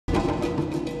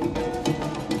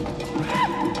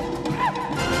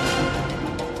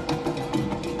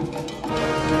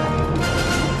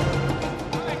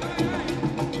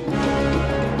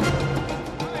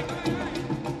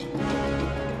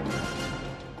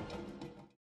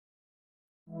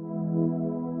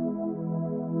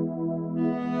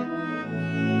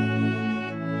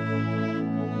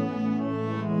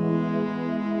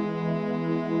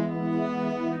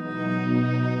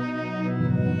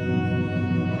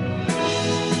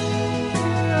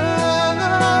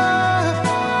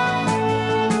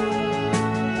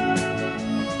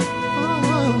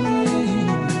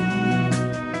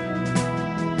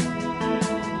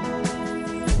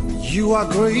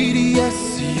are great,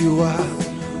 yes, you are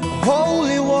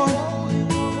Holy One.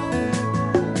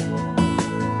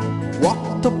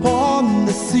 Walked upon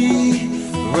the sea,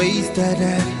 raised the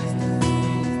dead.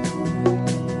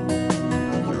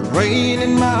 You reign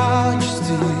in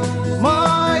majesty,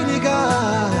 mighty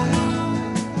God.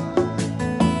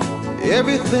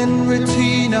 Everything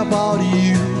written about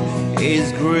you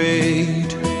is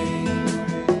great.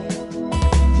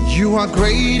 You are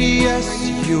great, yes,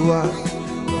 you are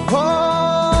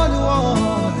Holy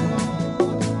One.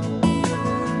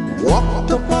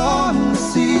 Walked upon the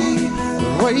sea,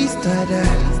 raised the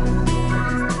dead.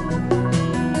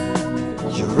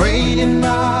 You reign in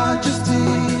majesty,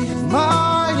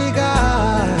 mighty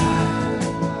God.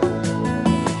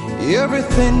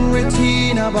 Everything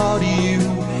written about you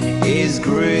is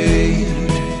great.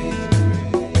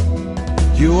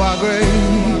 You are great.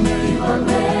 You are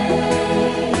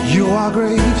great. You are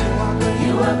great.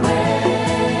 You are great.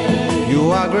 You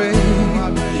are great.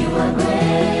 You are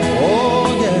great. Oh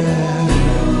yeah.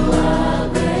 You are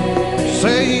great.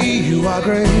 Say you are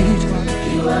great.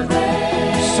 You are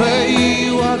great. Say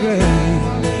you are great.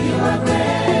 You are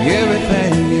great.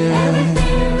 Everything, yeah.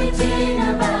 Everything written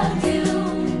about you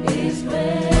is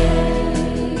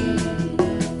great.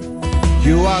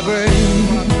 You are great.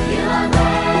 You are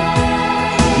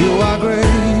great. You are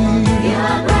great. You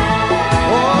are great.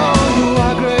 Oh, you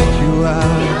are great. You are.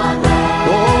 You are great.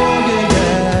 Oh yeah,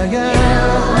 yeah, yeah.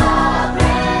 You are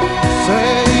great. Say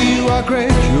you are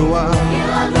great. You are. You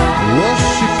are great.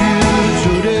 Worship you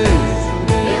today.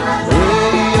 You are great.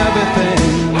 Hey, everything.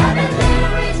 Everything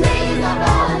written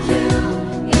about you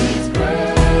is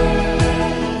great.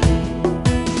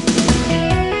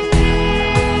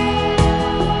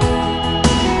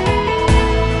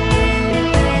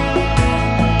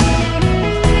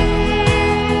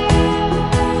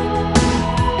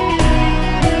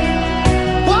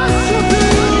 Worship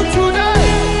you today.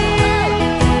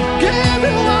 Give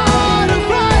you all the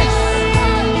praise.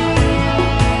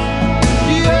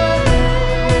 Yeah.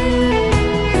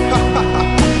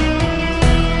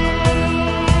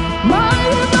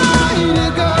 Mighty, mighty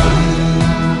God.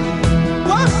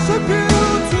 Worship you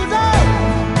today.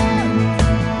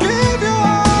 Give you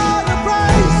all the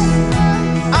praise.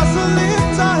 As we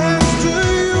lift our hands to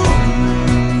you,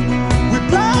 we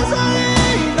place our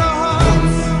in our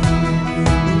hearts.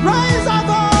 Raise our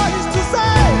voice to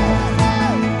say,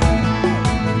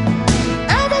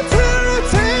 everything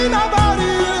written about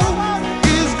you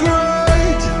is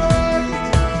great.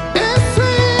 It's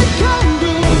it can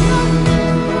do.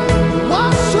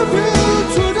 Worship you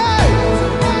today.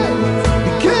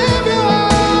 Give you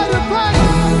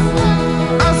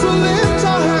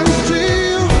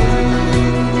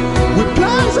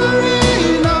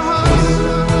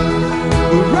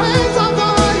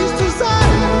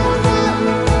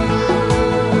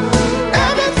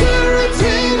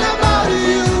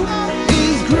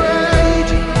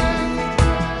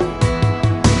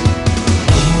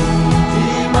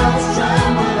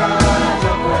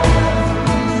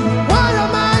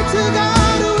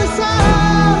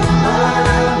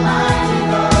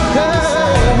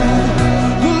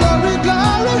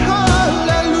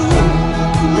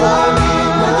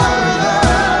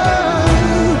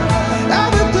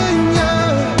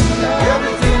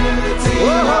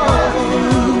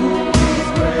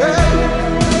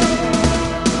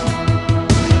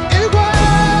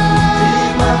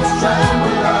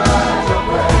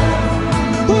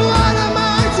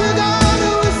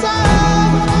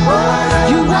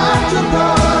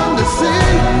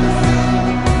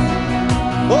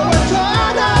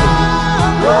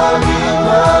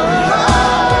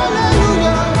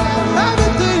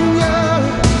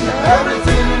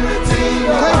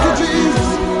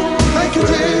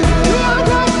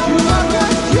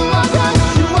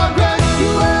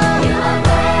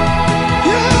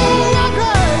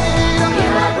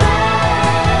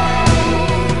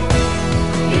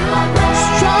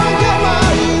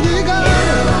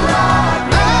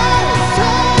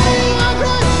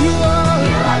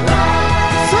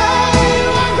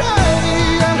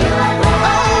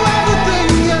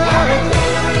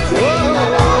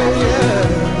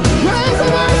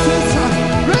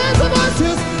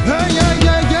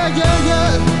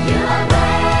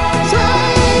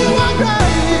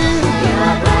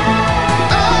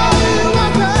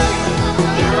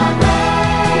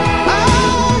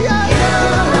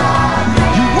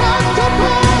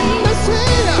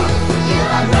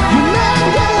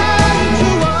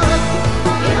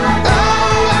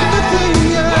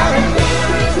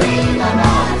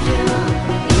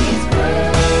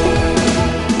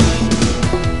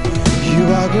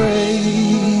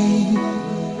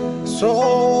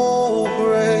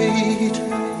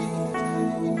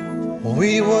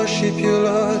We worship you,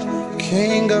 Lord,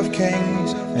 King of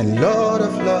kings and Lord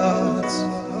of lords.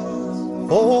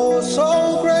 Oh,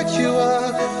 so great you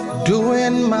are,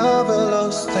 doing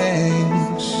marvelous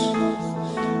things.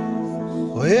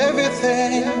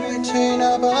 Everything written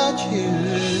about you,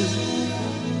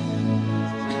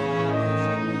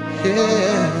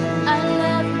 yeah. I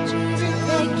love you, Jesus.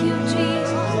 Thank you,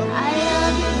 Jesus. I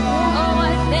love you. Oh,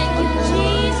 I thank you,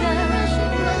 Jesus.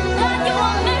 God, you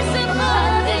are merciful.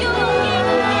 You are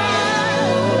kind.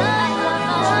 I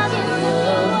love you.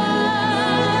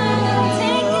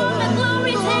 Take all the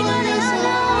glory, take all the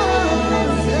honor.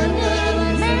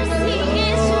 Mercy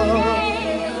is your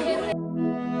name.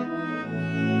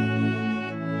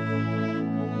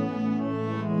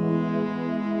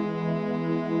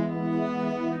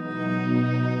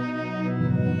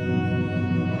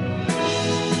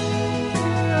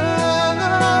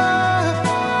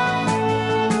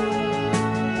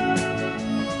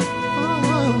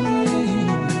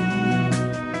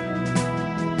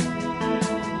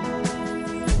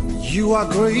 You are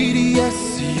great,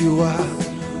 yes, you are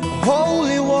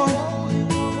Holy One.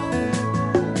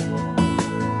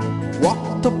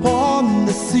 Walked upon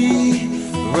the sea,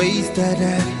 raised the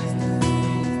dead.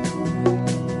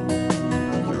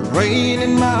 You reign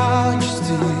in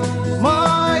majesty,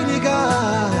 mighty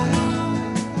God.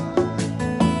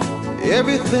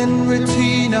 Everything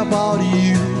written about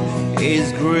you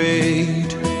is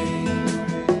great.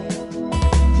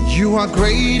 You are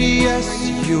great, yes,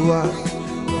 you are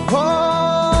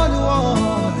Holy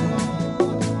One.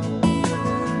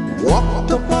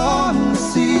 Walked upon the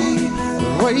sea,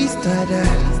 raised the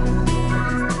dead.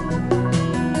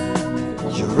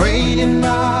 You reign in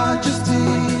majesty,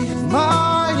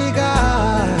 mighty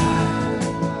God.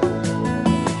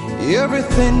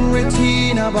 Everything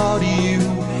written about you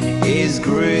is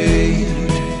great.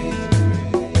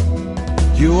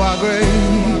 You are great.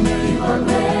 You are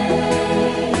great.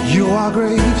 You are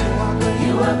great.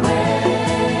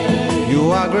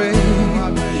 You are great.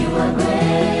 You are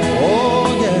great. Oh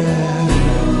yeah.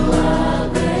 You are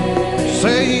great.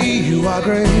 Say you are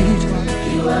great.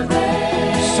 You are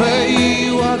great. Say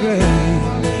you are great.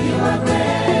 You are great.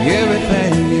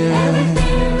 Everything, yeah.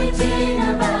 Everything written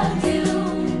about you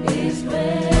is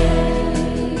great.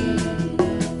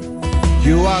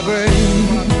 You are great.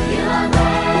 You are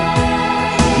great.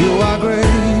 You are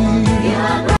great. You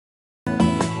are great.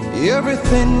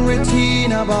 Everything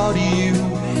written about you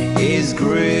is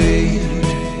great.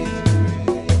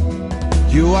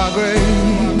 You are great.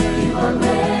 You are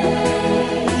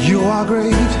great. You are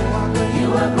great. You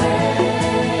are great.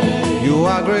 You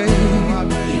are great.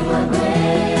 You are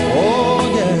great. Oh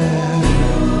yeah.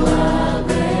 You are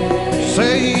great.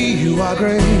 Say you are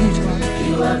great.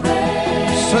 You are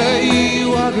great. Say you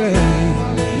are great.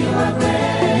 You are great.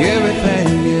 Everything,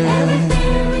 yeah.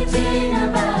 Everything written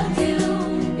about you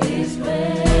is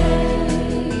great.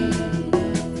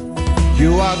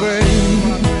 You are great.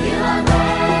 You are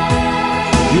great.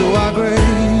 You are great.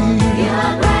 You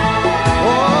are great.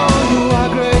 Oh, you are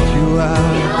great. You are.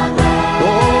 You are great.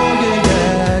 Oh yeah,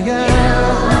 yeah, yeah.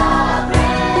 You are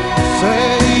great. Say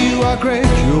you are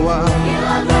great. You are. You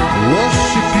are great.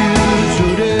 Worship you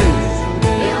today.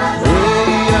 You are great.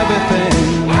 Hey, everything.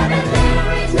 Everything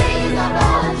written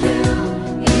about you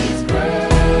is great.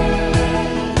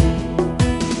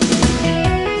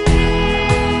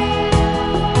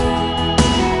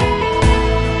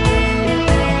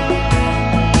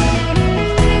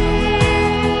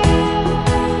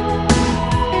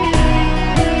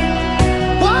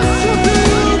 Worship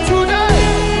you today.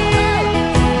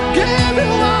 Give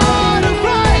you all the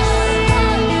praise.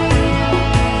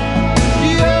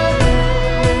 Yeah.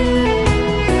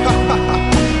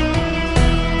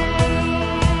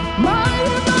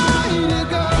 Mighty, mighty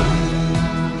God.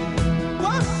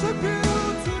 Worship you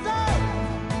today.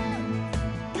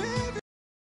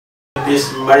 This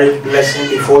marriage blessing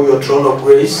before your throne of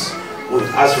grace. We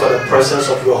ask for the presence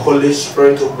of your Holy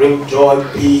Spirit to bring joy,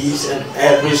 peace, and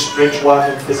every spiritual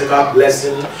and physical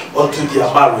blessing unto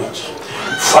their marriage.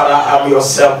 Father, I'm your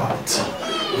servant.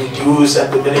 Reduce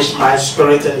and diminish my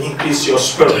spirit and increase your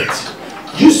spirit.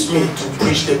 Use me to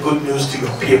preach the good news to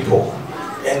your people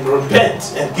and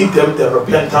repent and give them the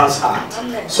repentance heart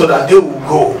so that they will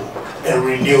go and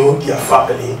renew their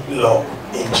family love.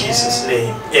 In Jesus'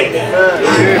 name, amen.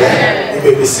 Amen. You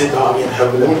may be sit down in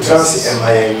heavenly places.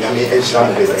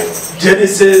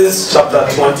 Genesis chapter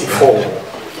 24.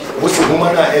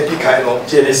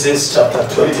 Genesis chapter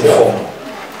 24.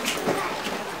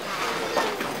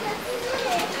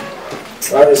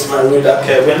 Where is my reader,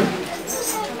 Kevin?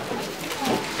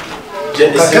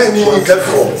 Genesis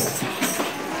 24.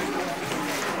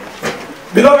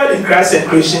 Beloved in Christ and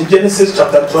Christian, Genesis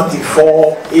chapter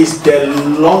 24 is the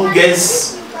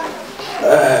longest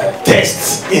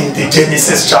text in the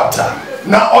Genesis chapter.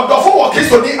 Now, odofo wo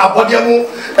Kristo ni abodiamu,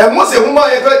 Mose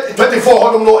huma 24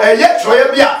 hodum no eye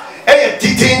troye bia eye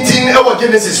titintin e wo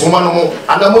Genesis huma no mo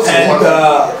and Mose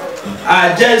huma.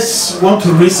 I just want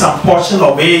to read some portion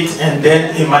of it, and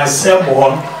then in my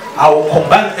sermon I will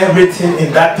combine everything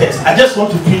in that text. I just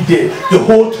want to read the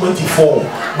whole 24,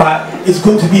 but it's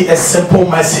going to be a simple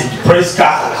message. Praise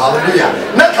God. Hallelujah.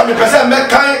 Na kami pese me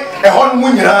kan e hon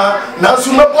mu nyina na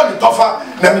so me body tofa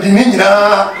na me di ni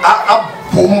nyina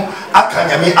abom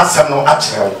akanyame asem no a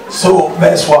kire. So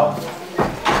verse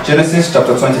 1. Genesis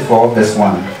chapter 24 verse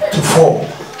 1 to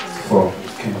 4.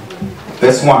 Okay.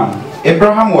 Verse 1.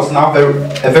 Abraham was now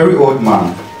a very old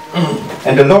man,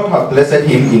 and the Lord had blessed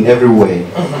him in every way.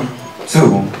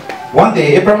 2. One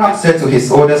day Abraham said to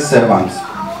his oldest servant,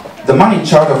 the man in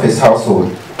charge of his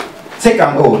household, take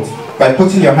an oath by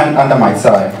putting your hand under my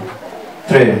thigh.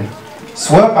 3.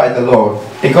 Swear by the Lord,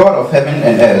 the God of heaven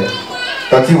and earth,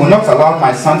 that you will not allow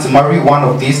my son to marry one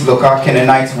of these local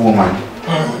Canaanite women.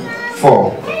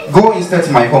 4. Go instead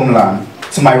to my homeland,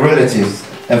 to my relatives,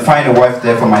 and find a wife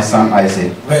there for my son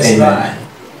Isaac. Verse Amen.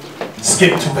 9.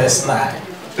 Skip to verse 9.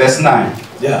 Verse 9.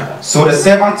 Yeah. So the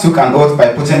servant took an oath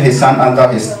by putting his hand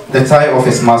under the thigh of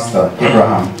his master,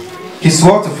 Abraham. He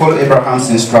swore to follow Abraham's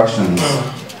instructions.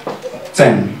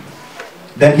 10.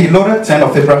 Then he loaded 10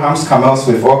 of Abraham's camels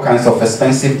with all kinds of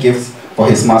expensive gifts for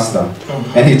his master.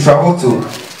 And he traveled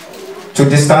to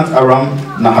distant Aram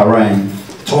Naharaim.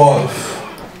 12.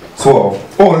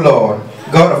 Oh Lord,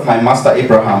 God of my master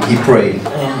Abraham, he prayed,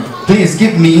 please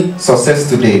give me success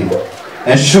today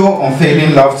and show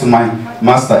unfailing love to my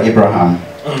master Abraham.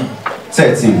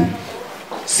 13.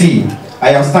 See,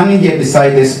 I am standing here beside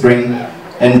this spring,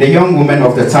 and the young women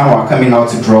of the town are coming out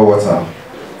to draw water.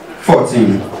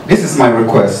 14. This is my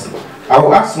request. I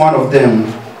will ask one of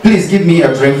them, please give me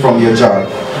a drink from your jar.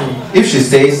 If she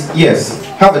says, yes,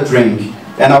 have a drink,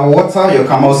 and I will water your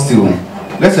camels too,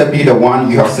 let her be the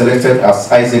one you have selected as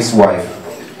Isaac's wife.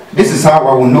 This is how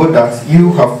I will know that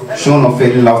you have shown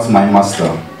unfailing love to my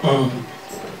master.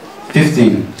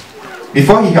 15.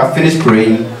 Before he had finished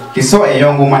praying, he saw a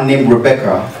young woman named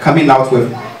Rebecca coming out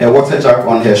with a water jug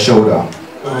on her shoulder.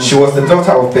 She was the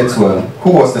daughter of Bethuel,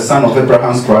 who was the son of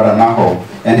Abraham's brother Nahor,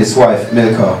 and his wife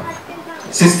Milcah.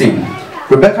 16.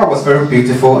 Rebecca was very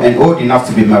beautiful and old enough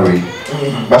to be married,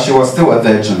 but she was still a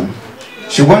virgin.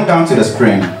 She went down to the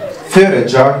spring, filled a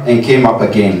jug, and came up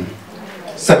again.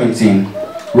 17.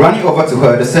 Running over to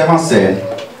her, the servant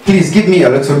said, please give me a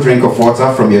little drink of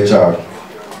water from your jug.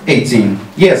 18.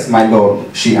 Yes, my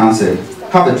lord, she answered.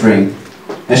 Have a drink.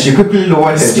 And she quickly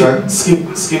lowered her jug.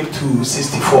 Skip to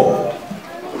 64.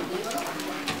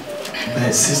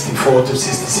 Verse 64 to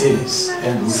 66.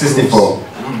 And 64.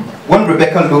 When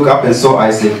Rebecca looked up and saw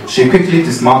Isaac, she quickly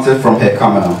dismounted from her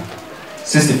camel.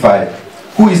 65.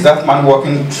 Who is that man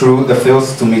walking through the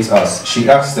fields to meet us? She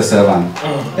asked the servant.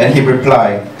 And he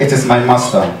replied, it is my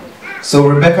master. So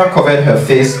Rebecca covered her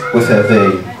face with her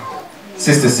veil.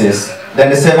 66. Then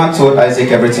the servant told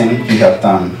Isaac everything he had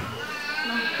done.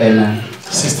 Amen.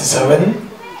 67.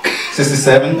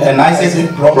 67. And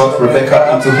Isaac brought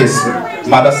Rebecca into his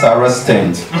mother Sarah's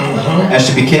tent, and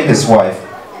she became his wife.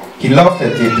 He loved her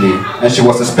deeply, and she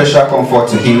was a special comfort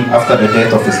to him after the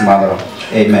death of his mother.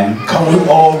 Amen. Can we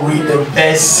all read the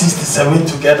verse 67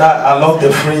 together? I love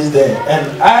the phrase there.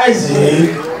 And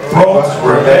Isaac brought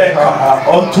Rebecca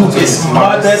unto his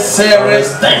mother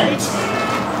Sarah's tent,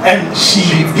 and she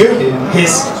became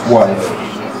his wife.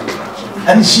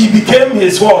 And she became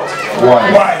his what?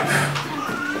 Wife.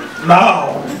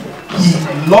 Now, he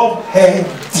loved her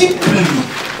deeply,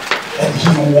 and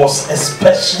he was a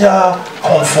special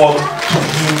comfort to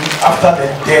him after the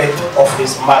death of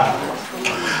his mother.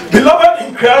 Beloved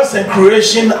in Christ and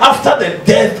creation, after the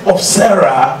death of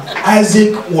Sarah,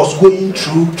 Isaac was going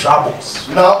through troubles.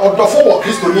 Now, odofo wo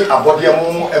Kristo ni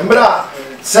abodiamu embra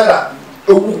Sarah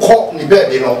ewuko ni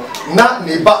baby no na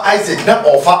neighbor Isaac na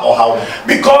offer or how,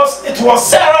 because it was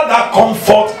Sarah that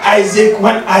comforted Isaac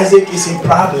when Isaac is in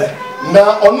problem.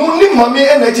 Na onu ni mami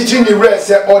ena chichi ni re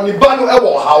se oniba no e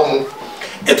wo how no.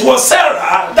 It was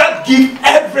Sarah that gave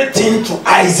everything to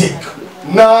Isaac.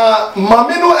 Na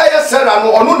mami no eye Sarah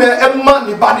no onu na emma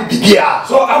ni ba ni bibia.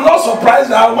 So I'm not surprised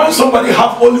that when somebody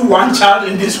have only one child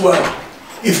in this world,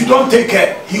 if you don't take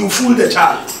care, he will fool the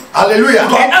child. Hallelujah.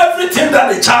 Because everything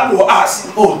that the child will ask,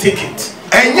 oh, take it.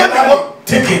 And yet,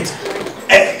 take it.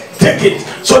 Take it.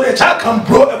 So the child can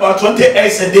grow about 20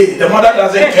 eggs a day. The mother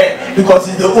doesn't care because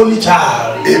he's the only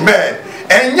child. Amen.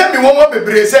 And yet, me want to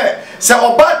be say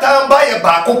oba tamba ye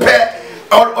ba ko pe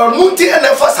or Munti and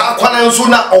the first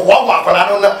Aquanazuna or Wawa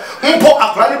Aquanana, Mpo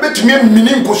Aquana to me,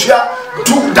 meaning Bushia,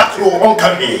 do that on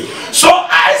Kami. So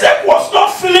Isaac was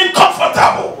not feeling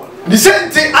comfortable. The same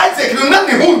thing Isaac, you know,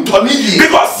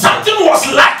 because something was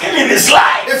lacking in his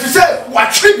life. If you say,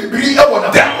 what should be a one,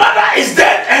 the mother is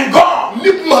dead and gone.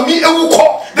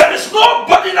 There is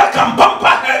nobody that can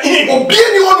pamper him.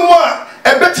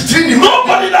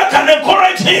 Nobody that can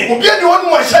encourage him.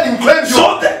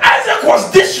 So the Isaac was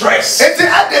distressed. And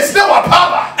then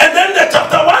the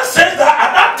chapter 1 says that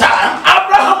at that time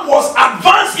Abraham was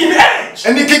advanced in age.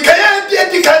 And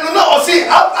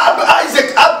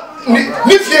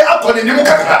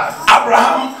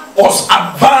Abraham was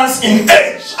advanced in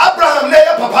age. And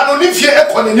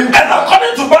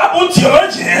according to Bible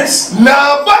theologians,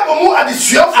 at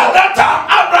that time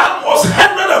Abraham was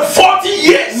 140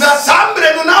 years. And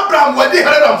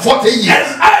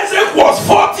Isaac was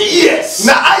 40 years.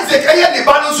 So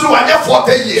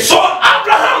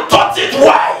Abraham thought it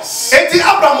wise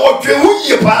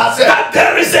that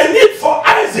there is a need for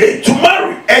Isaac to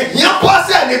marry. That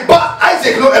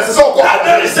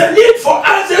there is a need for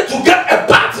Isaac to get a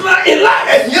partner in life.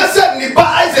 And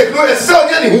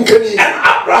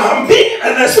Abraham being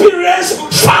an experienced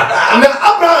father,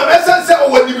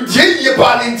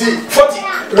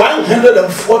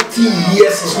 140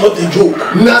 years is not a joke.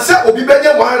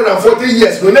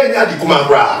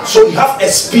 So you have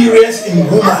experience in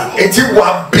woman.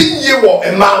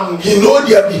 He knows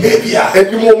their behavior.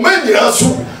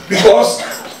 Because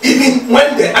even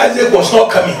when the Isaac was not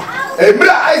coming,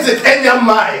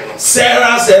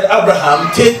 Sarah said, Abraham,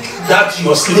 take that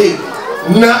your slave.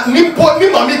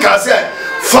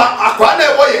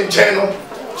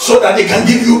 So that they can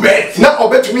give you birth. So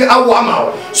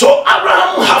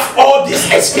Abraham have all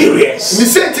this experience.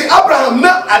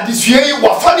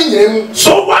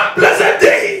 So one pleasant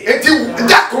day,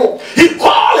 he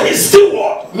called his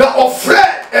steward. And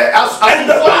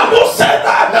the Bible said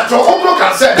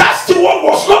that steward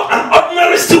was not an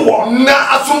ordinary steward.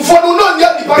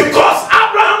 Because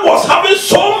Abraham was having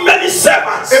so many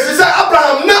servants.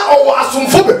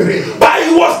 But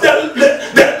he was the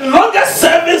longest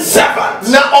serving servant.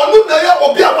 And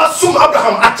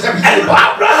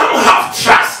Abraham have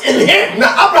trust in him.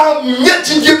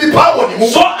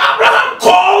 So Abraham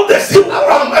called the steward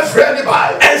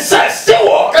and said,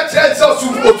 steward,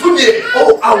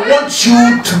 oh, I want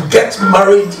you to get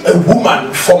married a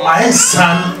woman for my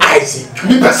son Isaac.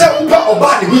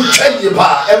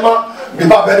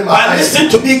 But listen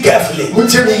to me carefully. Oh,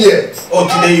 today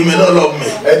you may not love me.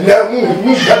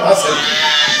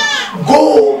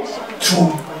 Go to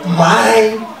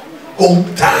my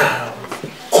hometown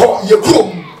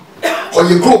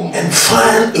and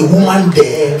find a woman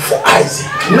there for Isaac.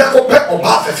 I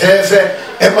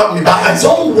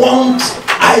don't want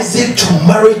Isaac to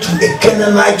marry to a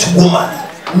Canaanite woman.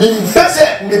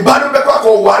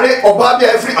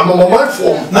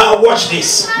 Now watch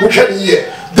this.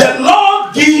 The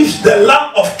Lord gives the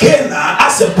land of Canaan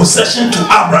as a possession to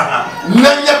Abraham.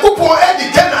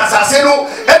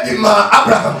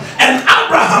 And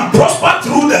Abraham prospered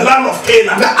through the land of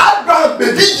Canaan.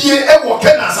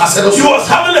 He was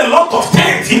having a lot of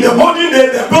tents. In the morning they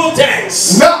built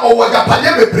tents. He built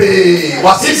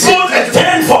a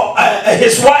tent for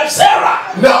his wife Sarah.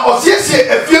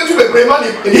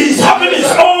 He's having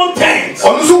his own tent.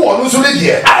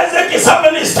 Isaac is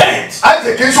having his tent.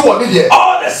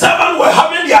 All the servants were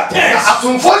having their tents.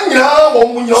 Supposing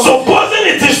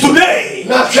it is today,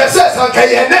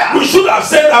 we should have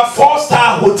said a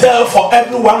 4-star hotel for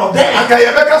every one of them. Because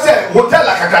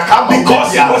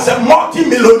he was a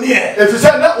multi-millionaire.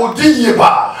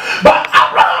 But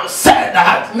Abraham said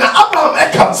that,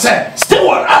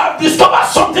 steward, I have discovered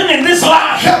something in this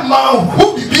land.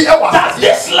 That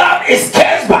this land is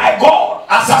cursed by God.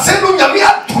 So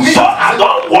I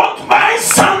don't want my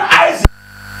son Isaac.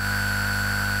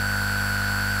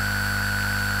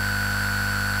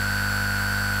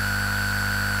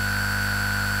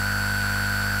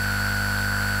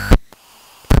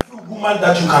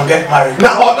 That you can get married. There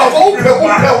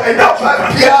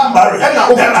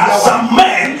are some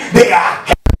men, they are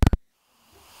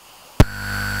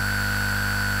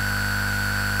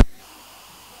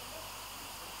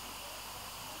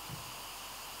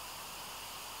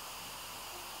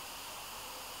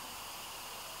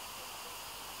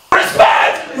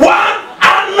respect one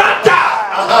another.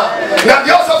 Now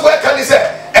the also can say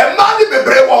a man be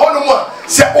brave one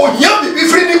say onya be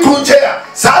free ni kunche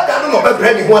sa da no be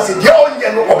brave ni ho say dia onye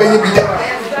no obenye bi da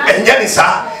enye ni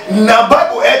sa na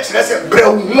Bible e kire say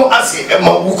brave no ase e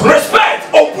ma wu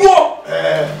respect obuo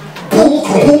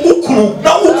ukru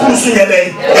na ukru so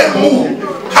yele emu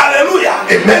hallelujah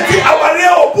Amen.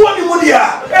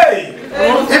 Hey.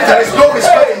 If there is no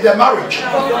respect in the marriage,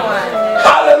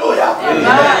 Hallelujah.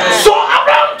 So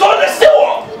Abraham told the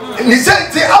steward. and he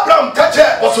said, Abraham catch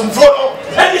it or some photo.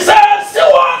 And he said,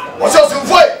 steward, What's your some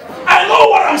way? I know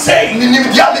what I'm saying.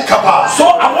 So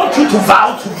I want you to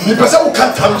vow to me.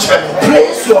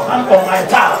 Place your hand on my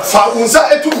thigh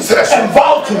and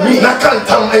vow to me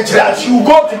that you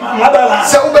go to my motherland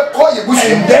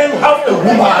and then have a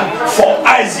woman for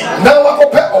Isaac.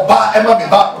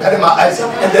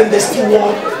 And then the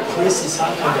steward placed his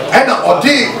hand on the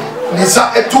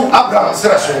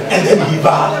and then he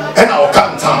vowed.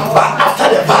 But after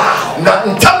the vow,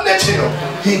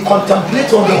 he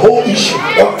contemplated on the whole issue.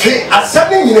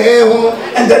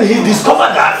 And then he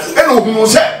discovered that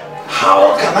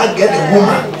how can I get a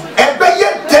woman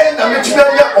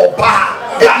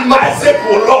that Isaac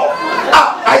will love?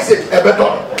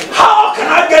 How can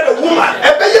I get a woman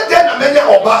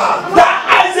that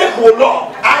Isaac will love?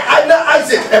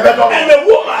 And a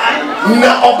woman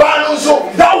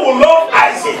that will love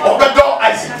Isaac.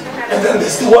 And then the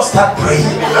steward start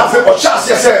praying.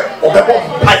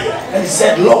 And he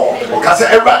said, Lord,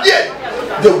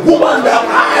 the woman that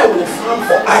I will find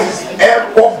for Isaac,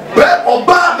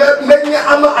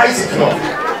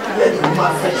 let the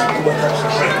woman fetch me water to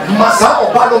drink.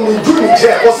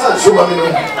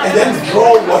 And then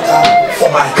draw water for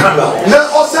my candle.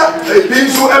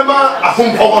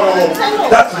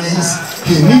 That means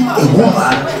he needs a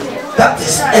woman that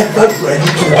is ever ready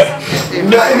to work.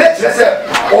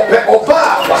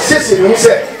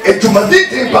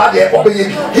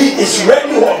 He is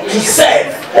ready to serve.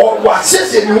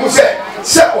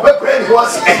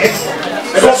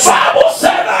 The Bible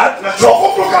said that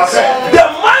the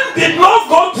man did not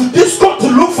go to disco to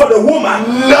look for the woman.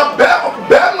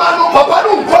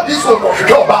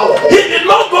 He did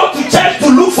not go to church to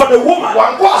look for the woman.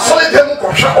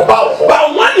 But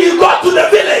when he got to the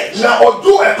village,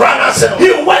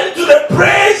 he went to the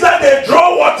place that they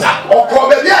draw water.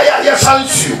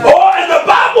 Oh, and the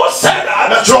Bible said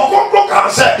that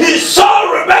he saw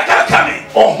Rebecca coming.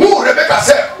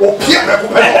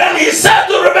 And then he said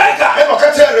to Rebecca,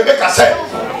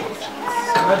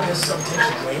 can I get something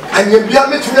to drink?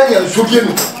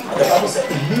 And the Bible said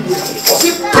immediately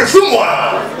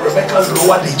Rebecca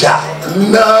lowered the jar.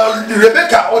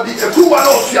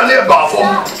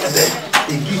 And then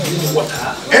he gave him water.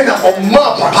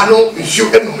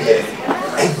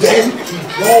 And then he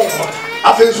poured water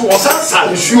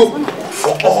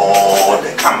for all the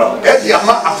camels.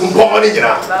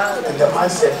 And the man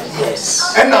said,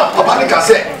 yes.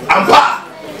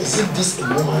 Is it this a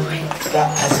woman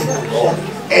that Isaac will love?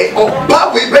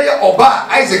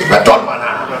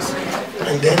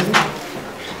 And then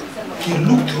he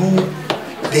looked through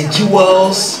the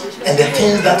jewels and the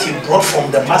things that he brought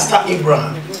from the master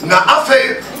Abraham.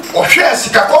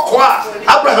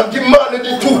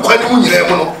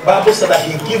 Bible said that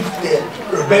he gave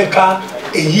Rebecca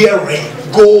a earring,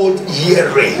 gold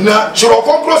earring.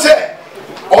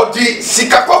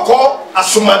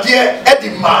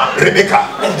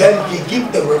 And then he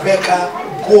gave the Rebecca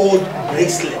gold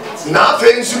bracelet.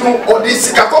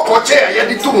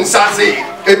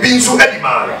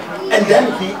 And then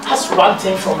he asked one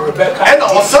thing from Rebecca.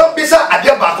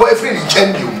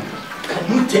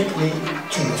 Can you take me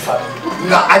to your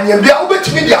family?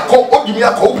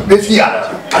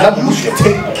 Can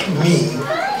you take me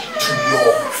to your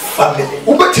family?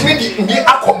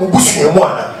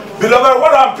 Beloved,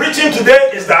 what I'm preaching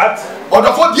today is that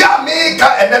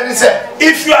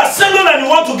if you are single and you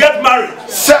want to get married,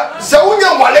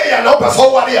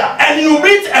 and you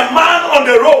meet a man on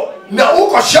the road,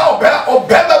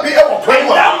 and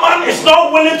that man is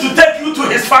not willing to take you to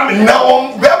his family,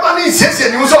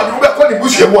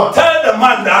 tell the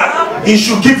man that he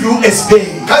should give you a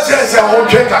space.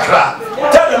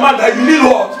 Tell the man that you need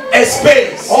what? A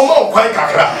space.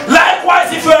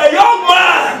 Likewise, if you're a young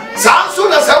man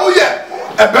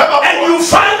and you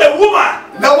find a woman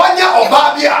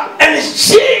and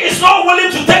she is not willing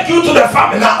to take you to the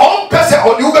family,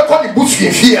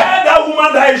 tell that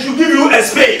woman that he should give you a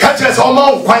space.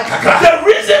 The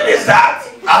reason is that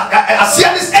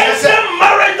any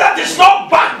marriage that is not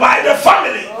backed by the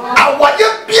family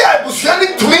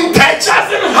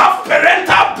doesn't have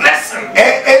parental blessing.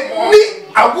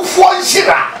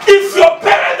 If your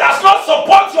parent does not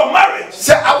support your marriage,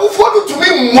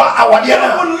 they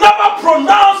will never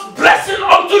pronounce blessing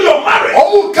unto your marriage.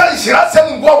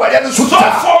 So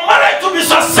for marriage to be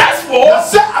successful,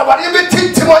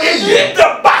 you need the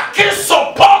backing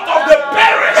support of the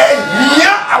parents.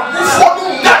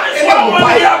 That is why when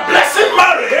we are blessing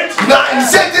marriage,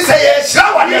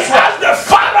 we ask the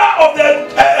father of the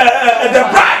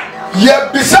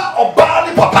Yebisa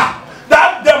obani papa.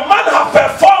 That the man have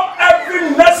performed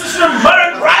every necessary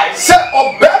marriage right. Say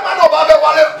obema no babe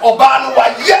wale obani wa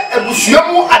ye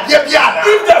ebusuamu ade biara.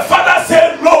 If the father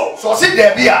said no, so see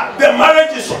there bia, the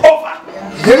marriage is over.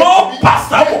 No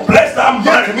pastor will bless that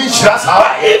marriage.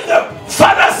 But if the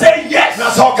father say yes,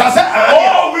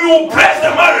 oh, we will bless the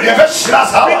marriage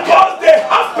because they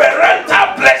have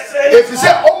parental blessing. If you say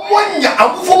so when you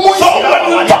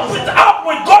top it up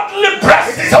with godly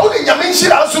blessing,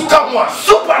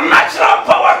 supernatural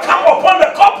power come upon the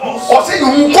couples.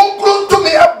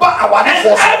 And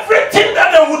everything that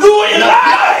they will do in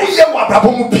life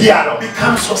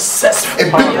becomes successful.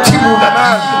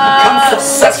 Becomes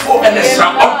successful and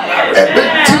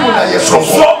extraordinary. So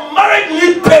marriage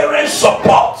needs parent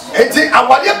support.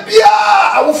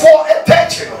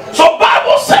 So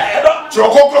Bible said, oh,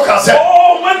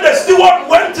 when the steward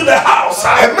went to the house,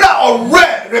 as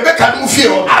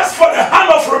for the hand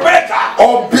of Rebecca,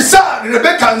 and the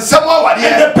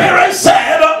parents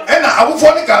said,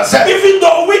 even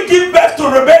though we give birth to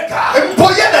Rebecca,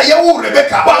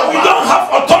 but we don't have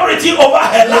authority over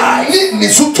her life,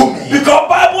 because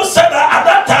Bible said that at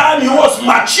that time he was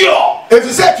mature. He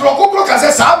was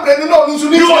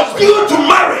due to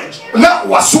marriage, but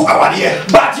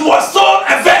he was still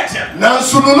a virgin.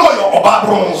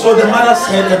 So the mother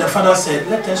said and the father said,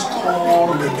 let us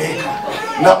call Rebecca.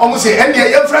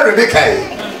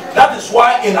 That is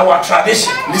why in our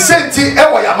tradition, when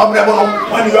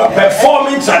you are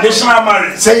performing traditional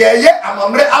marriage,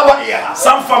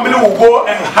 some family will go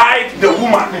and hide the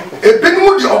woman, and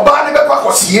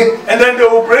then they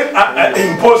will bring an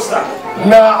imposter.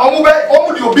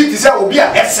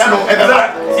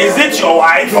 Is it your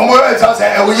wife? You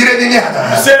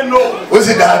say no. You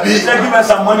say give us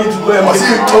some money to go and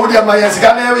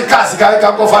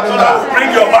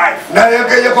bring your wife. Then they will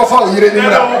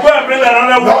go and bring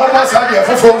another woman.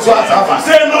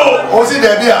 Say no.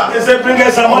 They say bring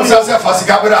us some money so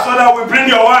that we bring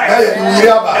your wife.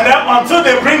 And then until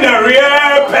they bring the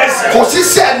real person, the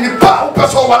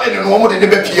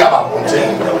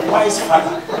wise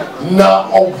father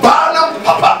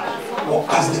papa will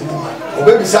ask the woman.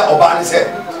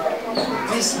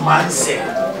 This man said,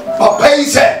 papa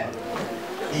said,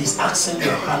 he is asking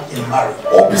your hand in marriage.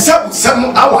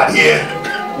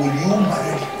 Will you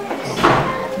marry him?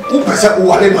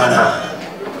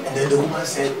 And then the woman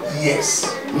said, yes.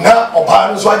 Now,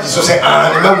 Jesus said,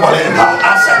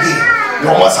 ask again.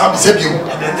 And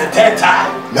then the third time,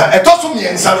 they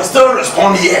still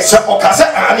respond yes.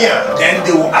 Then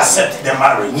they will accept the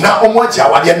marriage.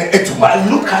 But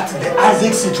look at the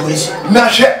Isaac situation.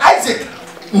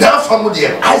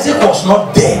 Isaac was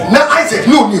not there.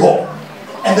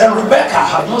 And then Rebecca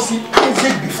had not seen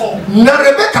Isaac before.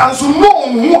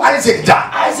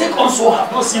 Isaac also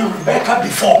had not seen Rebecca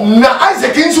before.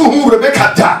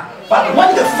 But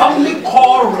when the family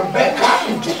called Rebecca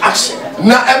into action,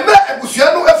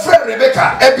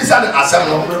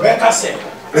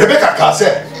 Rebecca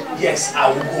said, yes, I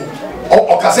will go.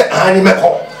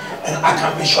 And I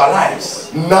can visualize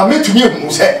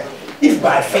if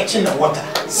by fetching the water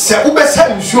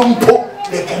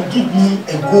they can give me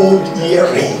a gold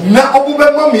earring, and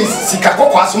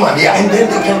then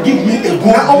they can give me a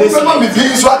gold bracelet,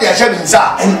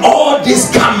 and all this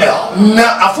camel.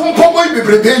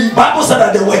 Bible said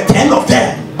that there were 10 of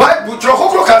them,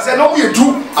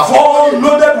 all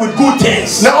loaded with good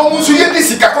things. Then I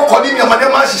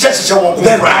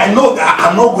know that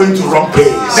I'm not going to wrong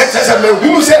place.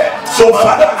 So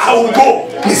Father, I will go.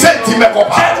 Church,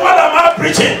 what am I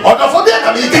preaching?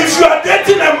 If you are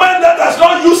dating a man that does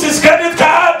not use his credit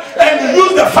card and you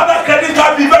use the father credit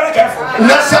card, be very careful.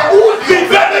 Be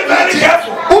very, very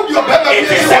careful. It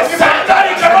is a sign that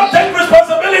he cannot take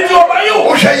responsibility over you.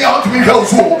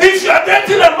 If you are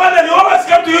dating a man and he always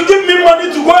come to you, give me money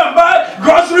to go and buy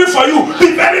grocery for you,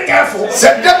 be very careful.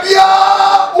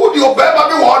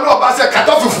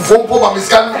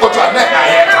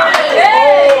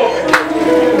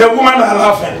 The women are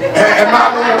laughing.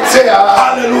 Say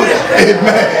hallelujah.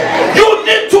 Amen. You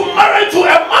need to marry to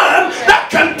a man that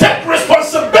can take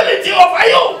responsibility over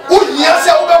you.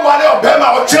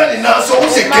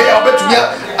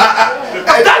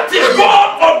 That is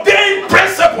God ordained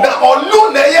principle.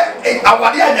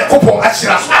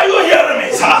 Are you hearing me?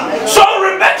 So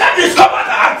Rebecca discovered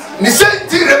that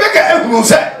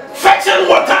fetching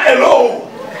water alone.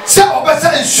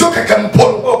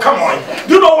 Oh, come on.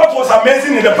 Do you know what was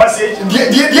amazing in the passage?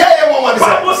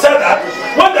 Bible said that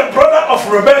when the brother of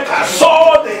Rebecca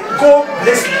saw the gold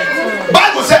bracelet,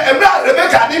 Bible said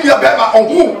Rebecca nua bema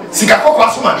ohu sika kokwa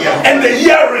asomade and the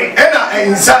earring. and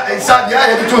inside And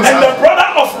the brother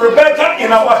of Rebecca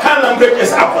in our Ghanaian language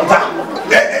is Akonta.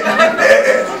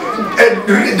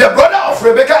 The brother of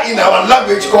Rebecca in our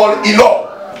language called Ilo.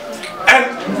 And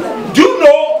do you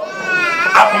know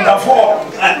Akonta for?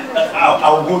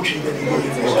 I'll go to the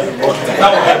that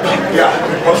will help you. Yeah,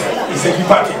 because it's a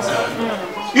deeper thing.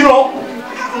 You know,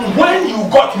 when you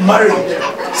got married,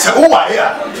 So who are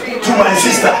here? to my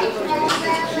sister,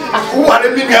 Who are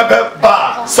the media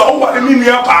bar? so what do you mean?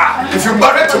 If you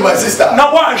married to my sister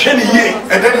Now what I'm saying here,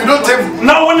 and then you don't take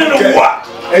now when you know what,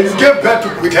 and you give birth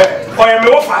with her, or I'm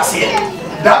more fast here,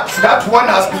 that one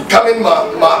has becoming my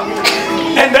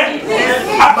and then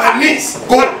my niece.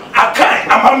 Go I can't.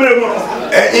 I'm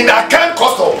in a kind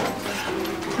custom.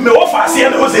 me what fast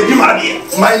here was a demand here.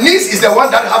 My niece is the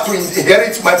one that has to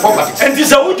inherit my property. And this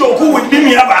is a who would be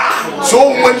me about.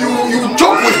 So when you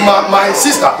joke with my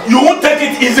sister, You won't take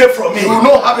it easy from me. you will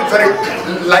not have it very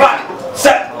like. But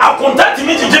sir, I contact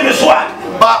me to Jimmy Swat.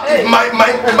 But my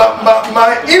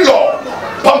in-law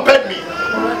pumped me.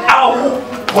 I will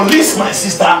police my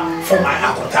sister for my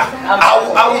Akonta. I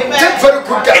will take very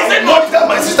good care. I will monitor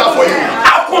my sister for you.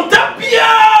 Akonta Pia,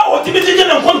 what you mean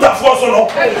to contact for so long?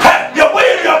 Your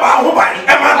way in your bar,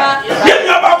 Emma. Get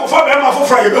your back for Emma for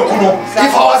Friday.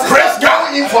 If our sister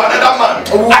going in for another man,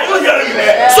 Are you hearing me?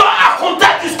 So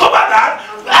Akonta discover that.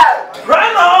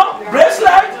 Right now,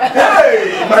 bracelet.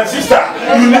 Hey, my sister,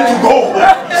 you need to go.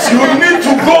 You need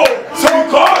to go. So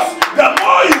because the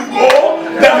more you go,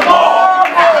 the more.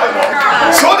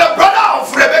 so the brother of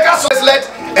Rebecca's bracelet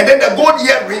and then the gold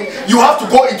earring, you have to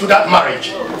go into that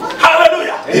marriage.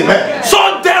 Hallelujah. Amen.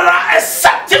 So there are a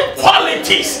certain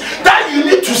qualities that you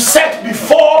need to set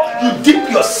before you dip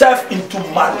yourself into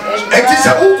marriage. And this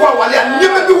is who wale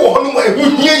never be wo hono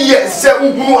ehu hie say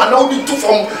uhunu ana odi tu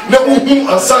from na uhu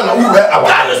ansa na uwe awa.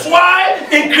 That is why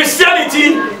in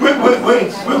Christianity we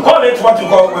call it what we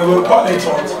call it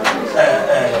what?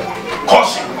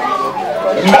 Caution.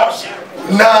 Caution.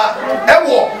 Na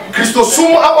ewo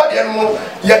Christosum awade no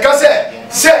ye ka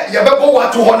say ye bebo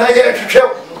wato ho na ye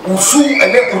hwehwe usu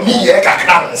ene uni ye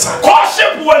kakra nsa.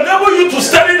 Courtship will enable you to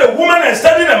study the woman and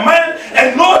study the man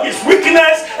and know his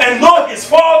weakness and know his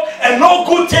fault and know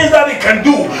good things that he can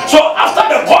do. So after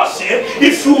the courtship,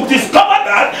 if you discover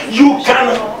that you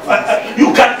can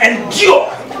endure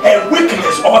a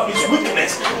weakness or his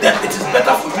weakness, then it is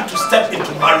better for you to step into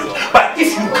marriage. But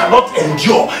if you cannot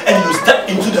endure and you step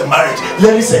into the marriage,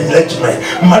 ladies and gentlemen,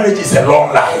 marriage is a long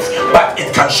life, but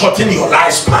it can shorten your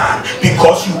lifespan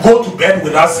because you go to bed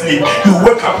without sleep, you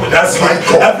wake up without sleep.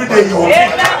 Every day you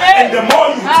think, and the more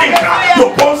you think,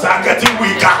 your bones are getting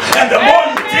weaker, and the more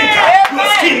you think, your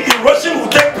skin erosion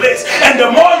will take place, and the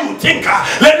more you think,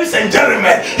 ladies and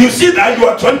gentlemen, you see that you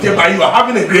are 20 but you are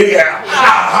having a gray hair.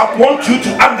 I want you to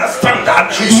understand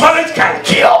that marriage can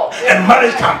kill and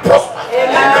marriage can prosper.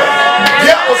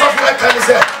 Yeah, also like can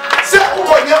say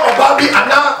ukonya obabi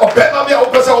ana obema bia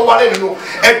opese o wale no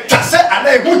e twase ana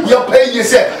ehu hia pay ye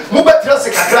say mu betra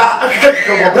se kakra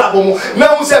ahwehwe mo brabo mu na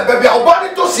hu say bebia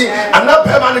obani to si ana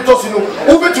bema ni to si no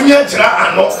ubetumi agira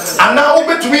ano ana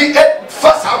ubetumi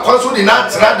fasa kwanso di na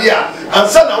tra dia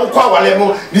ansa na ukwa wale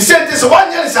mu ni say this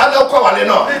one year sa na ukwa wale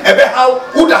no ebe how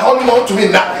uda ho no mo to me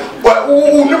na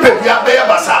unu pebia be ya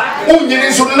basa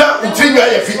unyini so na utrinwa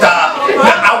ye fita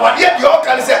na awade de o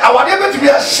kan say awade betumi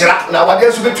ahira na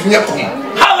awade so betumi akum.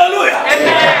 Hallelujah.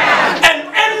 And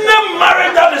any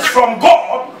marriage that is from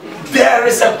God, there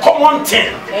is a common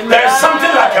thing. There is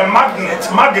something like a magnet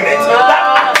that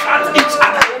attract each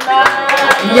other.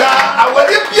 Na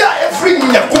awade bia every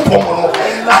nyakopom no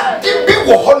ade bi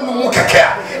wo ho no mu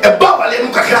kakra e ba wale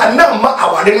no kakra na ma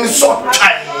awade no so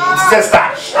twan sister.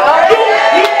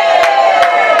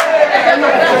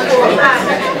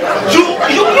 You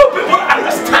people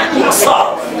understand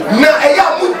yourself. Na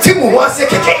eya mutimu ho ase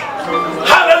keke.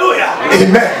 Hallelujah.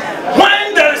 Amen.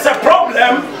 When there is a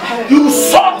problem, you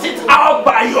sort it out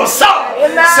by yourself.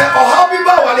 Se o ha bi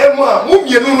ba wale mu a mu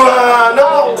mienu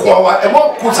na ko wa e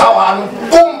mo kuta wa no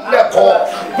bum le ko.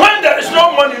 When there is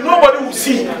no money, nobody will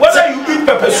see. Whether you eat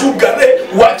pepper soup, gare,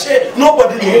 wache,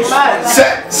 nobody knows. Se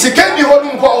sikendi ho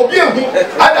dum ko obi ehu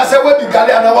ada se we di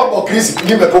gale ana wa bo Chris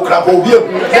ni me ko kra bo obi ehu.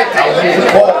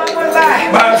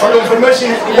 But for your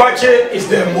information, wache is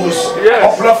the most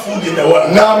popular food in the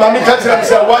world. Na mami ka tira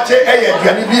se wache e ye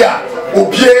aduane bi a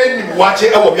obie ni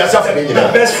wache e wo bi asa fa ni The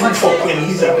best food for Queen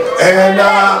Elizabeth. And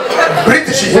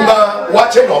British hima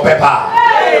wache no pepper.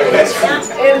 Best food.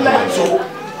 So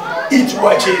eat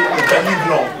wache, you can live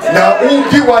long. Na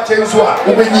ubi wache nso a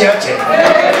ubeni ache.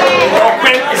 Your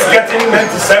Queen is getting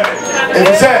 97.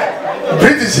 If say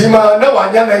British Hima na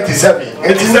wanya 97.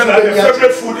 He said that the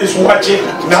favorite food is watching.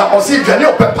 Now osi dwane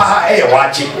opepa e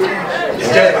watching.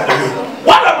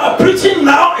 What am I preaching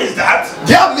now is that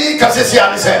Dia me kasesi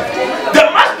ani say there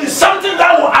must be something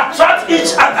that will attract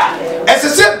each other.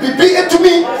 Esese bibi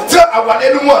etumi tra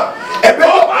awale no mu a ebe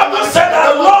The Bible said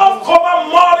that love cover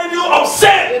multitude of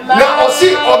sin. na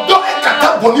osi odo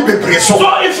ekata boni bebre so. So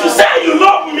if you say you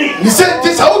love me, Ni say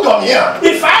this how do me a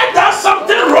if I do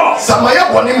something wrong,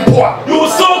 samaya boni mpo a you will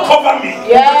still cover me.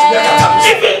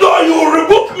 Even though you will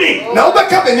rebuke me, na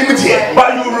obeka benim die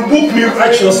but you rebuke me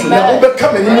righteously. na obeka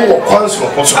benim wo kwanso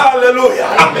koso. Hallelujah.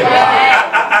 Amen.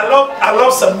 I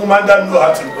love some woman that know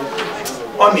how to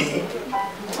honey.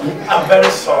 I'm very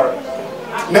sorry.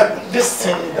 Na This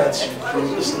thing that you do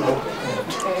is not good.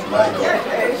 my God.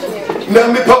 Na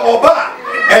me pa oba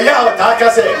eya o ta ka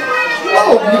say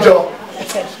o gujo.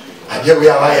 Aje we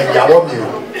awa e yawo mi o.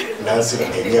 Na se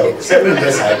eni o. Se me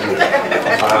dey side you.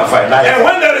 Fine. And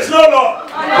when there is no law,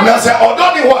 Na se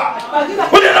odo ni wa.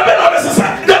 we did not be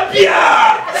necessary. The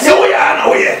Pia, so we are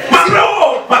now here. My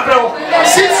bro.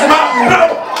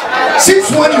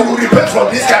 Since when you will repent from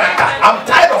this character, I'm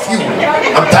tired of you.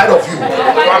 I'm tired of you.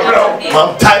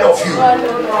 I'm tired of you.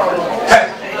 Hey,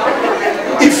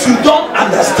 if you don't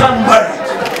understand marriage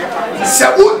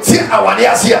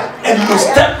and you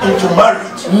step into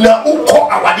marriage,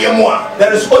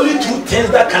 there is only two things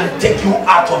that can take you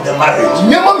out of the marriage.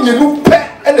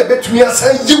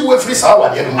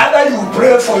 Either you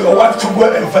pray for your wife to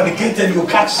go and fornicate and you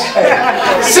catch her,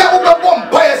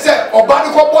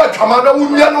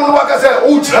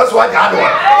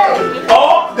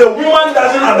 or the woman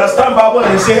doesn't understand Bible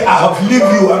and say, I have leave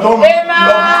you, I don't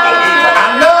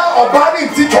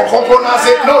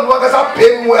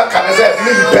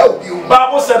love you.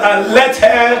 Bible said that let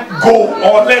her go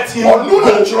or let him go.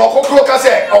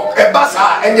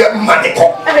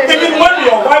 Even when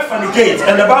your wife fornicates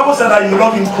and the Bible said that you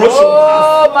love him, close your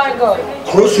mouth. Oh my God.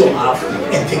 Close your mouth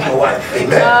and take your wife.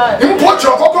 Amen.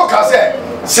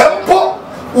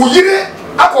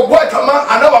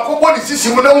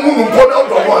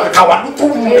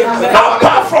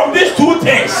 Apart from these two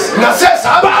things,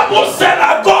 Bible said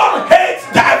that God hates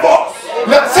divorce.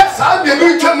 And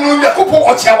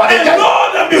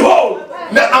lo and behold,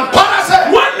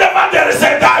 whenever there is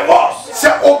a divorce,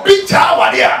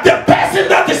 the person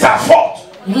that is at fault,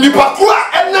 he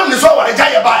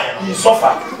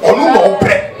suffered.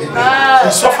 He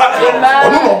suffered a lot.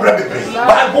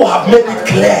 Bible have made it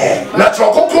clear.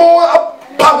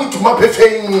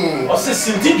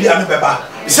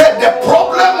 He said the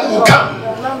problem will come,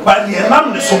 but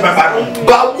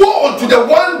woe unto the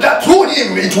one that through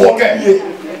him it will get.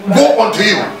 Woe unto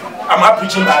you. Am I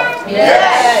preaching that?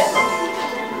 Yes.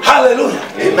 Hallelujah.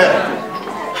 Amen.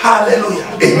 Hallelujah.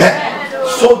 Amen.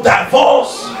 So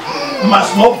divorce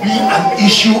must not be an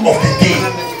issue of the day.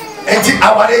 And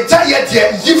our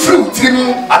yifri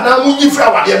utrim anamu yifri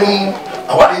awadenu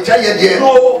our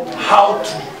Know how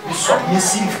to be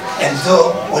submissive and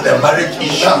deal with the marriage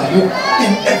issue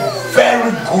in a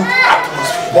very good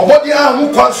atmosphere. My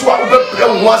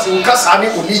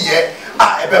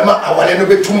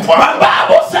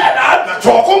Bible said that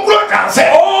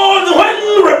when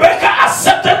Rebecca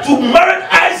accepted to marry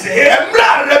Isaac,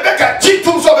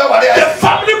 the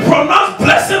family pronounced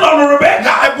blessing on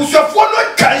Rebecca and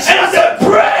they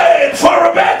prayed for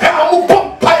Rebecca and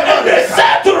they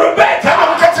said to Rebecca,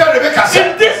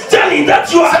 in this journey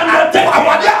that you are undertaking,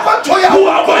 you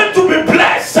are going to be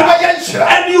blessed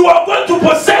and you are going to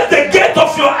possess the gate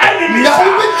of your enemies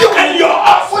and your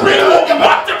offspring will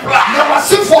multiply. That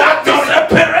is a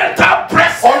parental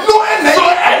blessing. So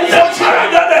any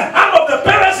children that the hand of the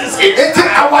parents is eating,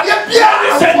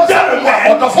 ladies and gentlemen,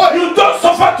 you don't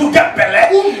suffer to get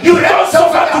belly, you don't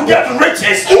suffer to get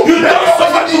riches, you don't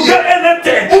suffer to get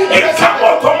anything. It comes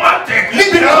automatic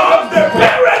because the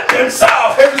parent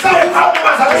themselves, they have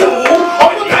mastered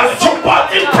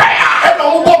supporting prayer.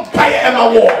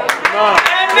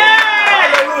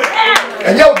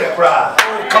 And you the cry.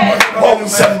 Come on,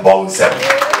 bones.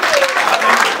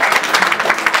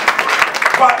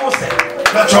 Bible said,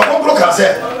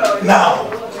 Now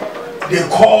they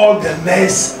called the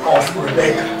nurse of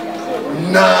Rebecca.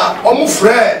 na omu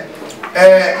friend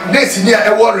nesi ni e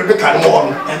wo Rebecca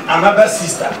no And another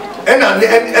sister. and ni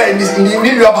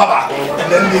baba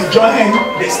And then they joined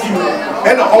the stew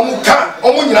and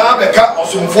omu nyina beka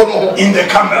osomfo no in the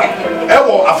camel. e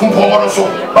wo afumpo no so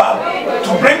But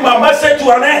to bring my message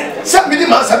to an end, se mi di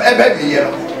masam e ba bi ye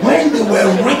no when they were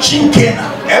reaching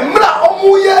Canaan, emra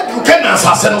omu ye du Canaan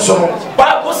sase no so no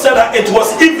Bible said that it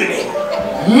was evening.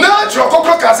 na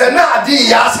chokoko ka se na adi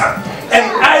ya asa And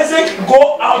Isaac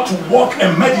go out to walk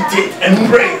and meditate and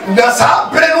pray.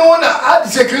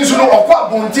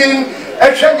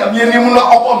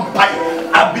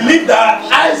 I believe that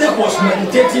Isaac was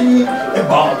meditating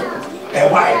about a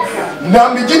wife.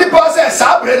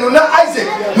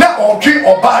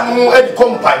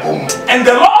 And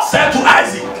the Lord said to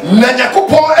Isaac,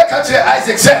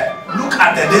 look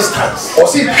at the distance.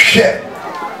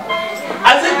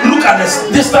 Isaac looked at the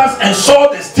distance and saw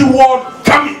the steward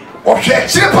coming.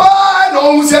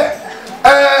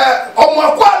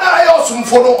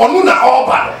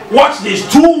 Watch these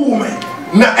two women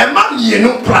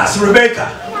plus Rebecca.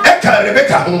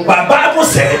 But Bible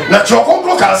said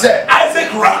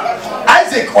Isaac ran.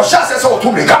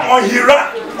 Come on, he ran.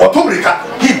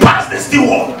 He passed the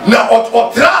steward.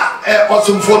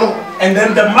 And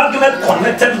then the magnet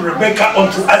connected Rebecca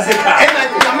onto Isaac.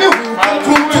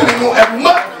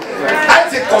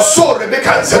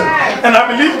 And I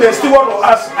believe the steward will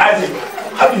ask Isaac,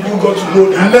 how did you go to know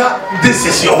that this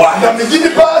is your wife?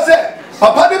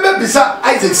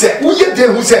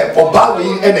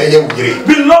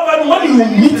 Beloved, when you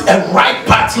meet a right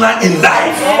partner in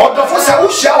life,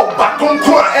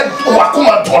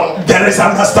 there is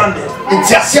understanding,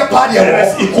 there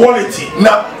is equality,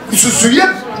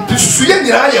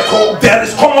 there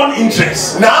is common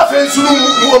interest.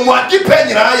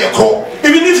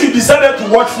 Even if you decided to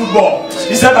watch football,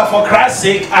 he said that for Christ's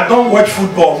sake, I don't watch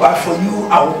football, but for you,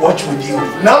 I will watch with you.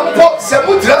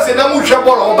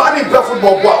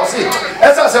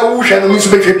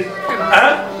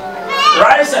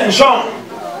 Rice and Sean,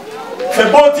 for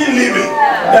Boateng living,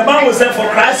 the man will say, for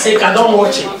Christ's sake, I don't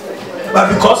watch it. But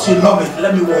because you love it,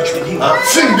 let me watch with you.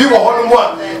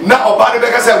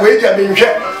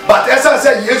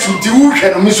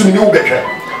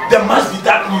 There must be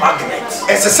that magnet. So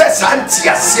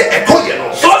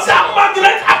that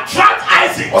magnet attracts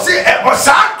Isaac.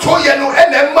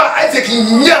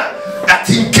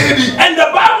 And the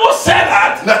Bible said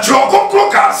that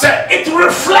it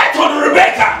reflects on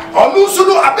Rebecca.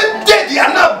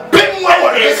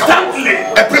 Instantly,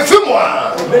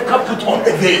 Rebecca put on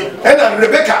a veil.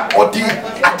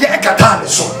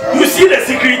 You see the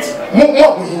secret?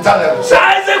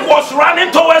 Isaac was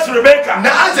running towards Rebecca. And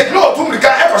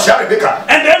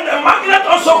then the magnet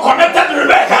also connected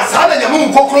Rebecca.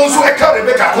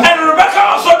 And Rebecca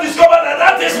also discovered that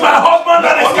that is my husband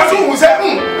that is coming.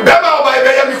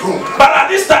 But at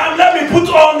this time, let me put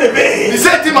on the veil.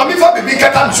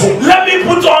 Let me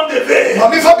put on the veil.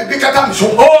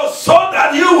 Oh, so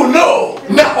that you will know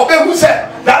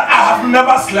that I have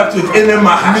never slept with any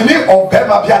man.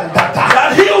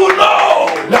 That he will know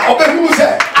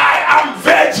I am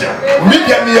virgin.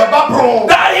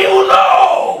 That he will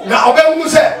know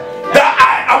that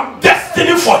I am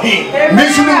destined for him.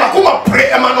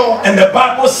 And the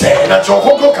Bible said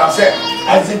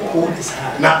Isaac pulled his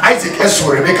hand.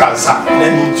 And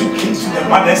then he took him to the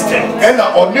mother's tent. And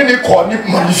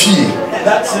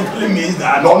that simply means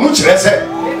that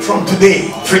from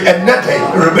today,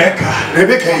 Rebecca,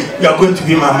 you are going to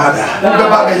be my mother,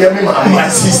 my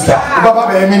sister,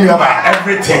 my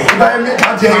everything.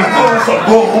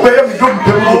 Oh,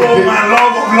 my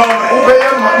love of love,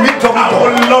 I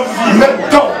will love you.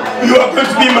 You are going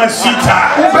to be my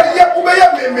sweetheart.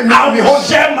 I will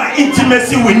share my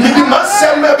intimacy with you.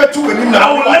 I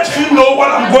will let you know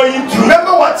what I'm going through.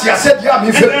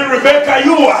 And then Rebecca,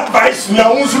 you will advise me.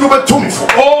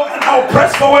 Oh, and I will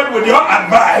press forward with your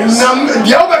advice. And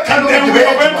then we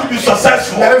are going to be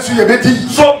successful.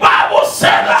 So Bible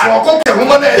said that there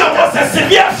was a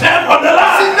severe famine on the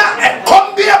land.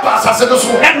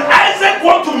 And Isaac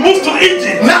wanted to move to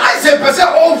Egypt.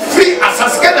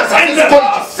 And the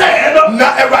Lord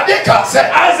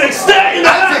said, Isaac, stay in the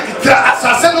land.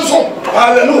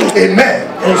 Hallelujah. Amen.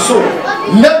 And so, we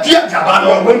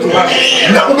are going to happen.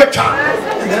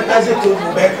 And then Isaac told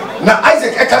Rebecca. Now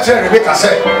Isaac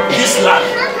said, this land,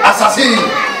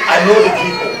 I know the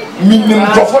people.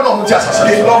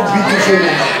 They love beautiful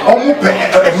women.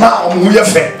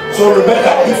 So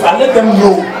Rebecca, if I let them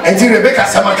know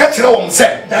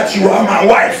that you are my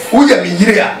wife,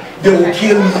 they will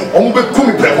kill me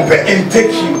and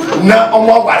take you.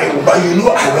 But you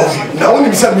know I love you.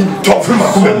 So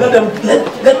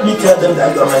let me tell them that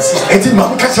you are my sister.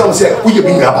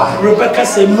 Rebecca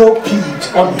said, no peed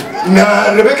on me.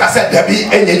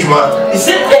 He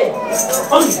said, hey,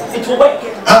 it will work.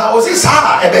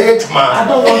 I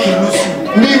don't want to lose you.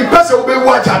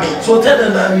 So tell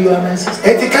them that you are my sister.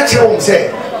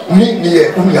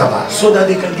 So that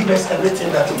they can give us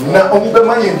everything that we want.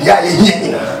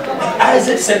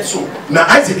 Isaac said so. Na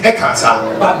Isaac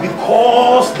ekansa. But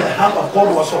because the hand of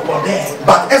God was upon them,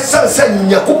 but esanse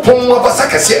Nyankopon abasa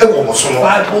kese ewo mo so no.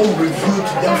 Bible revealed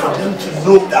to them for them to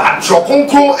know that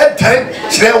Trokonkro eden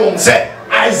kire won say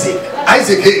Isaac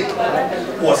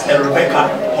was a Rebecca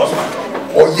husband.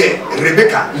 Oh yeah,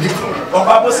 Rebecca Likro. The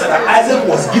Bible said that Isaac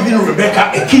was giving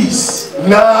Rebecca a kiss.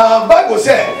 Na Bible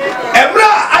say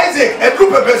Emra Isaac a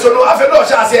group of person no afelo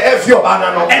sha say efio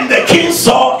bana no. And the king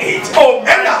saw it. Oh,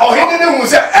 and ohene hu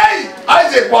say hey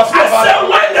Isaac was your father. I said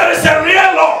when there is a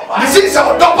real love, this is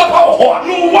our don't papa ho.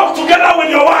 You walk together with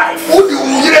your wife.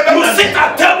 You sit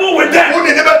at table with them.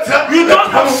 You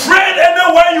don't afraid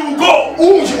anywhere you go.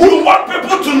 You want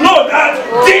people to know that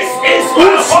this is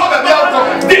my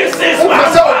husband. This is my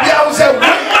wife.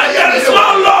 And there is no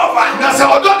love.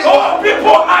 Oh,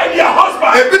 people hide their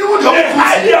husband. They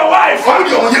hide their wife.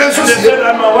 They say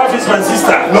that my wife is my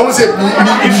sister. If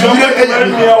you want to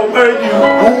marry me, I will marry you.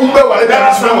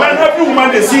 There is no man, every woman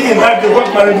they see in life, they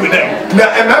got married with them.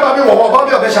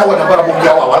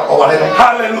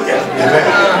 Hallelujah.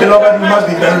 Beloved, we must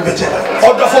be very vigilant.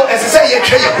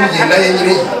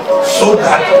 So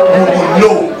that we will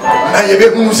know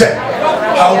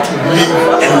how to live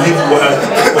and live well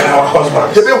with our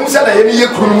husbands.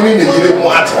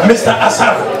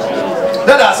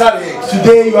 Mr. Asari,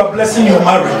 today you are blessing your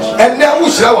marriage.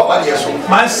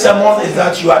 My sermon is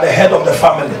that you are the head of the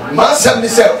family.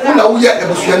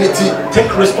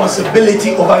 Take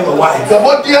responsibility over your wife.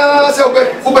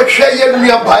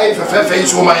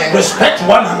 Respect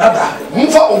one another.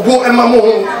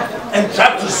 And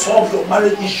try to solve your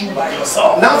marriage issue by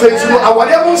yourself. There is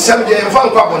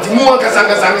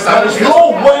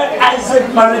nowhere Isaac's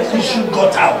marriage issue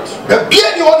got out. Because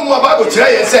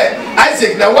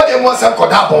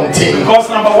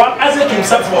number one, Isaac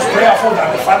himself was prayerful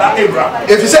than the father Abraham.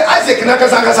 If you say Isaac, and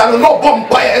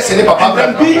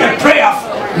then be a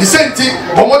prayerful. If you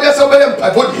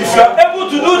are able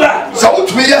to do that, the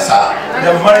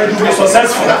marriage will be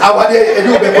successful.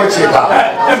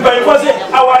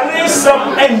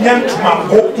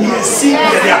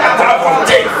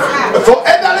 For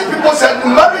elderly people said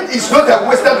marriage is not a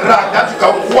wasted rag that you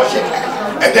can wash it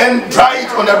and then dry it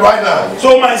on the right land.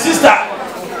 So my sister,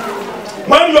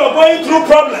 when you are going through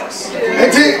problems,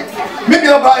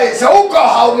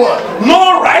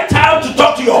 no right time to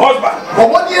talk to your husband. You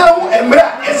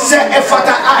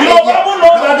know, Bible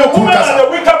knows that the woman is a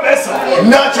weaker vessel.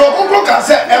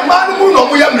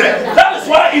 That is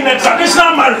why in a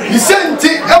traditional marriage,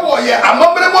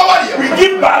 we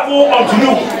give Bible unto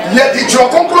you.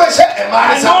 I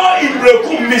know in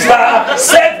Brekum, Mr.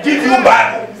 said give you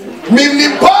Bible.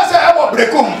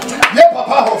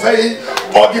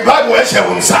 Or the Bible so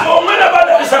whenever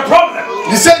there is a problem,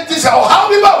 the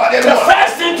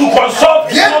first thing to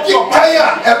consult is not your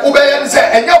pastor.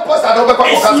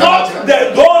 It's not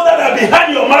those that are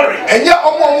behind your marriage. It's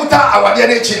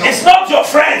not your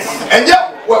friends.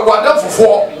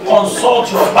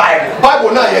 Consult your Bible.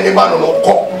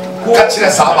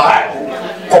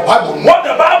 What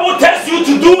the Bible tells you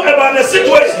to do about the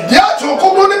situation,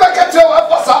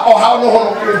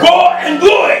 go and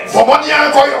do it.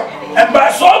 And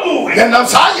by so doing, it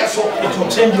will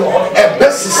change your heart.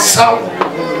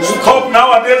 Stop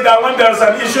nowadays that when there's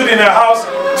an issue in a house,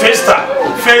 Twitter,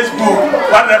 Facebook,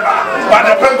 whatever,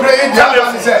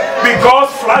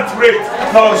 because flat rate.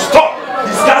 No, stop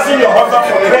discussing your husband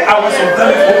for 3 hours on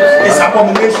telephone. It's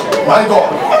abomination. My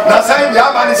God. Now saying the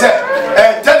man said,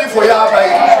 telephone 20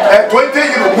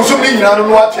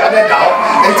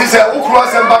 it is a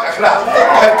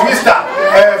Twitter,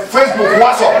 Facebook,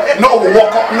 WhatsApp, no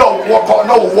walk up.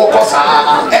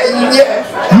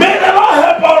 May the Lord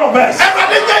help all of us.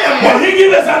 May He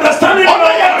give us understanding in our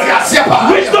marriage,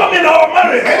 wisdom in our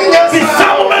marriage,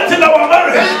 discernment in our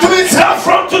marriage. Now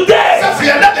from today,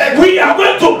 we are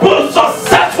going to build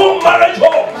successful marriage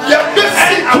home.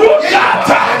 And through that,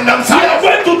 we are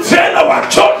going to train our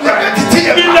children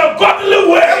in a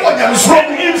godly way. And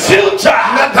in future,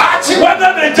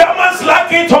 whether the Germans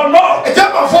like it or not,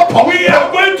 we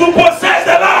are going to possess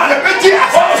the land.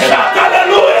 Oh, shout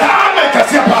hallelujah!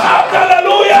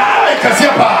 Hallelujah!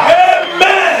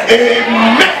 Amen!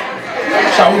 Amen!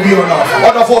 Shall we be on our feet?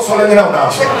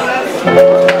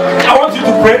 I want you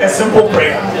to pray a simple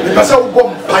prayer.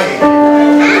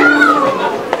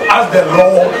 Ask the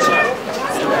Lord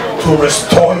to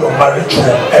restore your marriage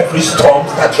home, every storm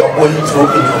that you're going through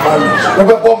in your marriage. You're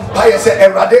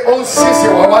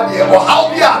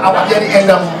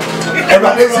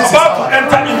about to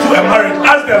enter into a marriage.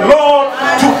 Ask the Lord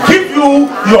to give you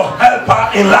your helper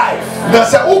in life.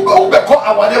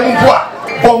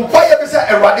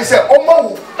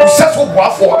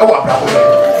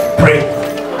 Pray.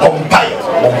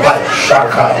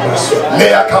 Shaka.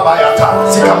 Lea kabayata.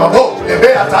 Sikamabo.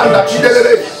 Lebeata anda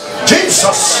kidelele.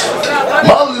 Jesus,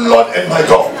 my Lord and my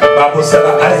God. Bible said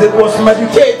that Isaac was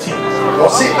meditating. You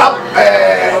see,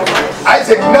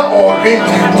 Isaac now already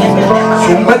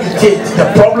to meditate the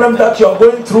problem that you are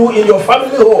going through in your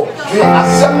family home.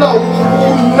 Ask the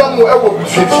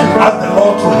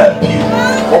Lord to help you.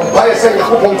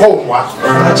 I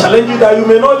challenge you that you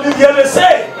may not live here the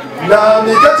same.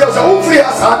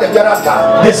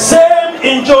 The same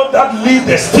angel that leads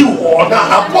the steward,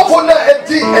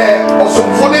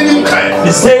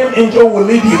 the same angel will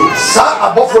lead you. In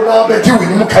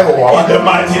the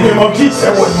mighty name of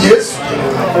Jesus.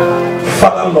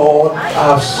 Father Lord, I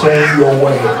have sown your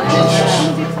word. Jesus,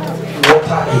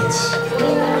 water it.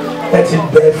 Let it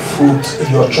bear fruit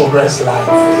in your children's life.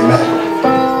 Amen.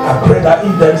 I pray that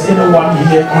if there is anyone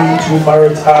here going through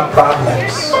marital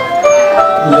problems,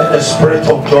 let the spirit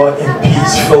of joy and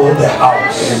peace fill the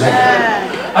house. Amen.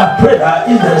 I pray that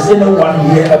if there is anyone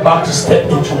here about to step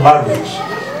into marriage,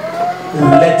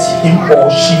 let him or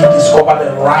she discover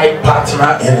the right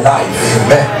partner in life.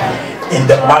 Amen. In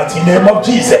the mighty name of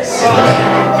Jesus.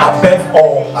 Amen. Above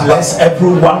all, bless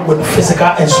everyone with physical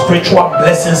and spiritual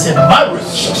blessings in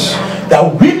marriage,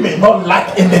 that we may not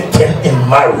lack anything in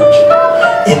marriage.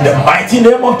 In the mighty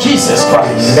name of Jesus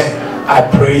Christ. Amen. I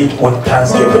pray with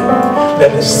thanksgiving.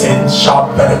 Let the saints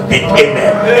shout very big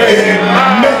amen.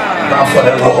 Amen. Now for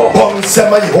the Lord.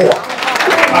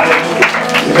 Hallelujah.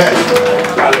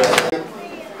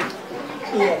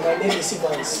 Yeah, my name is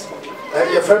Evans.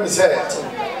 Your friend is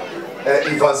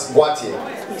Evans Boateng.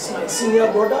 He's my senior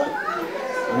brother.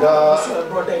 No. He's my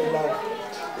brother in law.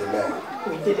 Amen.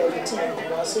 We did everything in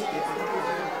Kumasi.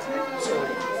 So we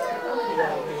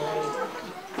are behind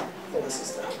for the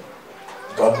sister.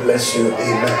 God bless you.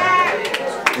 Amen.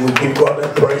 We give God a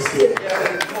praise here.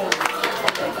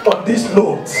 On this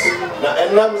note,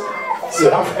 you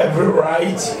have every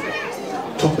right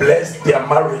to bless their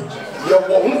marriage.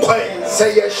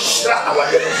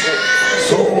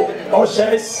 So,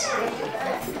 ushers,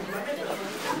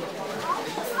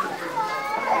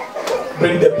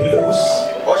 bring the pillows.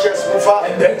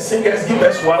 And then singers give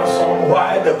us one song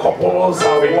while the couples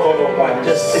are walking up.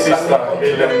 Just sit down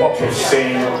to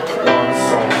sing one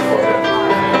song for them.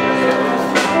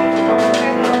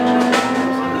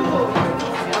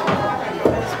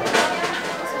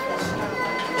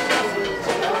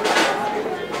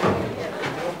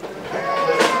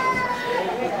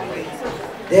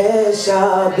 There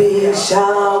shall be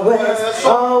showers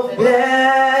of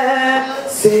blessing.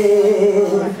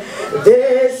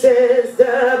 This is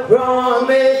the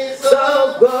promise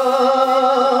of God.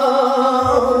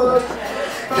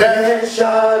 There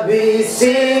shall be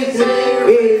seasons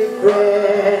refreshing,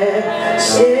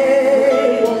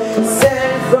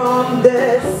 sent from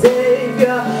the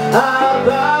Savior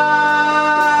above.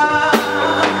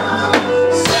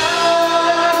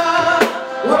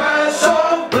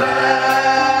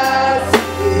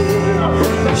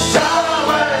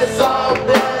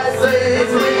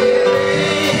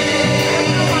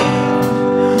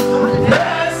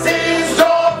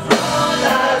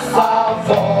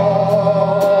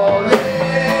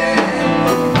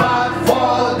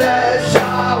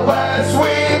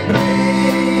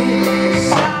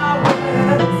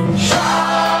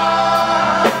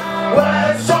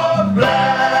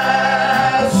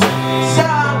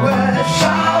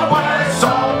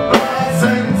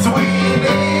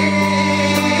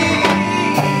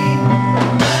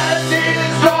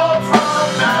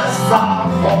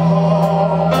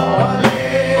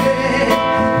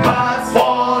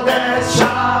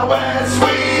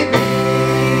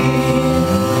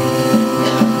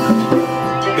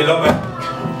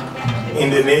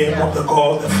 Of the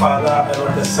God, the Father, and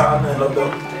of the Son, and of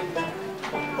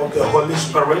the Holy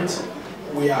Spirit,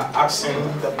 we are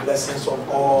asking the blessings of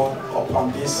God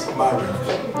upon this marriage.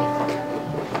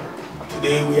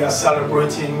 Today we are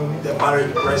celebrating the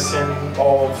marriage blessing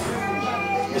of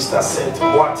Mr. Seth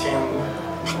Boateng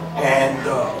and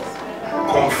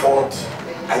Comfort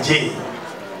Ajay.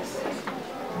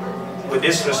 With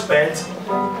this respect,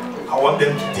 I want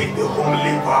them to take the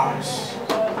homely vows.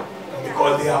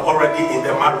 Because they are already in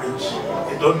the marriage,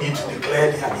 they don't need to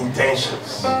declare their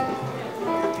intentions.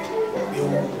 They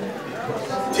will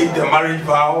take the marriage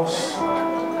vows,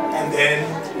 and then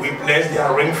we bless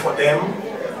their ring for them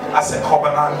as a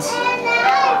covenant,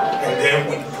 and then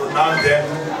we pronounce them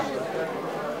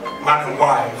man and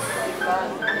wife.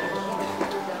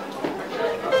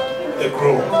 The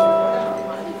groom.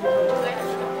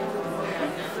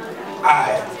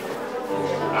 I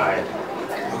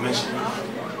mention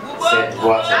Seth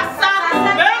Boateng.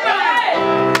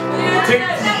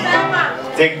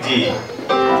 Take D.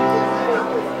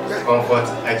 Comfort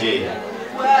Ajay.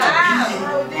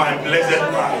 My blessed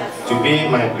wife. To be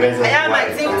my blessed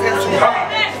wife.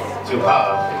 To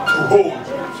hold.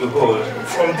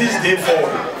 From this day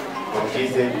forward.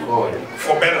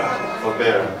 For better.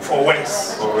 For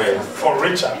worse. For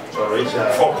richer.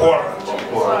 For poorer.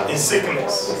 In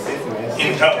sickness.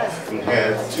 In health.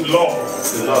 To love.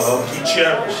 To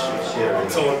cherish.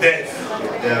 Till death.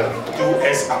 Do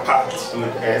us apart.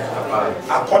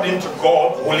 According to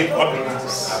God's holy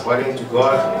ordinance.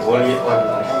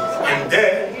 And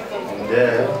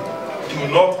there. Do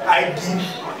not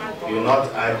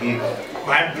I give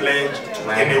my pledge to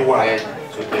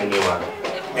anyone.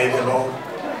 May the Lord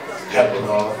help me.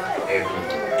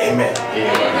 Amen.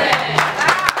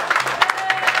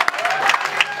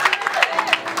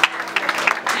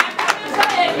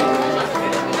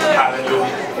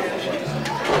 Hallelujah.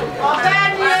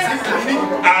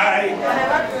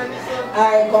 I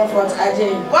comfort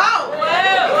Ajay. Wow!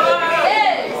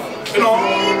 You know,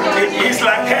 it's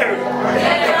like Harry.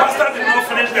 The pastor did not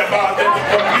finish the bar, then he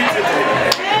completed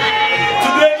it.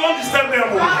 Today, don't disturb them.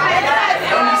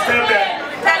 Don't disturb them.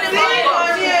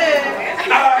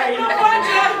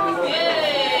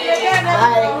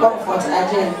 I comfort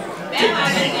Ajay.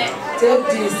 Take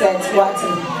this and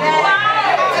Swati.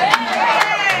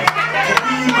 To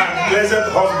be my blessed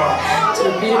husband. To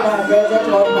be my blessed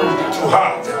husband. To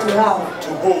have.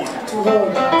 To hold.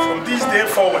 From this day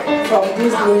forward. For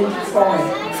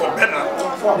better.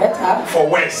 For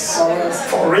worse.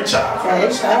 For richer.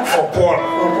 For poorer.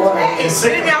 In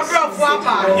sickness.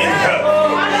 In health.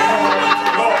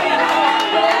 Lord.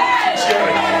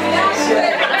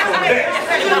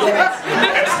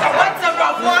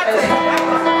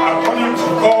 According to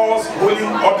God's holy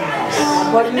ordinance.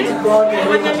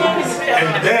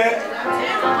 And there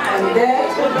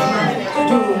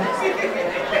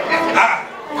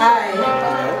I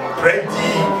pray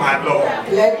thee, my Lord.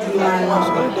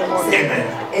 Amen.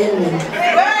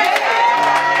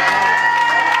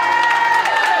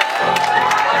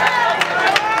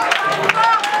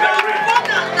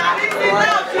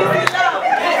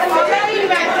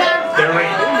 The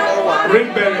ring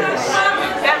bearers.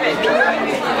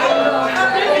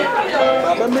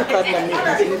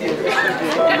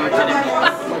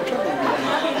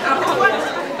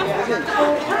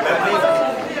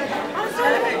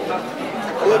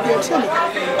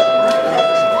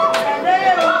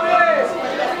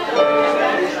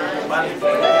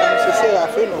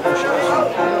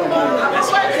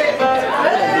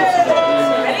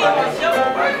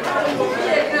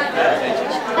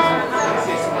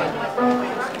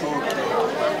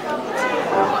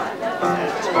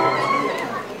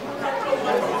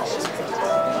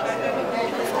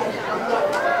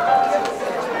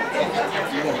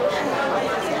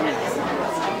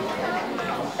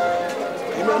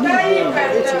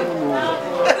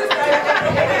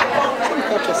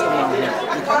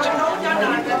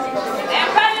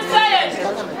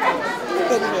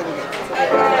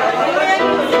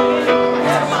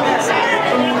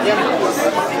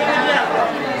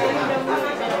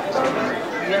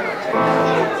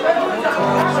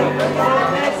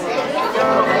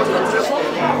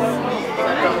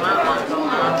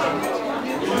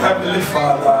 Heavenly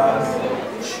Father,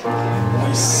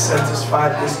 we satisfy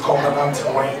this covenant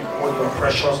ring with your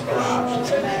precious blood.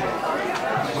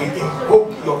 We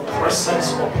invoke your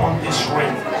presence upon this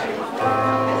ring,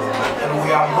 and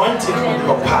we anoint it with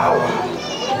your power.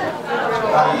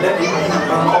 And let it be a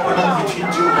covenant between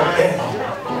you and them,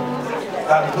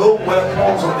 that no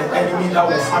weapons of the enemy that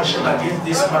will function against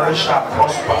this marriage shall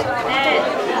prosper.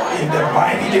 In the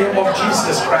mighty name of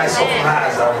Jesus Christ of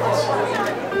Nazareth.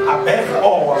 Above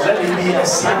all, let it be a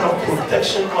sign of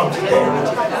protection unto them,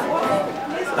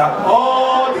 that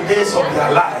all the days of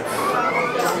their life,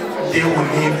 they will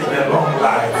live in a long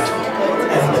life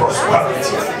and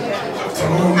prosperity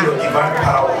through your divine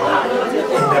power.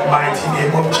 In the mighty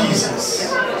name of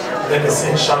Jesus, let the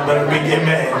saints shall be big.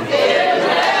 Amen.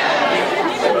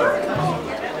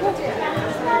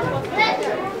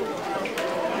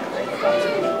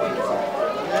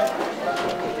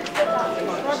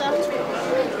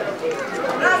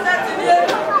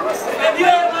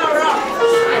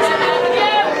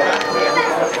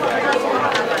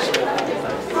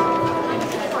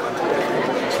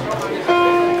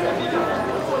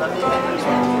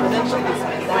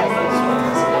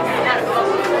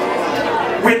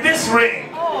 With this ring,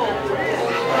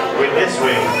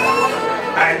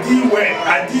 I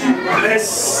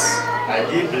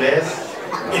did bless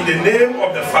In the name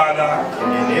of the Father,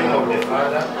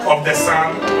 of the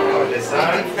Son,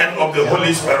 and of the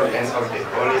Holy Spirit.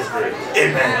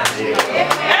 Amen.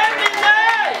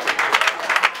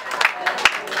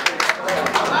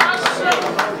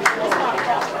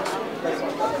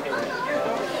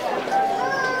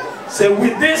 So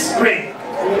with this ring,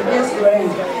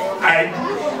 I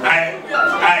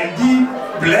did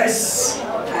bless.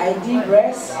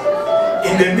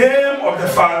 In the name of the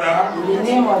Father,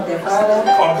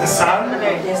 of the Son,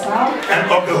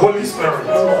 and of the Holy Spirit.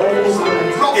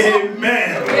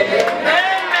 Amen.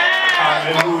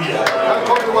 Hallelujah.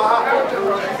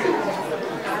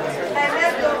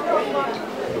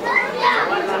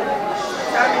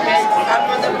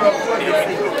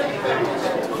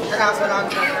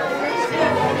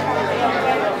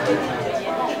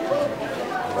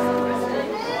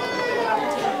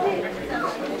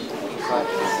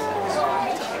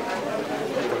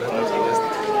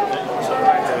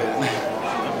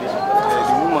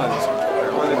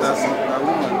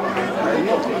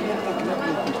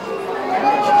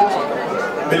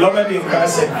 Beloved in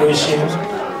Christ's equation,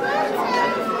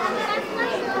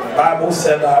 the Bible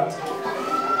said that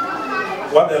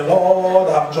what the Lord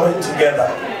have joined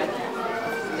together,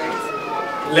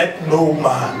 let no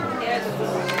man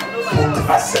put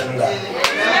asunder.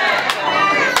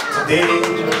 Today,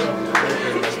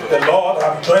 the Lord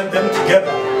have joined them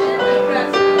together.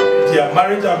 Their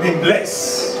marriage have been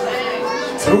blessed.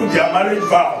 Through their marriage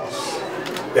vows,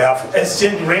 they have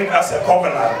exchanged ring as a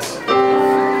covenant.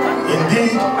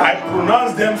 Indeed, I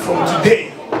pronounce them from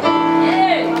today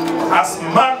as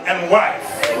man and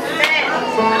wife,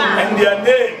 and their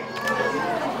name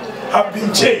have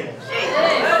been changed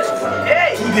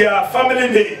to their family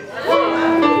name.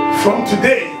 From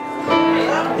today,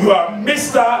 you are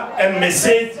Mr. and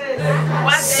Mrs.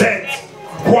 Saint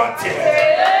Boateng.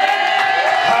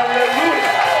 Hallelujah!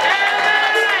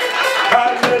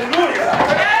 Hallelujah!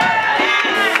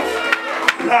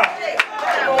 Now,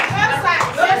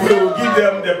 we will give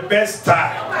them the best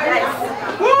time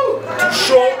to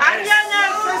show us.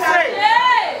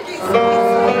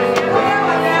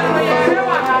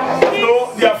 No,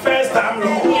 their first time,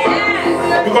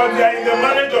 because they are in the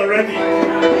marriage already.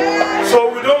 So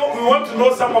we want to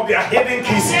know some of their hidden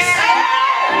kisses.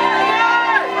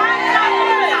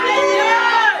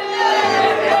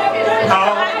 Now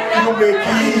you may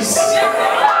kiss.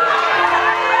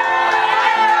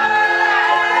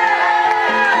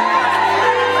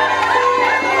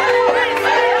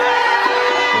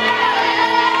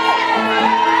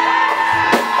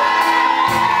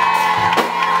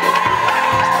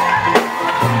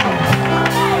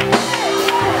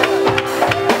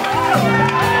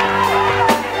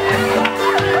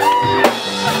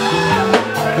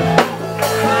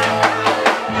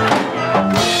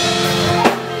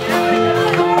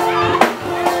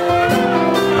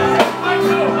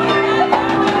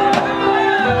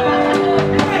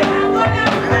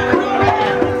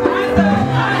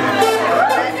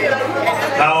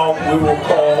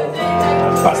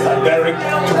 Pastor Derek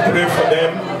to pray for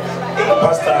them,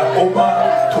 Pastor Omar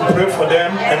to pray for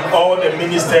them, and all the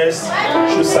ministers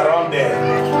should surround them.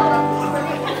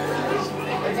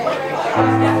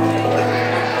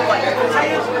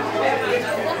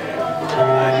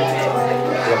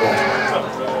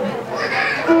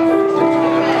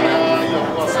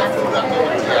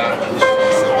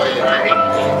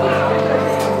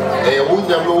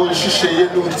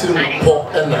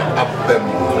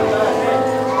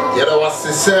 Yara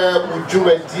wasese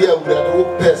udwumadi awurade wo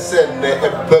pese na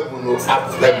ebamu no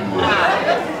abam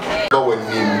no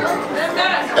wanim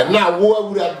na wo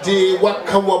awurade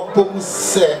waka wabom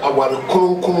se aware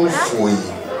kronkron foi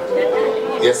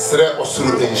yesre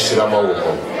osuru enhirama wo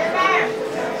ho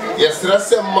yesre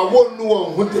se ma wonu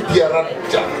won hu de biara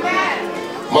da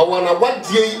ma wana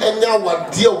wadie enya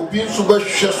wadie obi nso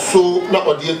behwe so na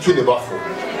ode etu ne bafo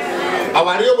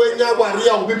aware wenya aware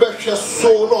a obi behwe so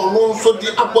na ono nso di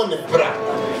abone bra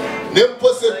ne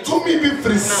pose tumi bi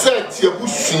free set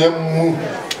yabusua mu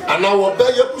ana wo ba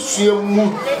yabusua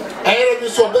mu ayere bi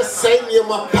so be sai ne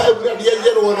ma pa awurade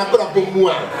yere wona bra bomu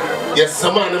a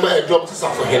yesama ne ma edom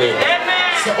tsafo hele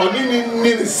se oni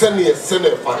ni se ne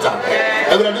sene fata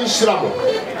awurade nhira mo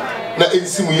na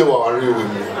ensimu ye wa aware we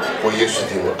mu for yesu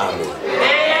di mo amen.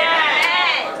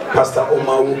 Pastor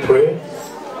Omar will pray.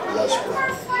 Let's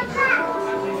pray.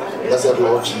 Blessed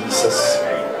Lord Jesus,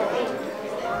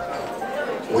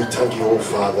 we thank you, oh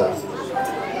Father.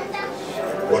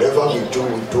 Whatever we do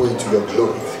it to your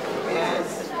glory.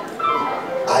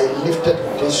 I lifted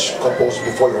these couples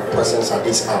before your presence at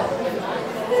this hour.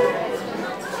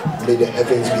 May the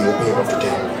heavens be open unto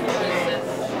them.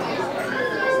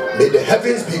 May the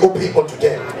heavens be open unto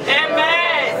them.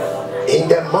 Amen. In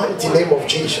the mighty name of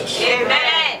Jesus.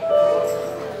 Amen.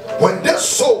 When this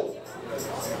soul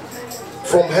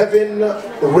from heaven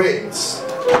rains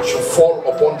should fall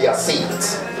upon their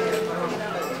seeds.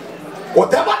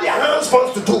 Whatever their hands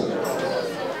wants to do,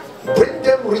 bring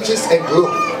them riches and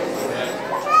glory.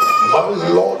 My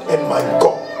Lord and my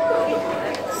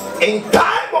God, in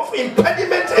time of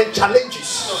impediment and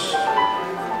challenges,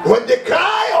 when they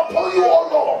cry upon you, O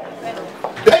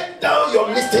Lord, bend down your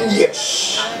listening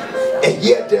ears and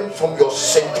hear them from your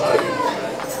sanctuary.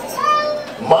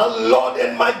 My Lord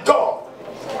and my God,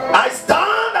 I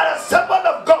stand as a servant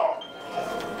of God,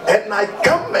 and I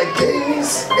come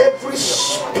against every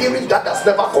spirit that has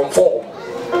never conformed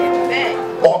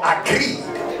or agreed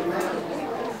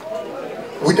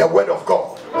with the word of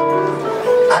God.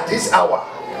 At this hour,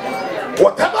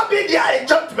 whatever be their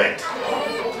enchantment,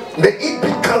 may it be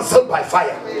cancelled by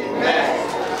fire.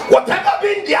 Whatever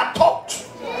be their thought,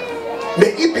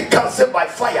 may it be cancelled by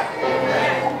fire.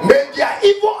 May their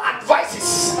evil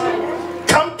advices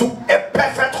come to a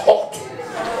perfect halt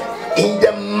in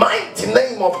the mighty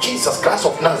name of Jesus Christ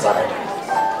of Nazareth.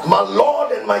 My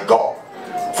Lord and my God,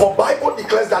 for Bible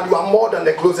declares that you are more than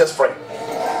the closest friend.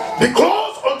 Be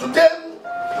close unto them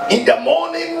in the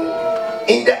morning,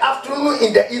 in the afternoon,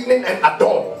 in the evening, and at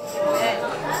dawn.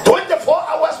 24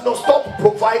 hours no stop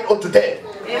provide unto them.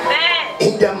 Amen.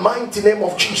 In the mighty name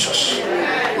of Jesus.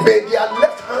 May their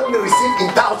left hand receive in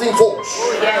 1,000 folds.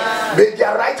 Yes. May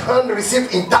their right hand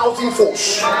receive in 1,000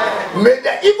 folds. May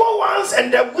the evil ones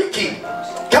and the wicked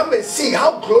come and see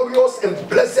how glorious and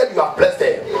blessed you are blessed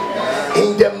them.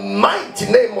 In the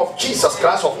mighty name of Jesus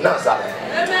Christ of Nazareth.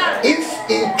 Amen. If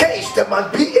in case there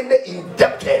might be any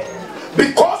indebted,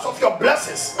 because of your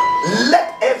blessings,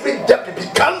 let every debt be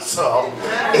cancelled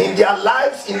in their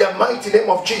lives in the mighty name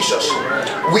of Jesus.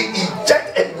 We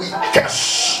eject and we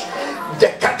curse the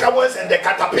cacaways and the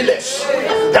caterpillars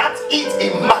that eat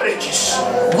in marriages.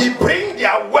 We bring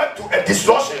their work to a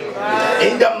destruction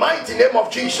in the mighty name of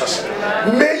Jesus.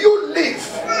 May you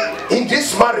live in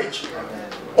this marriage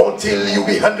until you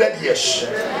be 100 years.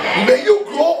 May you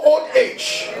grow old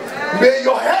age. May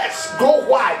your hairs grow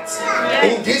white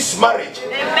in this marriage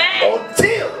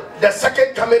until the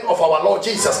second coming of our Lord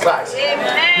Jesus Christ.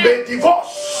 May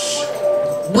divorce,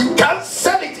 we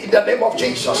cancel it in the name of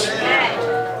Jesus.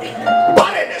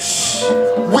 Barrenness,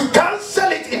 we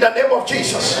cancel it in the name of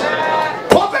Jesus.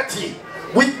 Poverty,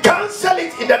 we cancel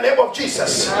it in the name of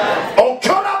Jesus.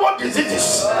 Uncurable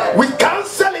diseases, we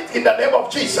cancel it in the name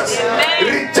of Jesus.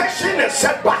 Rejection and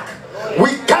setback,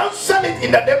 we cancel it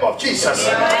in the name of Jesus.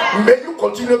 May you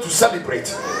continue to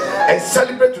celebrate and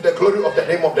celebrate to the glory of the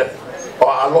name of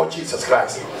our Lord Jesus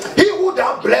Christ. He who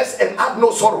thou bless and add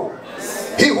no sorrow,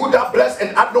 he who thou bless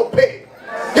and add no pain,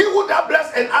 he who thou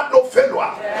bless and add no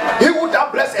failure, he who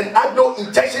thou bless and add no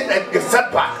intention and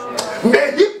setback,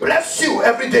 may he bless you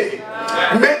every day.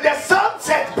 May the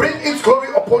sunset bring its glory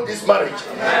upon this marriage,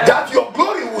 that your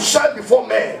glory will shine before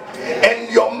men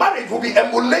and your marriage will be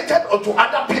emulated unto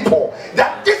other people,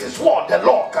 that this is what the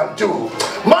Lord can do.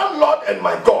 My Lord and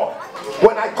my God,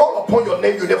 when I call upon your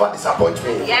name, you never disappoint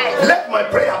me. Let my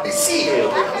prayer be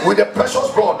sealed with the precious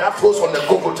blood that flows on the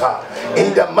Golgotha.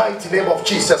 In the mighty name of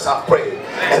Jesus I pray.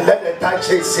 And let the entire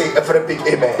church say a very big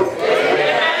amen.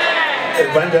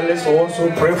 Evangelists will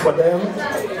also pray for them.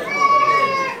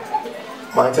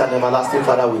 Mighty and everlasting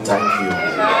Father, we thank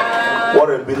you. What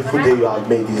a beautiful day you have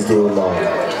made this day, O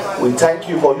Lord. We thank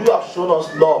you for you have shown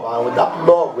us love, and with that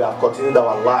love we have continued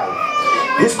our life.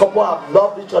 This couple have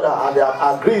loved each other and they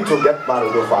have agreed to get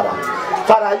married, oh Father.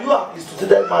 Father, you have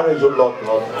instituted marriage, oh Lord.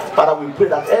 Father, we pray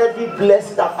that every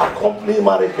blessing that accompanies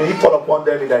marriage may it fall upon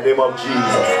them in the name of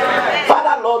Jesus.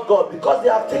 Father, Lord God, because they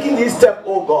have taken this step,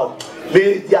 oh God,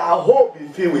 may their home be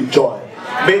filled with joy.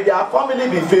 May their family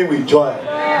be filled with joy.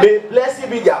 May blessing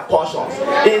be their portions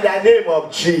in the name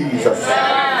of Jesus.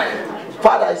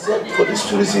 Father, I said for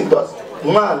this reason, does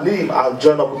man live and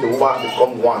join up with the woman and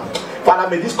become one. Father,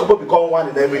 may this couple become one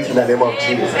in everything in the name of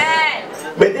Jesus.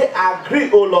 May they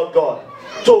agree, oh Lord God,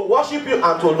 to worship you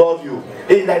and to love you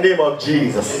in the name of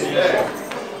Jesus.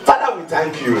 Father, we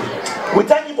thank you. We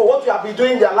thank you for what you have been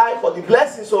doing in their life, for the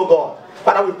blessings, oh God.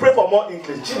 Father, we pray for more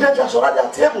increase. Children shall surround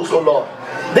their tables, oh Lord.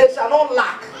 They shall not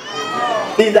lack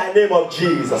in the name of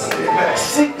Jesus.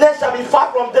 Sickness shall be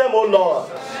far from them, oh Lord.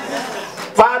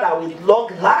 Father, with long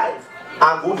life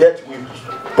and good health will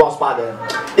prosper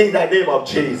them in the name of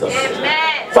Jesus.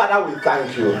 Amen. Father, we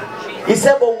thank you. He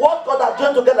said, but what God has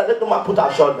joined together, let no man put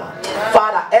asunder.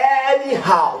 Father, any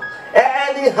house,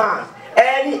 any hand,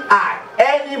 any eye,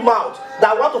 any mouth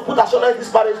that want to put asunder in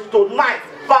this marriage tonight,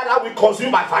 Father, we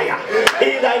consumed by fire.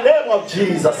 In the name of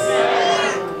Jesus.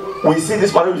 We see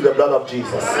this marriage with the blood of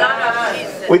Jesus.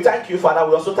 We thank you, Father.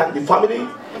 We also thank the family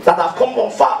that have come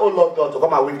from far, oh Lord God, to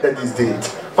come and witness this day.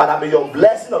 Father, may your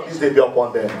blessing of this day be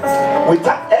upon them. We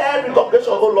thank every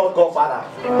congregation, oh Lord God,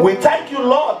 Father. We thank you,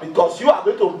 Lord, because you are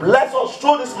going to bless us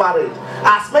through this marriage.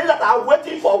 As many that are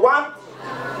waiting for one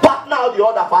partner or the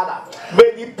other, Father,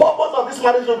 may the purpose of this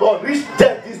marriage, oh God, reach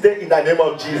them this day in the name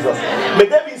of Jesus. May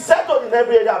they be settled in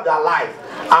every area of their life.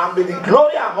 And may the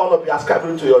glory and honor be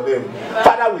ascribed to your name.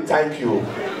 Father, we thank you.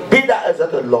 Be thou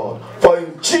exalted, Lord. For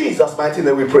in Jesus' mighty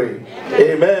name we pray.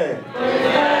 Amen.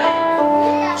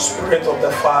 Spirit of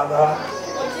the Father,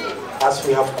 as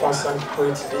we have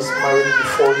consecrated this marriage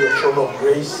before your throne of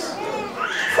grace,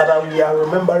 Father, we are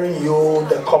remembering you,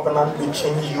 the covenant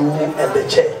between you and the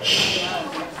church.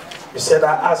 You said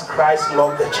that as Christ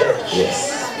loved the church,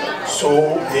 yes, so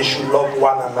they should love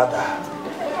one another.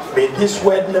 May this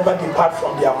word never depart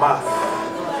from their mouth.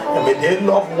 And may they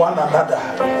love one another.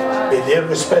 May they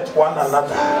respect one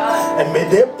another. And may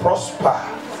they prosper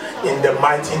in the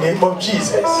mighty name of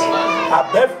Jesus.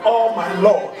 Above all, my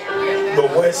Lord, the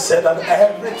word said that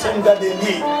everything that they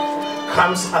need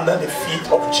comes under the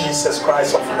feet of Jesus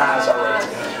Christ of Nazareth.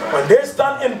 When they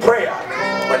stand in prayer,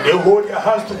 when they hold their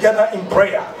hands together in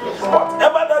prayer,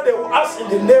 whatever that they will ask in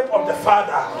the name of the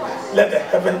Father, let the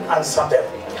heaven answer them.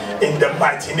 In the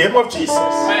mighty name of Jesus.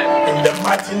 In the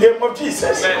mighty name of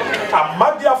Jesus. I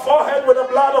mark their forehead with the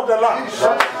blood of the Lamb.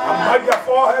 I mark their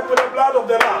forehead with the blood of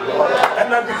the Lamb.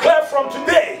 And I declare from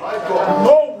today,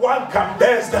 no one can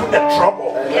bear them the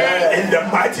trouble. In the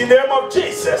mighty name of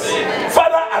Jesus.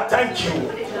 Father, I thank you.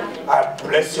 I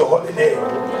bless your holy name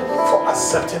for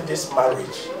accepting this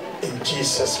marriage. In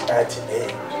Jesus' mighty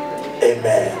name.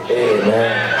 Amen.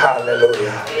 Amen.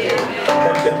 Hallelujah.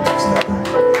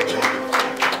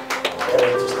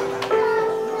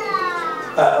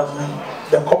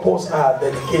 The couples are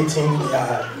dedicating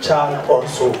their child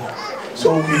also.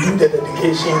 So we do the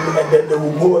dedication and then they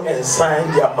will go and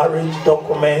sign their marriage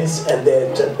documents and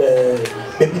the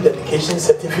maybe dedication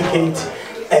certificate,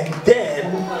 and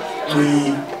then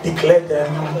we declare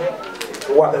them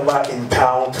whatever in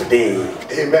town today.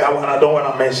 Amen. That one I don't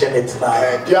want to mention it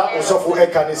now. Dia osofo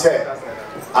ekani say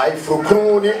I for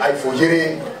kroni I for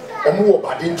yere omo wo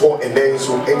badin to enen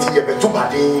so enti ye betu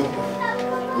badin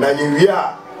na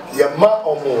yewia ye ma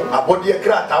omo abode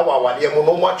krata wa wade mo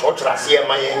no mo chochra se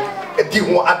ma yen edi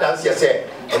ho adanse se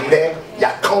enne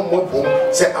ya kan mo bom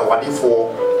se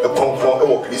awadefo ekonkron e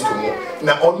wo Kristo mu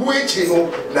na onu echi no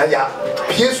na ya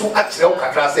piesu akire wo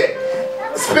kakra se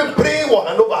spin pray wo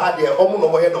hand over had there omo no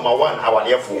mo he number 1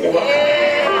 awadefo.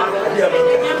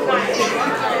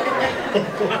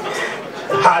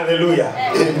 Hallelujah.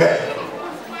 Amen.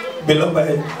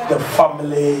 Beloved, the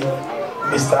family,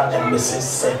 Mr. and Mrs.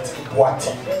 St.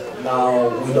 Boateng. Now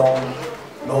we don't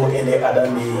know any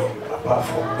other name apart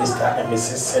from Mr. and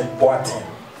Mrs. St. Boateng.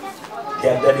 They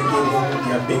are dedicating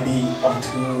their baby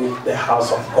unto the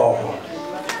house of God.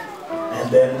 And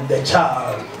then the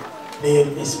child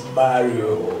name is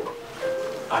Mario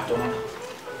Adam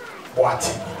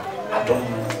Boateng. Adam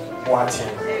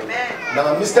Boateng.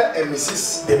 Now Mr. and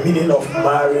Mrs. The meaning of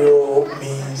Mario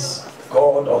means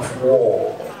God of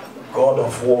war. God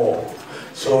of war.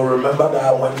 So remember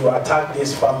that when you attack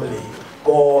this family,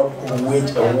 God will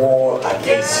wage a war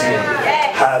against you.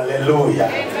 Hallelujah.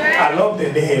 I love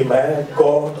the name,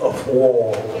 God of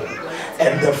war.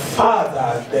 And the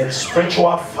father, the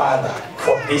spiritual father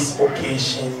for this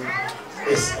occasion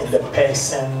is in the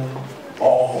person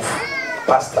of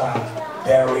Pastor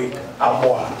Derek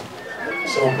Amoa.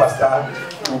 So Pastor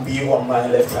will be on my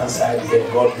left hand side here.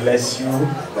 God bless you.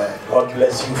 God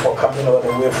bless you for coming all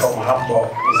the way from Hamburg.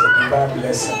 It's a divine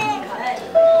blessing.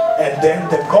 And then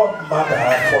the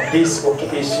godmother for this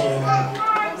occasion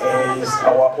is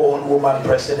our own woman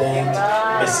president,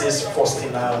 Mrs.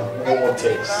 Faustina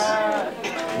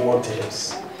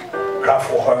Waters. Clap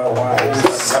for her wives.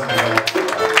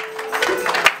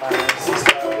 My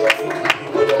sister, we are going to be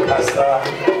with the pastor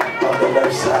on the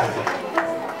left side.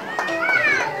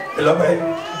 Beloved,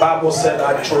 Bible said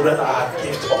that children are a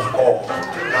gift of God.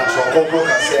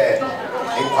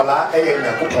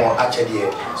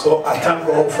 So I thank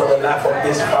God for the life of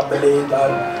this family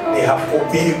that they have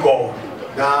obeyed God.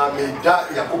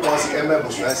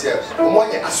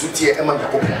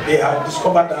 They have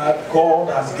discovered that God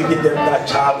has given them that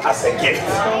child as a gift.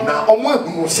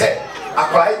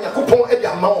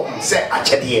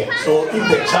 So if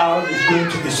the child is going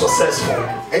to be successful,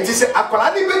 it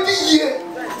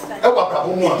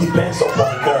depends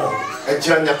upon God.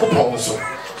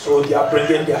 So they are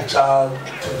bringing their child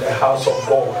to the house of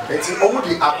God.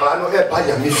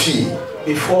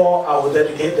 Before I will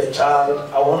dedicate the child,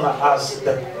 I want to ask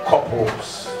the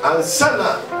couples.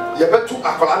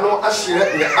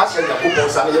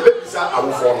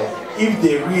 If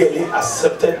they really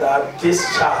accepted that this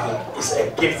child is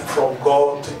a gift from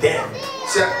God to them.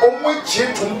 And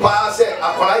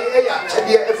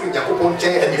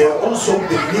they also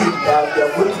believe that they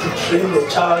are going to train the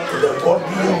child to the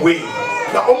godly way.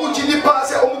 They are going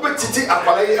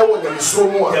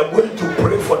to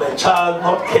pray for the child,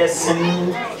 not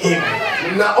cursing him.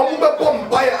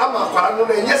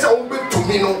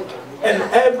 And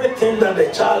everything that the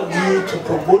child needs to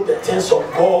promote the things of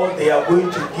God, they are going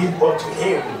to give unto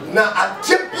him. And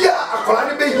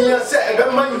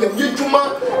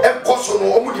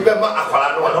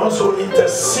also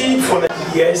intercede for the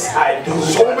yes, I do.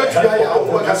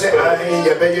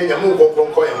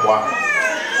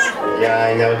 Yes,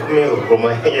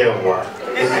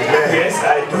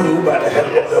 I do by the help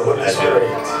of the Holy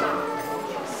Spirit.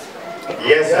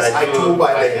 Yes, I do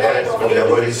by the help of the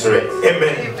Holy Spirit.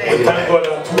 Amen. We thank God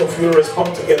that two of you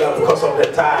respond together because of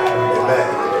the time. Amen.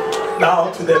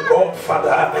 Now to the Godfather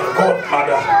and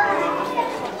Godmother.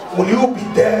 Will you be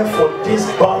there for this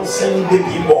bouncing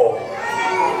baby boy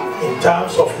in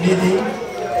terms of needing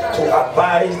to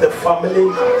advise the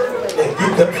family and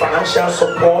give them financial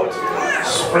support,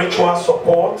 spiritual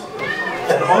support,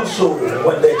 and also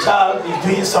when the child is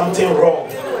doing something wrong,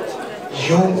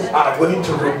 you are going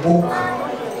to rebuke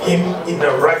him in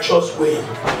a righteous way.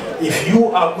 If you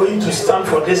are going to stand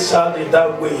for this child in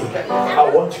that way, I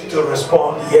want you to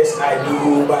respond, yes, I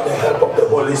do, by the help of the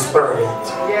Holy Spirit.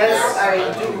 Yes, I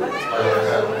do, by the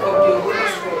help of the Holy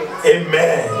Spirit.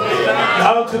 Amen.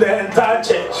 Now to the entire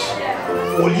church,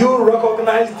 will you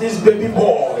recognize this baby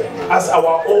boy as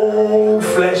our own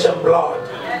flesh and blood?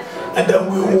 And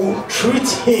then we will treat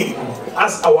him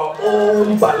as our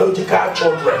own biological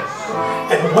children.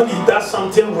 And when he does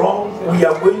something wrong, we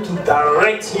are going to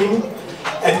direct him.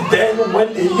 And then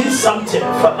when they need something,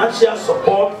 financial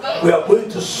support, we are going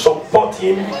to support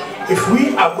him. If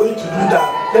we are going to do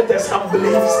that, let us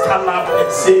humbly stand up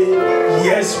and say,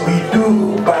 yes, we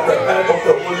do by the help of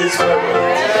the Holy Spirit.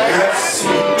 Yes,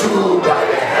 we do by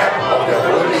the help of the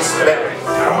Holy Spirit.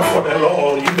 Come for the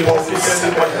Lord. You belong to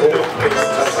everybody.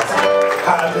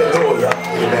 Hallelujah.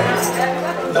 Amen.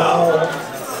 Now,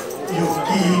 you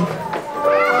give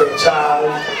the child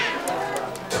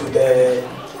to the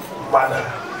mother.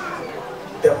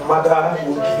 The mother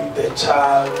will give the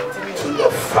child to the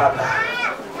father,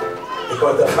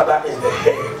 because the father is the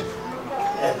head,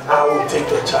 and I will take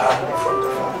the child from the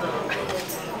father.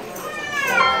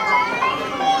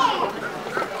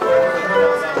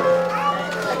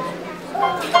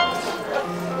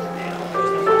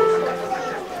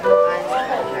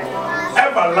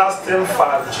 Everlasting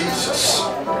Father Jesus,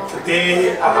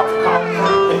 today I have come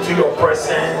into your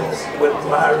presence with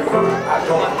Mary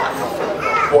Boateng.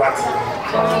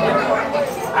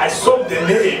 I soak the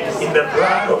name in the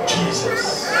blood of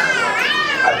Jesus.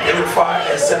 I purify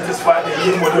and sanctify the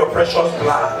name with your precious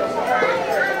blood.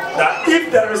 That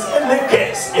if there is any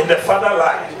curse in the father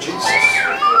line, Jesus,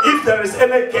 if there is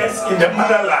any curse in the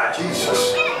mother line,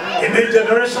 Jesus, in the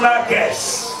generational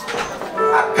curse,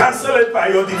 I cancel it by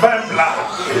your divine blood.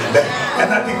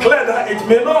 And I declare that it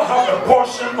may not have a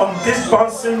portion on this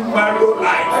bouncing Mario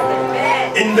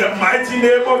life. In the mighty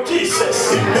name of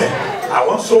Jesus. I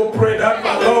also pray that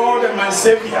my Lord and my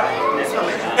Savior,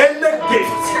 any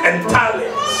gifts and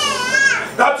talents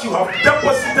that you have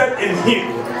deposited in him,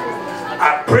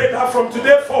 I pray that from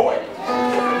today forward,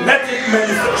 let it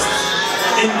manifest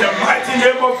in the mighty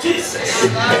name of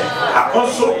Jesus. I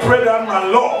also pray that my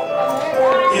Lord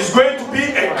is going to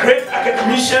be a great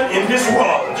academician in this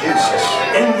world. Jesus.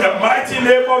 In the mighty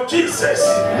name of Jesus.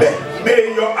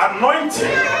 May your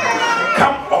anointing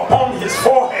come upon his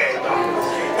forehead.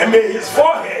 And may his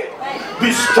forehead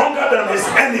be stronger than his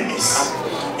enemies.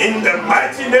 In the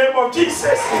mighty name of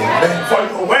Jesus. For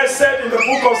your word said in the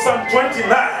book of Psalm 29,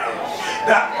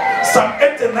 that Psalm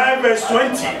 89 verse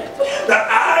 20, that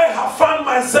I have found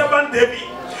my servant David,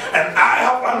 and I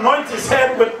have anointed his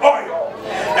head with oil,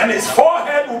 and his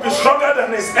forehead will be stronger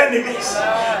than his enemies.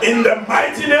 In the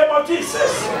mighty name of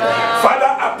Jesus. Father,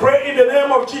 I pray in the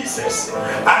name of Jesus,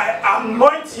 I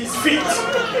anoint his feet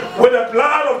with the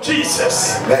blood of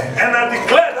Jesus. And I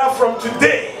declare that from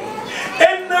today,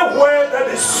 anywhere that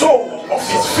the sole of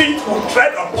his feet will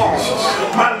tread upon,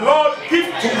 my Lord, give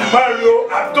to Mario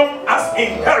Adam as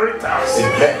inheritance.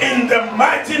 In the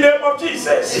mighty name of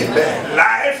Jesus.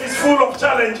 Life is full of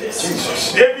challenges.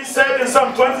 David said in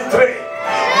Psalm 23,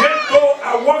 yet though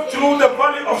I walk through the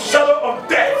valley of shadow of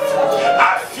death,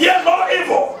 I fear no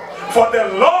evil, for the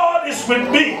Lord is with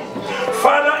me.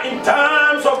 Father, in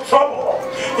times of trouble,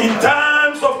 in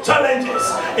times of challenges,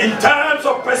 in times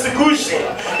of persecution,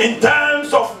 in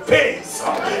times of pains,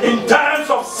 in times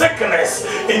of sickness,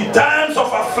 in times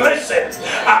of affliction,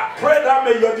 I pray that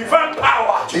may your divine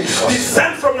power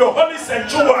descend from your holy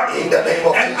sanctuary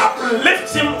and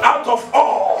uplift him out of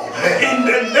all. In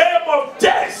the name of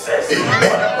Jesus. The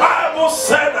Bible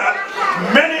said that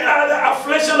many are the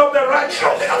affliction of the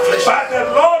righteous, but the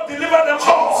Lord delivered them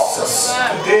all.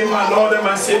 Today, my Lord and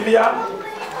my Savior,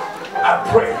 I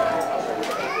pray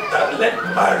that let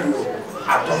Mario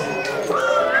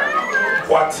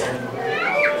Boateng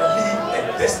live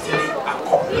a destiny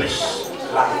accomplished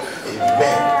life.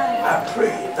 Amen. I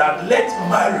pray that let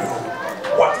Mario,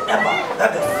 whatever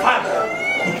that the father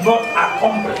could not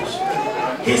accomplish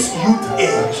his youth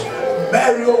age,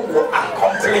 Mario will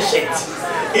accomplish it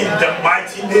in the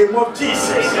mighty name of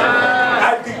Jesus.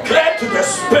 I declare to the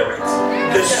spirit,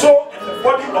 the soul, and the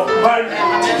body of Mario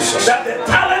that the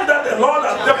talent that the Lord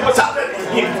has deposited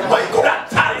in him, that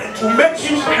talent will make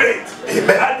him great.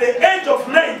 Amen. At the age of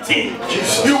 19,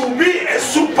 you will be a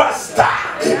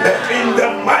superstar. Amen. In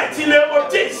the mighty name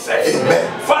of Jesus.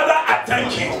 Amen. Father, I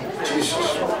thank you.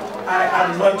 Jesus.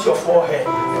 I anoint your forehead,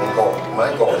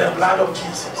 my God, with the blood of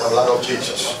Jesus. The blood of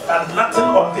Jesus. And nothing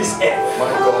on this earth,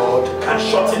 my God, can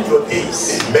shorten your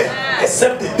days. Amen.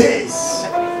 Except the days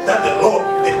that the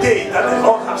Lord, the day that the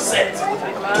Lord has set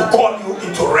to call you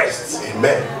into rest.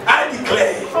 Amen. I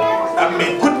declare that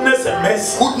may goodness and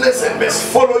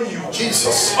mercy follow you,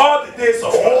 Jesus, all the days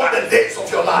of your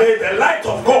life. May the light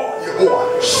of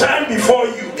God shine before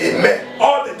you. Amen.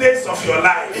 All the days of your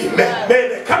life. Amen. May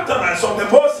the countenance of the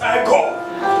Most High God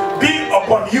be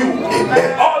upon you.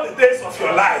 Amen. All the days of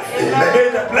your life. Amen. May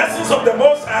the blessings of the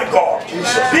Most High God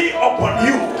be upon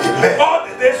you. Amen. All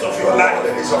the days of your life.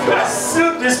 I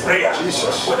seal this prayer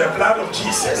with the blood of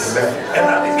Jesus. Amen. And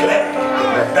I declare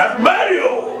that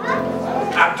Mario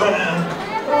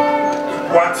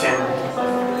Boateng,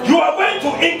 you are going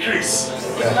to increase.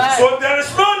 Amen. So there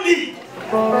is no need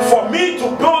for me to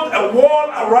build a wall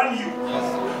around you,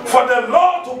 for the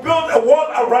Lord to build a wall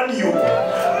around you,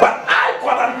 but I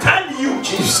quarantine you,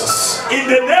 Jesus, in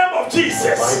the name of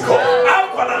Jesus. My God. I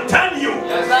quarantine you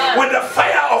with the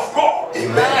fire of God.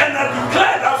 Amen. And I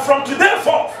declare that from today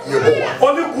forth,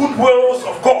 only good wills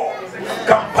of God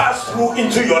can pass through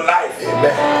into your life.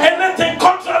 Amen. Anything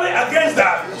contrary against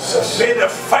that, may the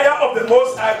fire of the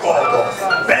Most High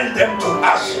God bend them to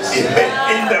ashes. Amen.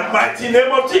 In the mighty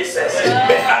name of Jesus.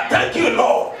 Amen. I thank you,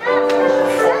 Lord,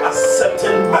 for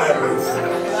accepting Mario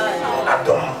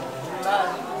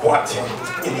Boateng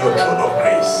in your throne of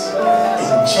grace.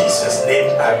 In Jesus' name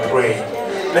I pray.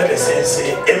 Let the saints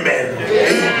say amen.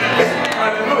 Amen.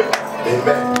 Hallelujah.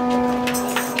 Amen.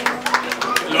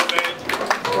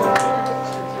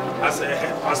 As a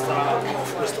head pastor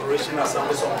of Restoration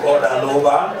Assemblies of God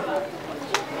Hanover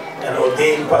and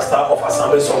ordained pastor of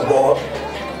Assemblies of God,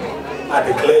 I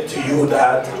declare to you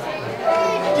that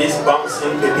this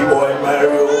bouncing baby boy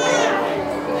Mario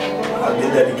has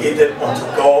been dedicated unto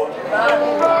God,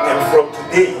 and from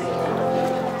today,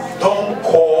 don't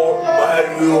call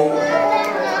Mario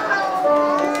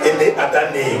any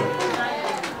other name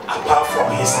apart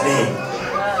from his name.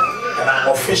 And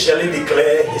I officially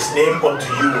declare his name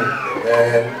unto you.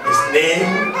 His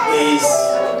name is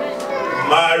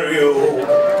Mario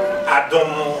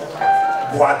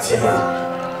Boateng.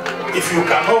 If you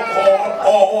cannot call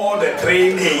all the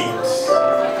three names,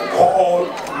 call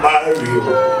Mario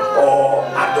or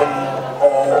Adam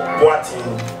or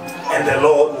Boateng, and the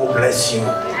Lord will bless you.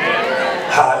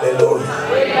 Hallelujah.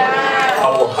 I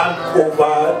will hand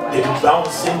over the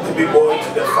bouncing baby boy to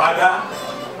the father,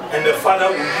 and the father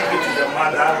will give it to the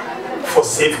mother for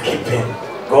safekeeping.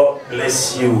 God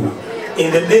bless you.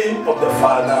 In the name of the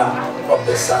Father, of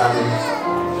the Son,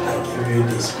 I give you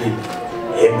this baby.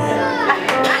 Amen.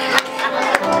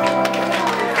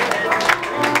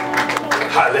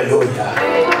 Hallelujah.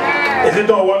 Is it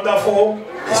not wonderful?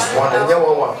 It's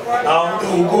wonderful. Now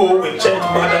they will go with church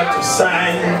mother to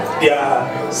sign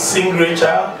their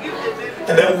signature,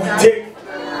 and then we take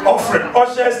offering.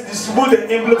 Ushers distribute the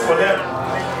envelope for them.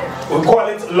 We call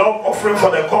it love offering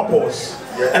for the couples.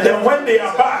 And then when they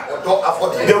are back,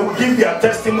 they will give their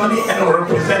testimony and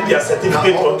represent their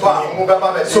certificate unto him.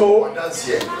 So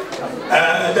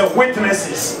the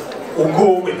witnesses will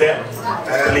go with them.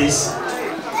 Please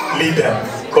lead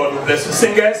them. God will bless you.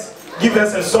 Singers, give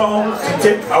us a song to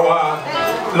take our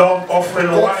love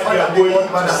offering while they are going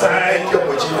to sign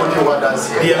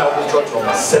their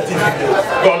certificate.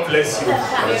 God bless you.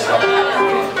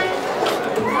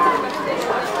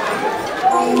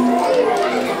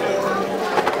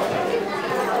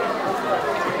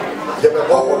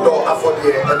 what would do afford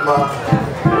the Emma?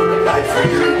 I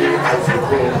feel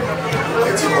cool.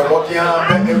 It's in what you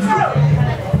have and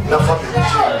not for the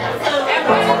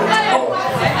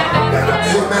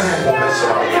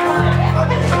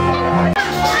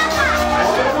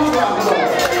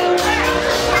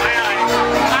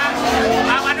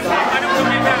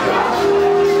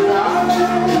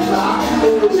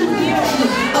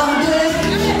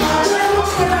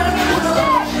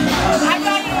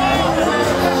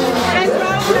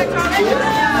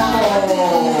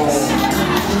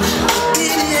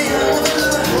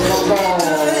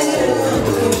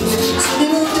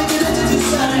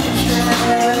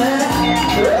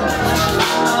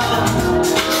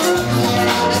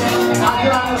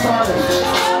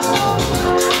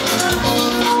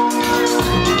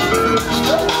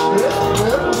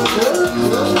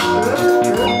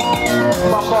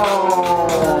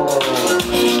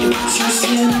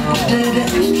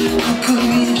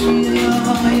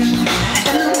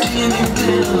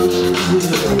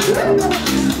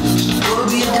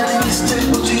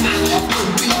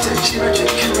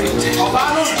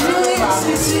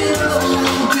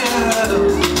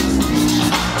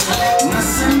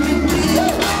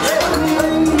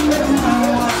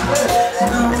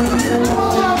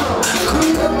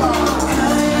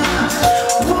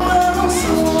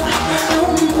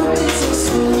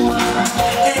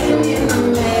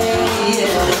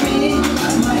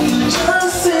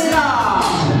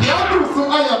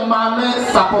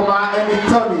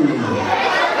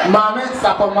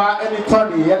Sapoma and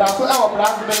Tony, and also our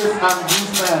blackmailers and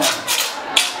businessmen.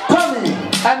 Tony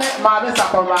and Mammy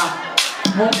Sapoma,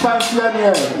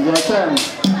 Mumpansiania, your turn.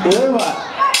 Eva.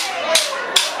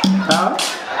 Huh?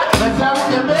 But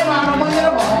you may have a money,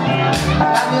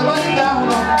 and you're going down.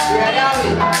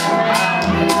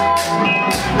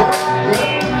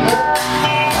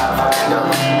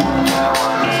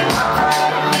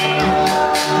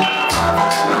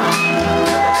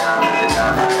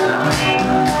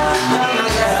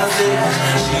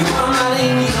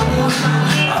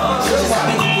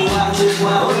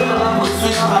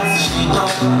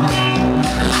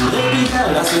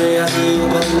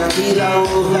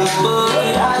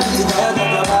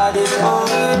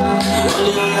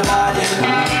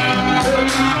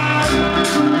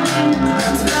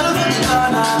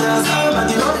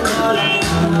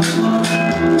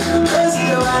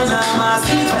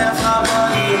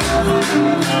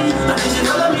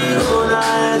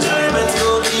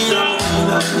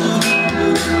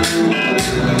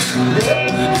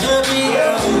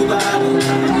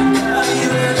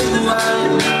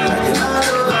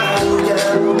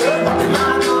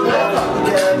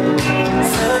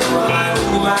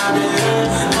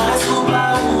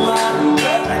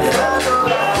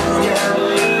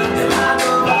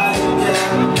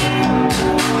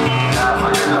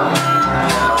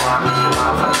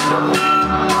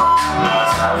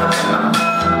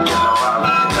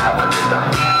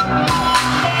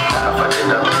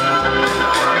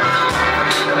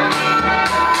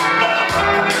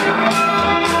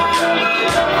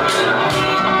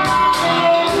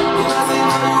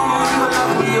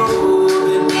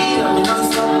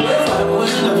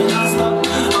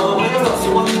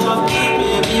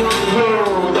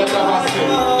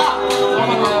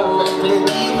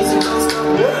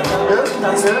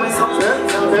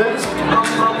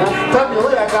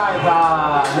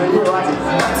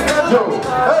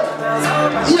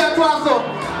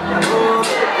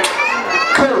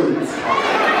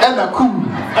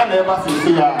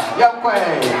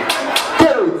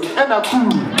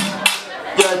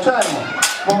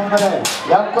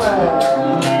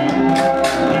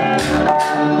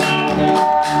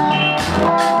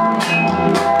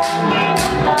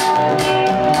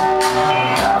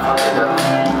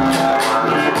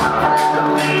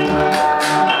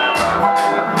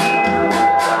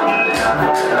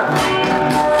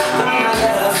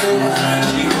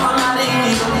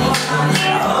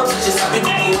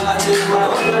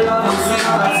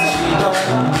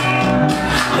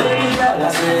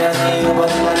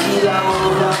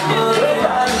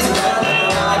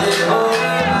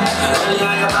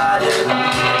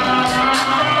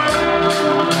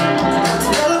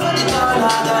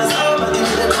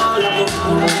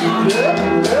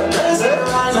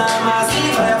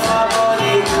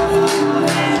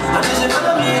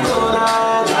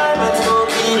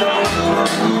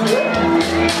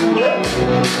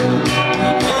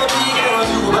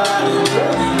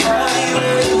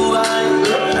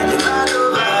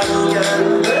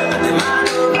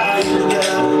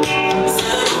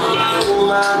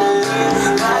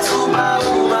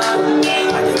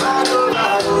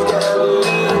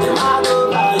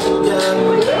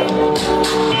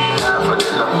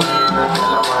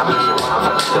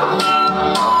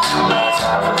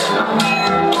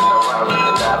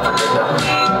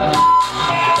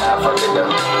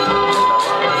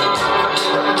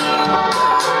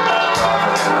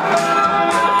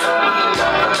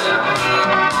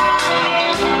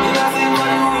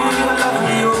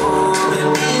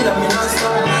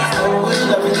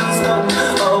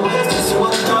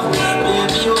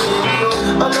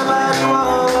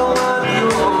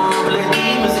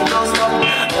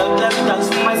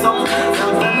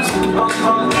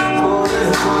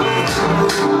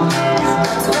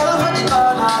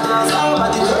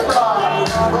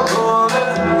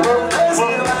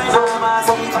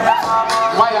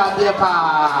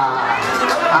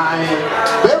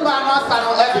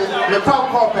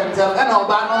 And our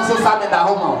band also sang in the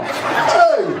home.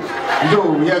 Hey,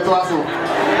 yo, here to us.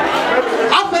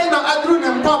 I think I drew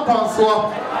them pompons.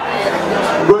 So,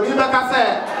 Bonibaka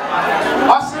said,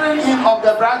 ushering in of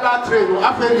the bridal train,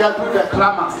 I think you do the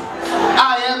clamors.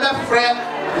 I am the friend,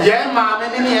 yeah, mamma,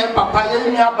 and papa,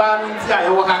 and your band in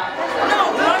Tiawa.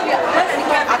 No, Gloria,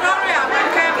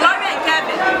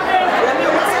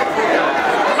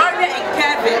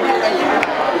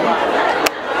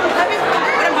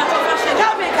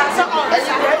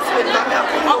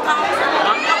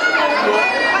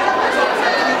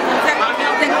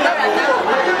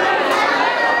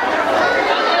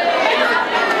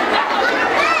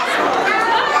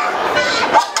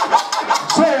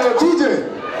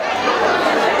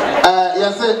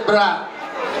 bra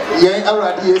yen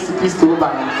awrade Yesu Kristo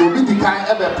ba obi di kan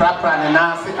ebe prapra ne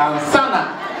nase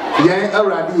ansana yen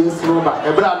awrade Yesu ba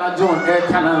ebra na John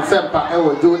kana nsempa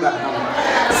ewo Jordan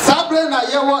sabre na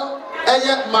yewo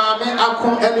eye maame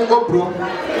akon eni obro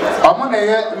omo na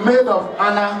ye maid of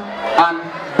honor and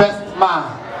best man,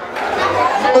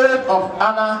 maid of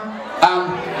honor and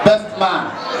best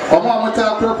man. Omo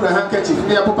ta proper handkerchief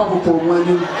ne papa popo mu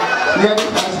ani ne ni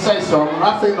say so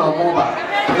afi na omo ba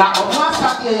na omo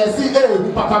asa ye si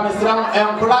papa mesra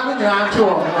enkola me nyina anche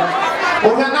o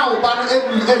ohe na wo ba no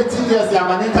 18 years ya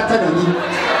mane kata na ni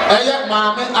eye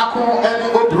maame akon eni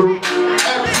obro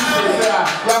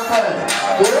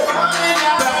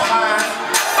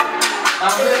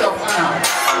I'm made of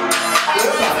honor.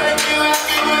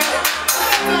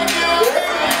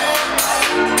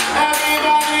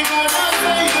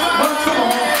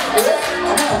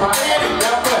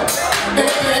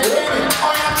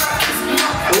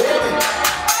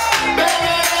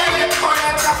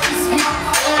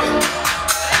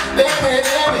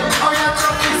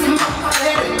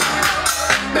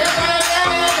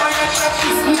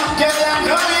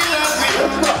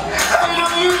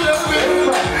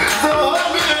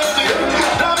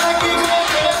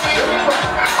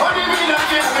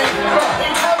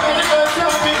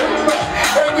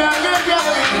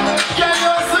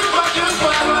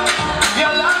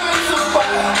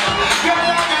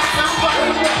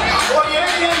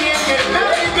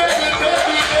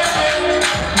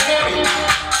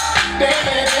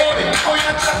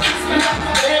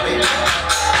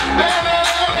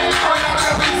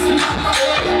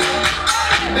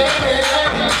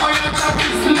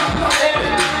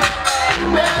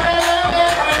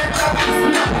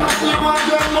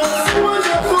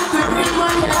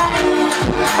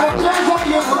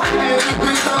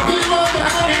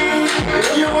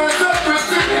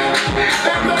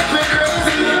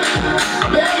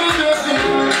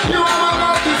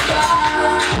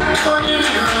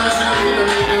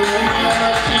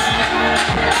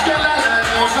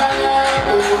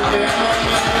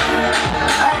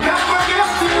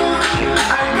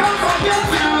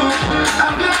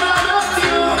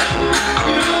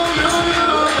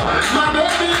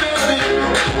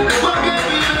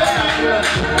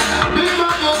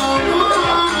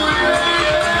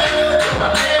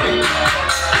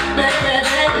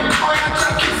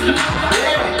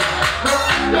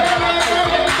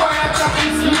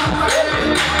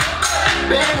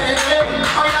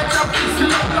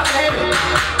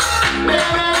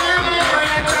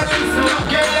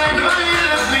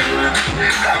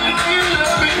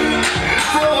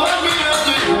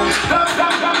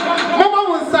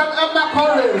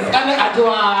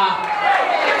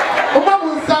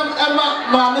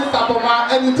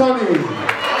 Tony.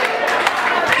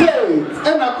 Hey,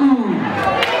 and a cool.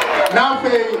 Now,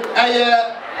 pay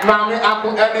a mammy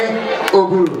apple any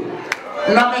oburu.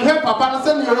 Now, my head, Papa,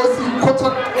 send you a see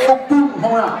cotton or boom.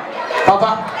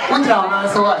 Papa, which now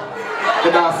so I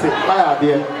that's it, my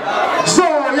idea. So,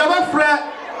 your friend,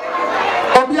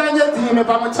 Obianya team, if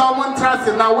I'm a child, trust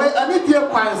now, wait, I need your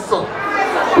quiet so.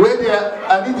 Wait there,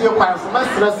 I need your quiet so.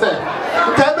 Master said,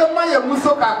 tell them my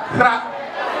musoka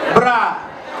crack,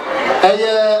 bra.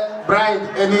 bride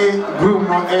any groom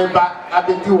no eba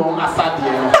abeti won asade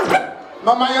no.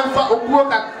 No ma yemfa obuo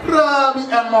kakra bi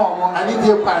emo ani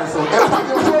die kwan so.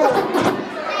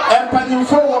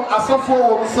 Empanyimfo won asofo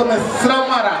won so me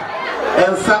sramara.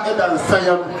 Ensa edan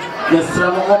sayam me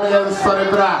sramo mo me sore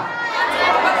bra.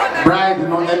 Bride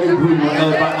no any groom no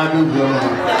eba abeti no.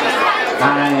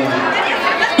 Ai.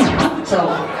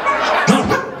 Ciao.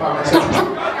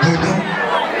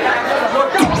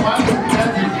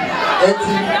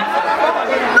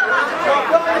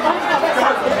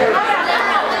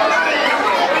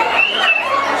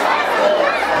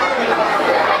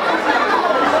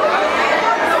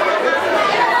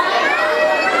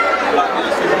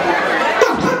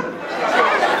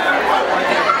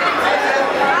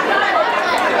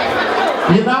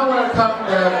 We now welcome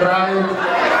the bride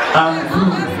and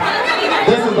groom.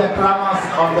 This is the climax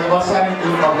of the ushering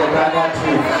in of the bridal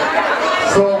tree.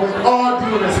 So with all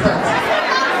due respect,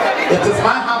 it is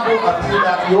my humble appeal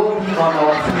that you all be on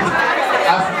our feet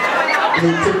as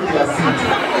they take their seat.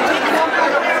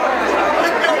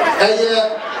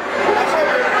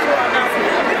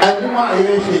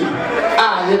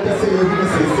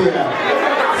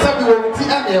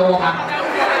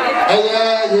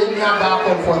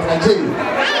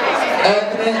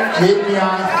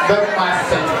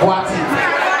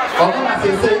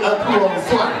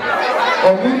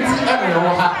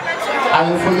 I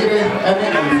forget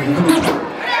anything.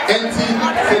 Empty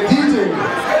the DJ.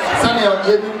 Sunny or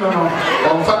getting no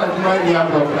on fun of my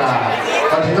young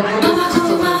but you don't know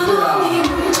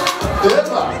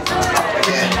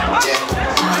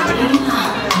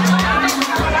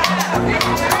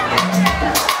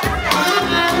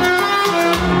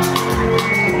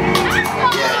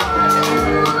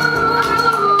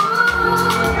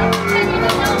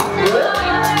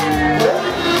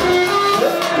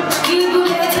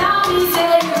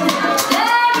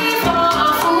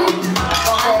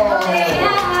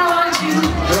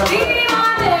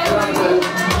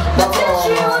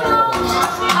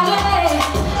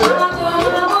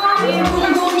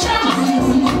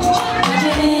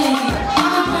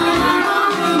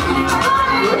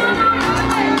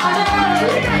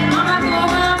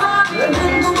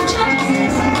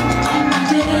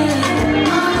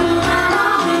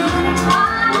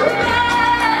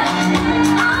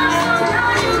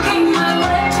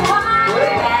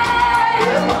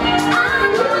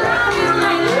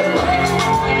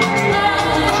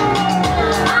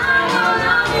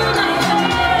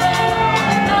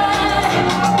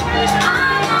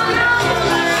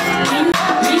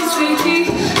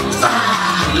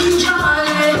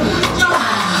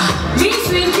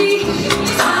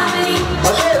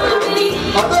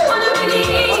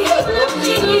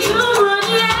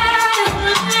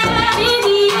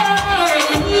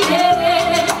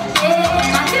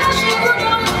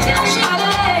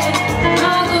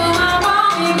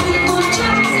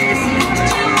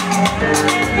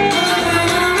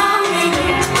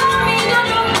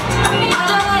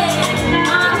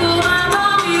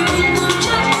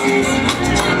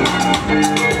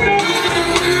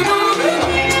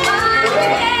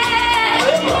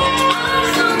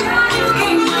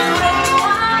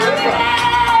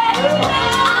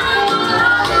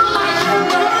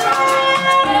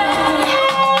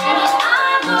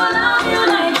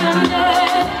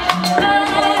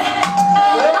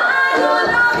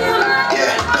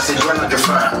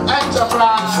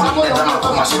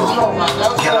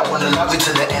Girl, I wanna love you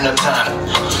to the end of time.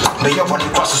 May your body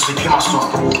cross the sleep in my soul.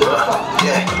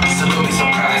 Yeah, it's a little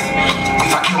surprise.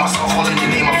 If I kill myself all in the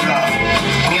name of love,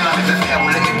 me and I make the fair, will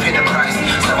let me pay the price.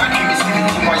 So I can't be sleeping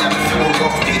in my yard, feel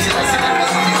go. Dating, I said the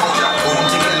best of the culture. Oh, I'm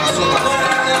taking it sober.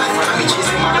 I'm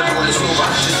chasing my red one is over.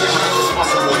 Just get my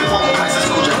responsible. You want my price as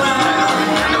soldier.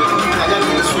 I know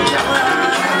the soldier.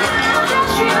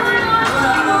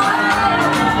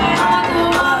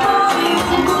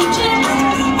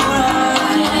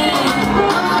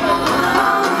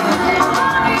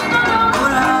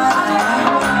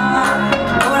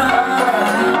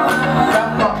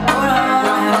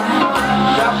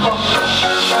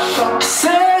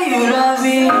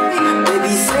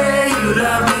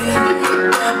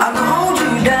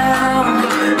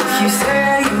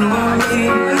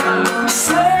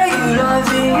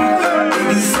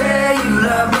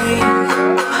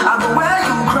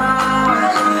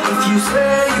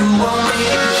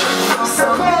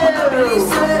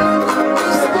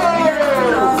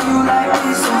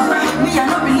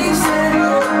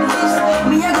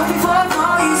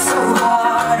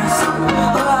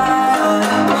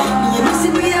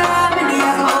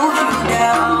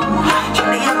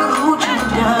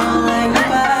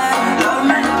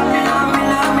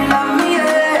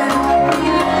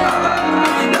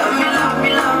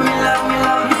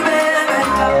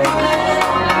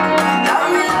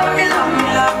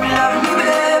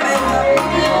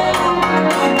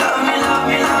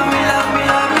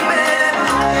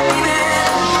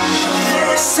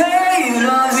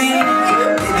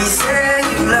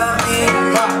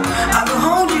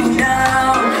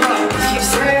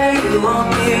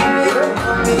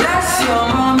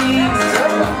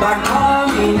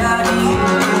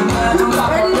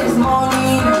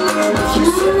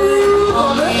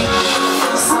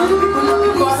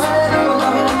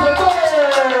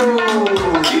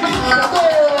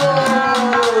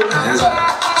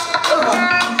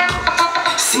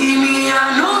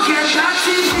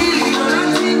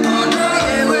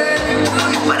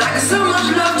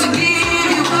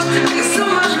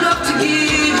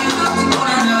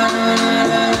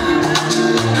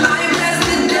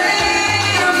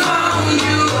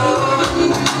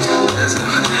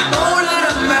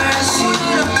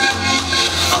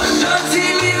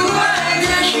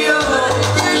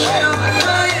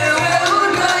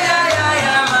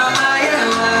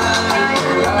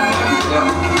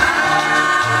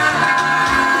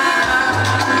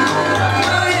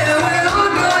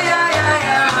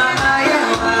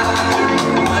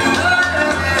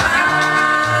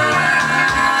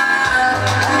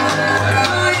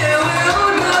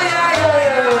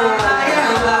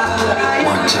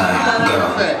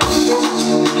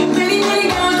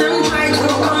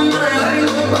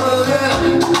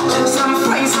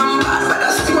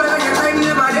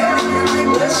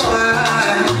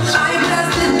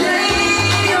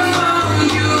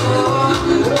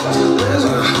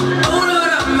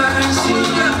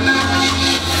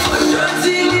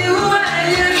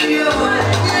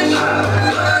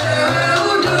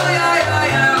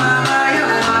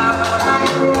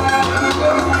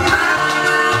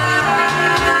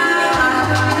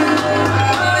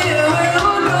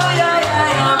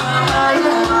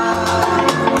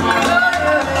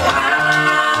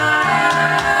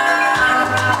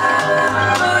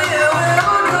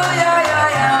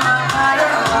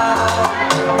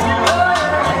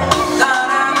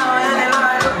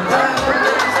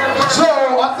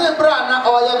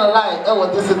 lie, I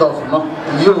was this of no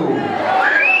you.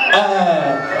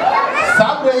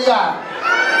 Sabreya,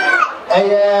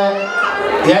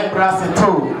 brass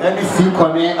too, any see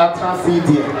corner at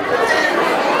Transidia.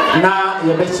 Now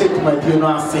you better check my piano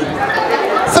and see.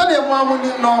 So the one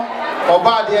you know, or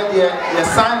bad idea, the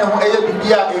sign of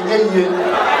Abia in a year.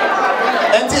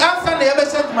 And the answer the ever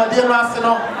check my dear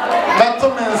Rasino,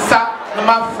 Metum and Sap,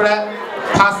 my friend,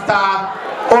 Pastor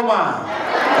Omar.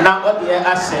 Now what the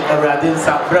Ashe Radin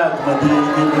Sabrad, my dear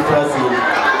in the Brazil.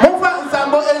 Move on,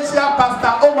 Sambo Asia,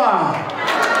 Pastor Omar.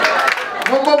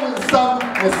 Move on, some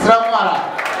Mr. Mara.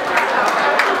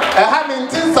 I have in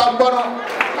Tinsambono.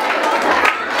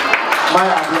 My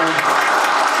idea.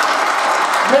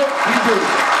 Make video.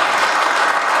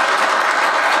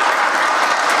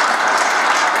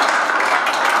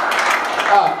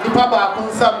 Nipa ba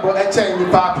kunsambo eche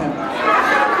nipa pem.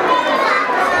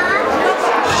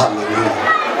 Hallelujah.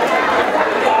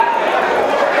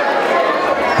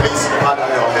 Please bow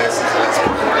down your heads and let's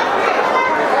pray.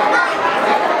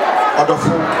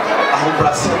 Odofo,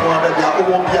 ahobrase mo abia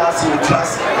owo bia si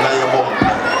trust na ye mom.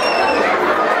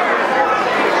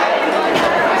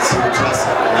 Si trust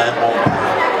na ye mom.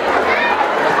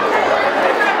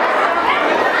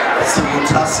 Si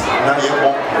trust na ye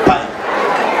mom.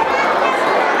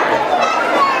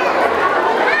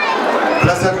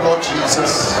 Blessed Lord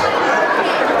Jesus,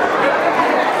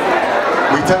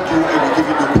 we thank you and we give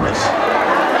you the praise.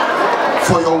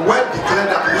 For your word declared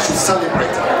that we should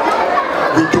celebrate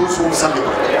with those who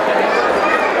celebrate.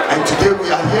 And today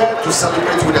we are here to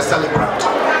celebrate with a celebrant.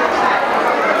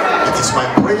 It is my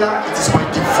prayer, it is my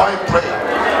divine prayer,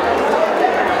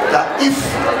 that if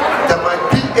there might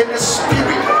be any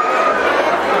spirit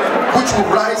which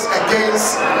will rise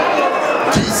against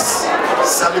this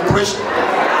celebration,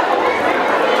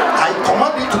 I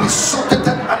command it to be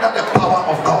subjected under the power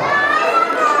of God.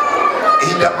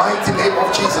 In the mighty name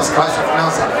of Jesus Christ of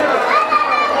Nazareth.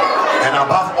 And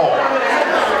above all,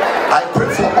 I pray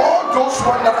for all those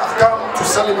ones that have come to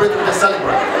celebrate with the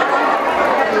celebrant,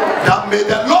 that may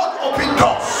the Lord open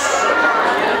doors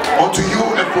unto you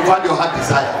and provide your heart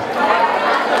desire.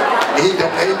 In the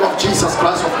name of Jesus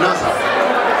Christ of Nazareth.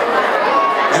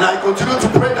 And I continue to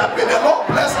pray that may the Lord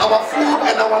bless our food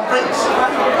and our drinks.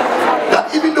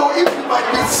 That even though if you might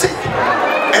be sick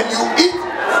and you eat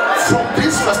from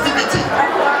this festivity,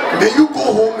 may you go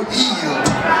home healed.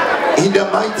 In the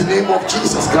mighty name of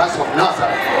Jesus Christ of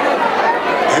Nazareth.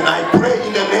 And I pray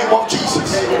in the name of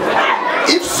Jesus,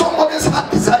 if somebody's heart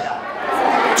desire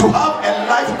to have a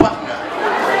life partner,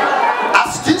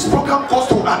 as this program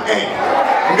goes to an end,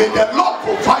 may the Lord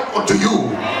provide unto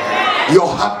you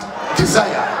your heart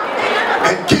desire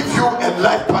and give you a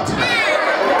life partner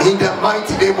in the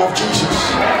mighty name of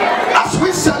Jesus. As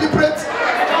we celebrate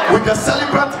with the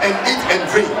celebrant and eat and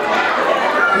drink,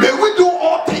 may we do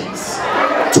all things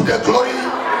to the glory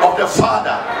of the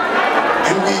Father,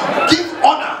 and we give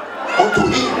honor unto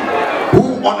him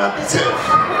who honor deserves.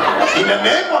 In the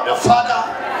name of the Father,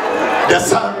 the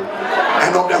Son,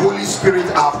 and of the Holy Spirit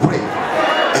I have prayed.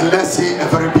 And let's say a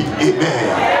very big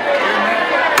amen.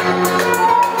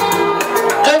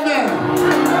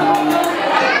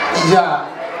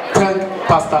 Yeah, thank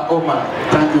Pastor Omar.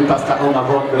 Thank you, Pastor Omar.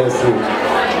 God bless you.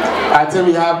 I think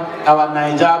we have our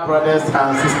Niger brothers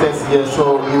and sisters here,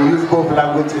 so we use both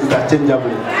languages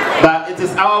interchangeably. But it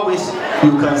is our wish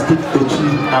you can speak the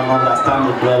truth and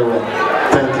understand it very well.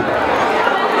 Thank you.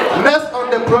 Next on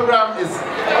the program is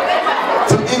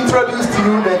to introduce to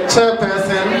you the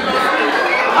chairperson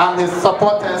and his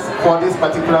supporters for this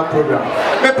particular program.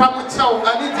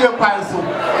 I need your pencil.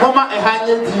 Mama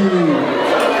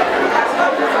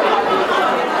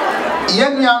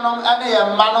Yenyanom and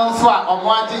a man swa on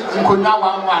one Nkuna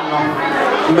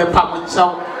 1 me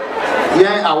pamuchao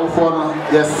yen awofo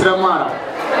yes Sremara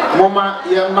Moma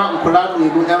Yema Nkula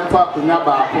Nibu Empa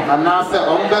Kunyaba and Nasa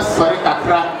on the sorry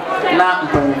kakra na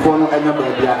mpanimfo enya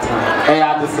baabi ata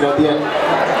eya desrede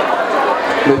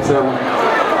letrem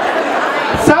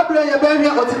Sabre ye be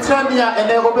hia otitrania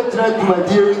ene obetra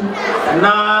dwumadie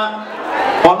na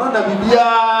ono na bibia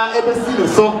ebesi ne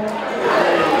so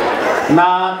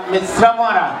na Mr.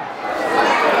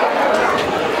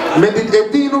 Medit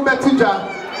edinu betuja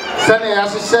sene ya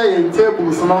hyehyɛ yɛn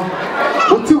tables no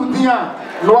uti udin a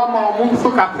no ama ɔmo nso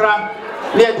kakra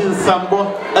na yɛde nsambo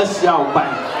ahyia wo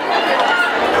ban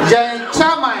yɛn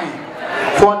chairman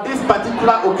for this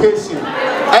particular occasion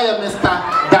Mr.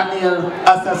 Daniel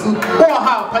Asasu who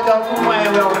ha pagya wo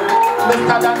man well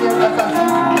Mr. Daniel Asasu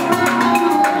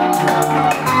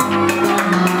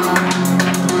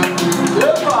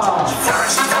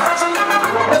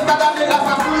Mr. Daniel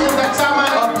Asafu is the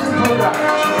chairman of this program.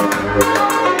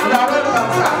 You are welcome,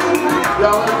 sir.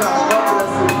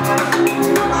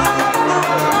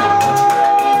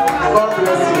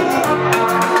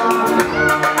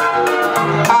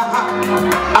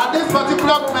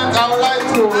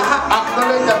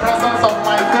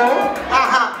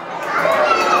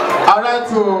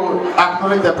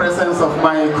 the presence of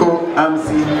my co-MC,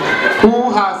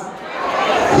 who has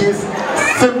his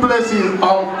simplicity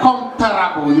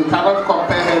uncomparable. You cannot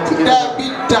compare her to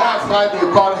anyone. That's why they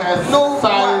call her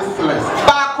sizeless.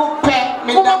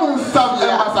 Woman some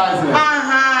emphasizing.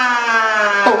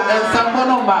 Oh, and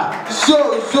someone so.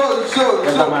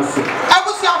 I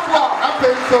was here for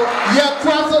so yeah,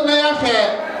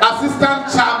 assistant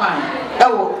chairman.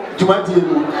 Oh,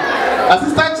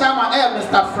 assistant chairman,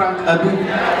 Mr. Frank Adu.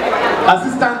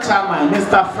 Assistant chairman,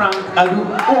 Mr. Frank Adu.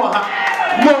 Oh,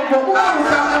 no,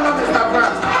 Mr.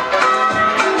 Frank.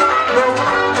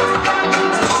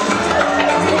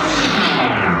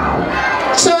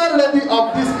 Chair lady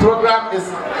of this program is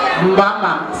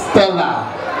Mama Stella.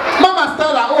 Mama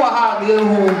Stella, oh, how are you?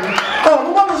 Oh,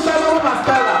 Mama Stella, Mama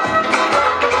Stella.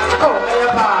 Oh,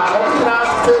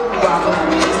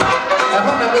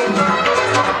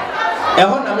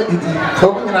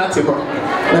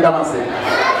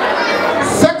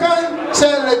 second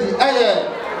chair lady,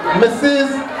 Mrs.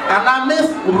 Anna Miss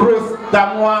Rose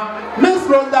Damois. Miss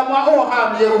Rose Damois, oh, how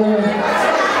are you?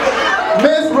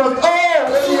 Miss Rose, oh,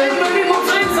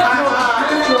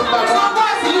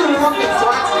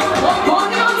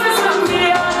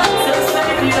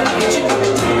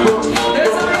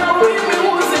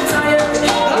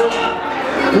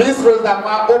 Miss Rose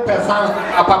Damois, oh, person,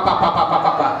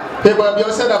 papa. People be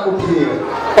said that could be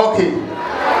okay.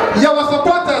 Your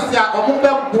supporters here,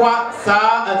 Omumba Bois, Sa,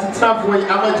 and Titrafoy,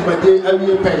 Amajumade, and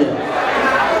we pay.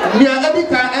 Near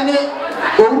Edika, any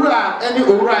Ura,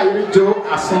 Joe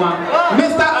Asma,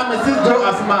 Mr. and Mrs. Joe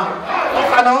Asma,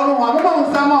 and all one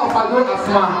woman, some of Joe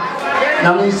Asma,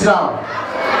 Namisha.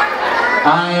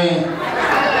 I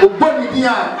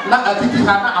Ubonidia, not a Tiki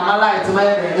Hana, Amalai, to my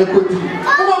equity.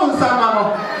 Woman, some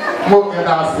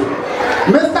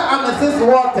Mr. and Mrs.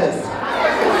 Waters.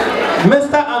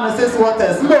 Mr. and Mrs.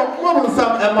 Waters. No,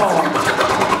 some amount.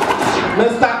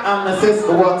 Mr. and Mrs.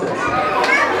 Waters.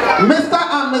 Mr.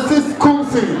 and Mrs.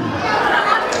 Kumsi.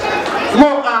 No,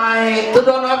 I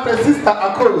don't have a sister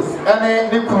Akos. And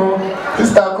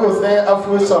sister Akos, a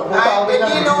full shop. I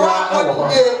know what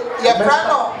your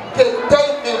brother can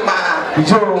take in my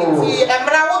Joe. And I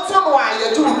want to know why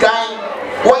you're too kind.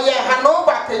 Why you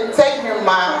Hanover can take him,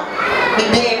 ma.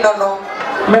 No.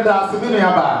 That's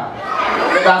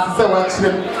the word.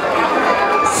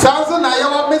 Samson, I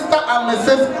am Mr. and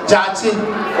Mrs. Jachi.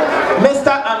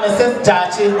 Mr. and Mrs.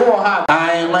 Jachi, who have I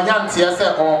am a young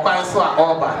TSA or Paiswa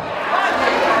Oba.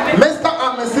 Mr.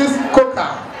 and Mrs.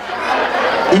 Coker,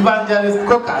 Evangelist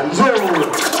Coker, Joe,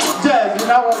 Jez, you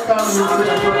know what comes to the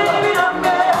program.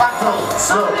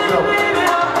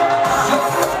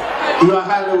 You are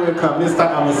highly welcome, Mr.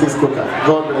 and Mrs. Coker.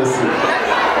 God bless you.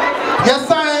 Yes,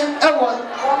 I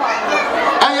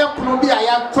am Prubi. I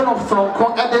am ton of from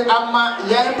Kong Ama,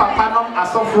 Yay Papa nom, a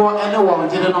software, anyone,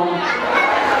 General.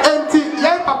 And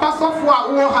Yay Papa software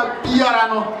who have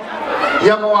Piano,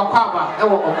 Yamoa Pava,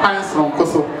 or Pines from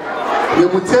Koso. You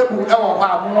would table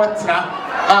our Motra,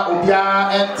 Ubia,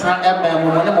 and Tram,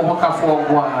 whenever walk for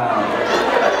one.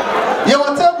 You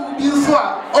will table this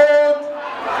old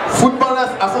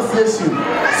Footballers Association.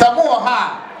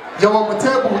 Samoa. You want to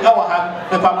table our hand,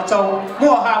 the Pamacho,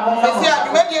 more harm. I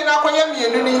maybe an aquarium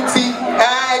unity.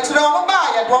 To know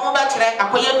about a woman battery,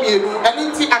 aquarium, and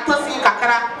into a tossy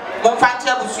Kakara,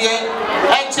 Monfantia Bussier,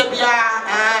 and Chebia,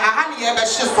 a honey, a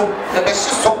shizzle, the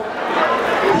Beshisso.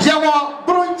 Yawa,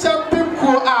 Bruncha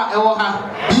Pimco,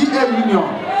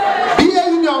 be a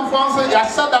union from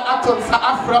Yasada Atos,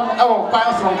 Afram, our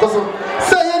piles from Koso.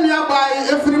 Say nearby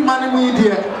every money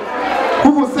media.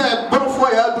 Who said,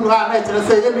 before you do her nature,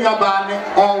 say, you are bad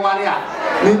or warrior.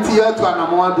 Nintia to an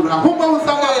Amadura. Who knows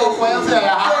someone for you? Say,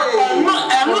 I'm not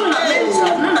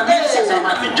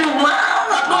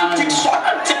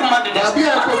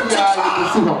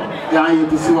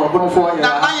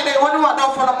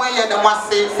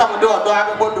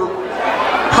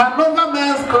Hanover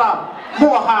Men's Club.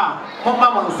 Moha,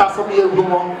 Mama Sassami,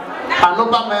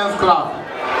 Hanover Men's Club.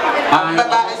 I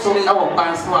so our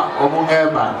Panswa or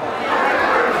Moheba.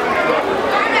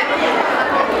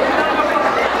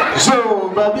 So,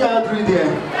 Baby, I agree there.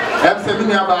 I'm 7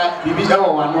 years by BB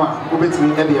one who bet me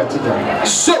every today.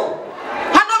 So,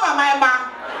 Hanover, my man,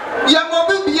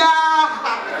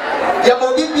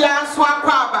 Yamobia,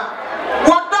 Swapaba.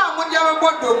 What down when you have a.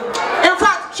 In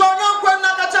fact, show your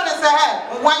grandmother to say,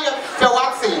 why you feel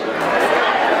what's it?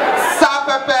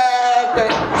 Sapape.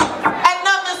 And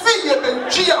now me see you been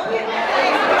cheer.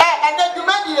 And then you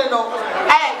may know,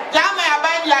 Jama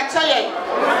Abadi, I tell you,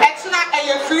 it's not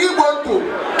a free one to.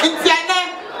 In Tiana,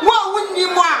 what wouldn't you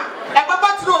want? A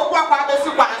papa through what I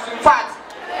in fact,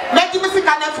 let me see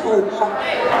kind of food.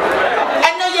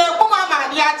 And then your woman,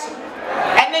 the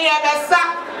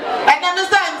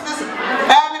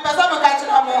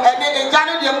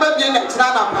Jano de Mbabi and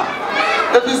Chanapa.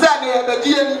 The Bizani, the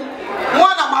Gianni,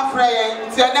 one of my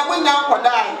friends, and then we now could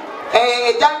die.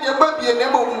 A Jan de Mbabi and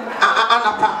Nemo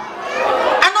Anapa.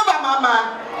 Another mamma,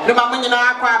 the Mamma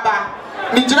Aquaba.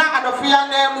 Mijina adofia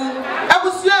nemu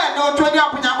ebusia no todi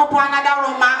apunyakopo anada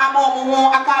roma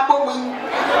amomo akabo mu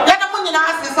yana munyina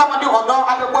asesa mode odo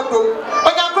abegbodo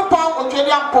onyakopo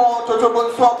otwedi ampo totobo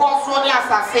nso obo so ni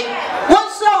asase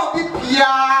wonso obi pia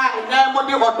na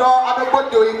mode odo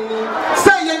abegbodo imu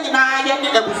se ye nyina ye ni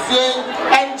ebusia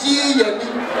enji yeni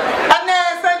ane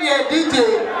se die DJ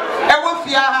ewo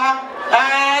fia ha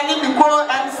ni biko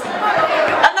MC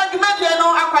ana dwumadie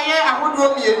no akwaye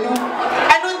ahodo mienu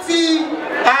eno nti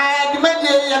the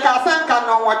media ya ka sanka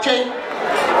no watwe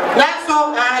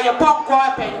naso ya pokko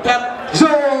pentem so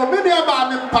media ba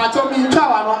me pacho mi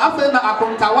twawa no afa na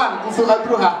akontawan nso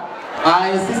aduru ha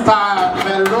sister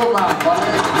Meloma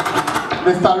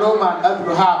Mr. Roman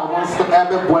aduru ha onso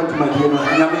ebe boat madie no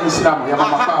nyame nshira ya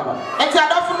mama baba enti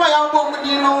adofo no ya wo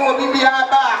mudi no obi bia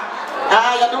ba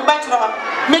ya do batro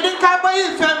medical boy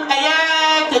fam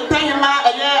eye tetema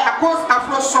eye akos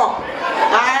afro shop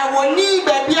woni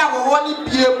baby a wo ni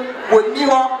biem woni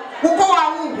ho wuko wa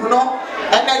hu no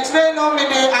and the train no me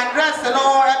the address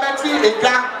no ebeti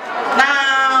eja na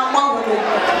mo hu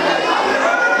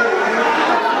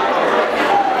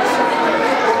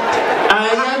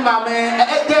aye mame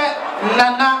ege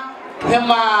nana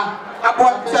hema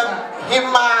abotem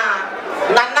hema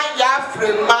nana ya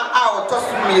frema a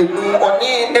otosumienu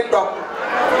oni ne dom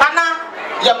nana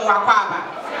ye mo akwa aba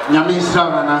nyame isra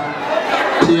nana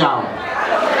tiao.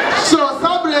 So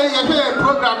Sabre ye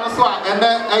program so and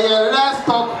then let's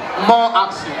talk more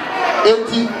action.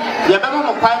 Enti ye be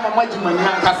mo kwai mo magimani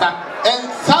ankasa. And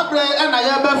Sabre and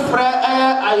I be frɛ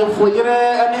ayefoyere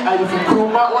ani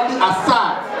ayefukruma woni asa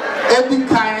edi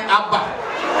kan aba.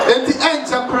 Enti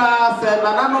enche kra se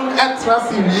nananom etra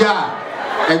si wia.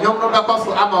 Enyom no be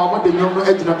so ama omo de nyom no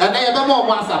agina. And ye be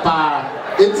mo asa pa.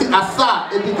 Enti asa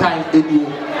edi kan edi.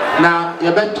 Na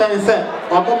ye be twen se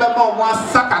omo be mo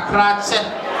asa kakra che.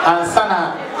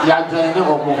 Ansana ya join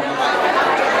omo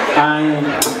ai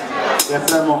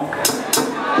yefremo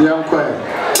yankwe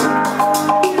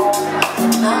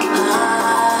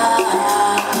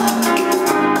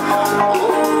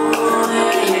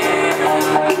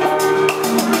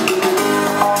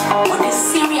on est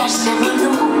serious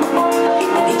chemino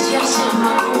et dia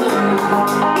chemino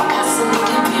kasi ni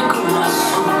kemia kuma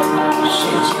so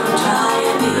shit you die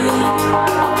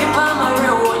people are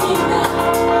rewarding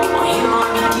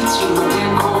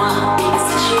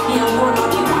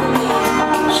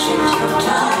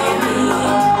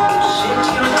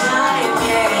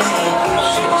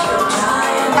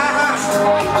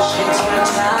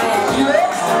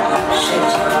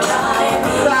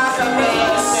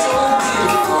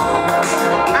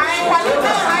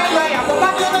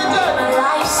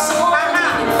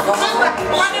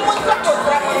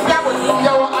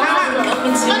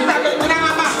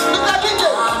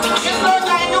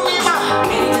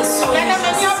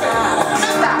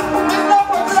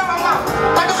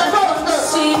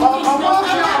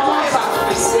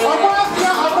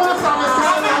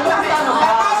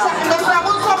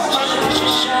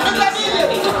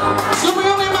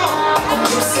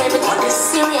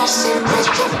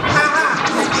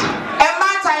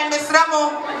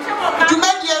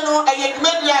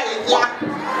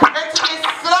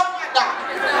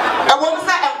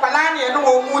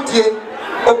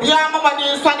Obia mama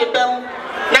ni so de bem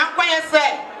na kwaye se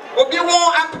obi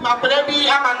wo atuma bi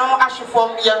ama no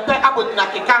ahyefom ye mpe abodina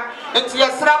keka enti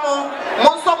yesra mo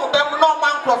nso mo bem no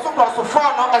man cross for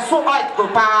no eso white go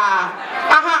pa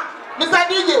aha Mr.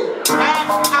 DJ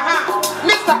aha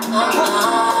Mr.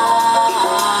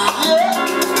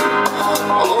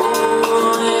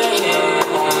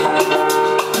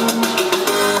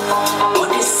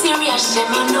 On est serious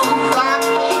chemino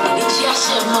et dia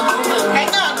chemino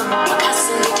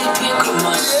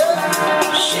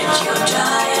shit you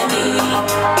die me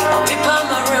people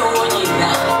my real one you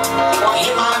now he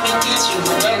mommy teach you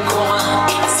when go on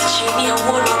see you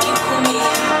want to keep me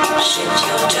shit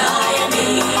you die me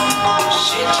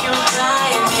shit you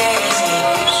die me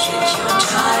shit you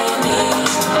die me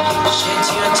shit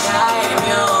you die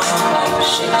me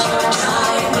shit you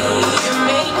die me you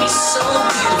make me so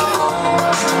beautiful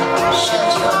shit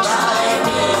you die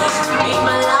me make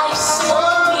my life so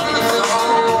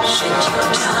beautiful shit you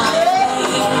die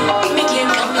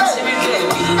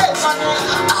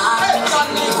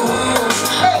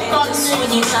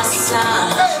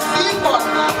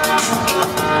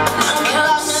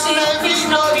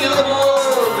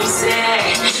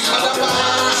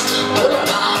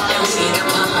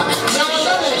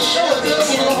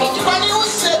Funny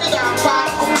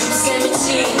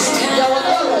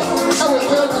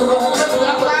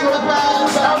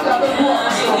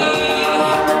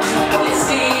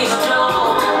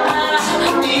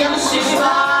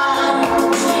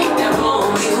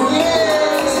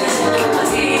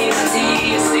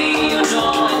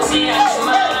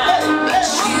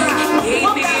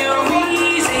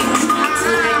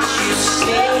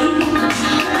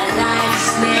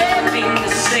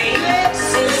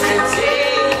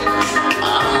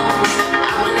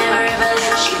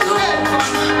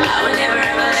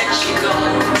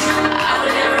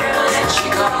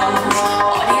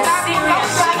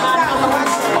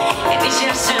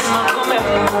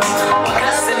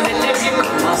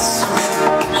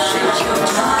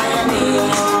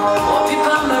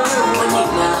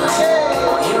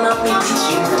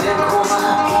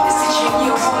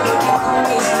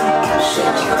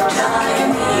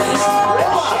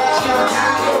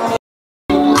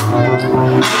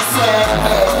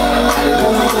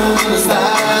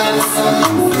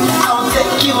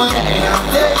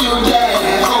take you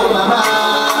there. Oh mama,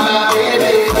 my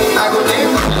baby, I go take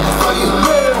for you.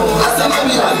 I said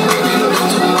everyone, baby, look at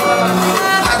you.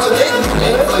 I go take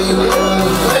for you.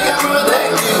 Make I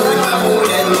protect you with my mood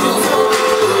and truth.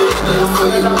 For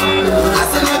you, I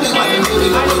said everyone, baby,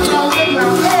 look at you. I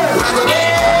go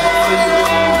take for you.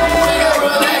 Make I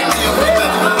protect you with my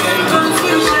mood and truth.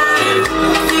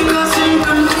 Because in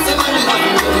confusion,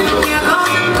 you're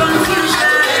causing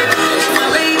confusion. My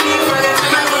baby, forget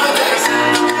my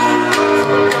protection.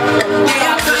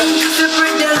 Yeah, I'm trying to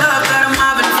separate the love that I'm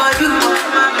having for you.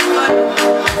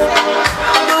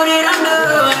 But it I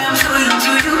know I'm so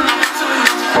into you.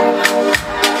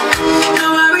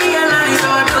 Now I realize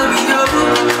how I could be your boo.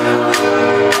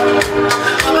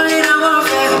 But it I won't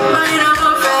fail, but it I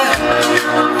won't fail.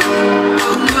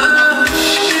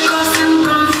 You're causing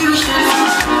confusion.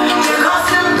 You're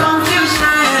causing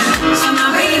confusion. So my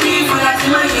baby, forget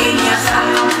my genius.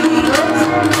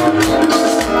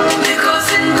 You're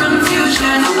causing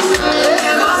confusion.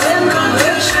 You're causing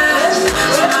confusion.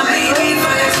 So my baby,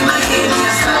 forget my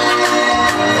genius.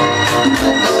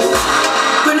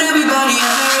 When everybody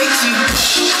underrates you,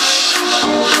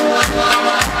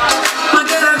 my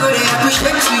girl, I go to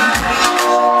appreciate you.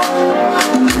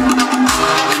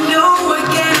 You know I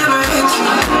can never hate you.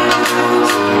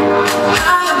 I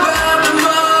am proud of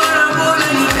more, I won't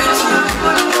elevate you.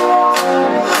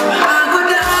 I go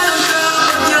down on top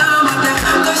of your mother,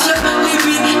 'cause you leave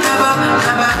me never,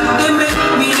 never. They make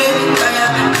me kaya,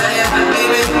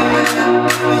 baby.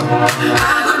 I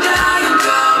go down on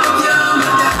top of your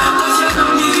mother, 'cause you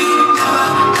leave me never,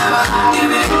 never. They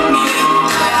make me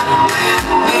kaya,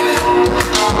 baby.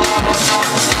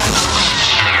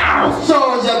 So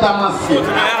yeah, Damasi.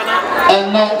 And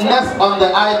next on the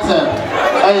item,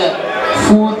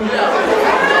 food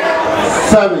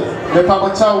service. The Papa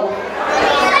Chow.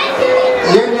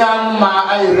 Young ma I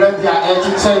read ya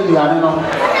chicken no.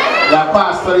 Ya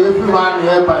pastor everyone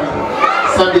nearby.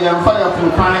 So the fire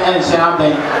food pan and share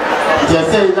them.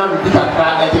 Just say them big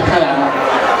cry at the kaya.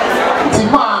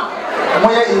 Tima,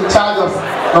 we in charge of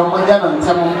Romajan and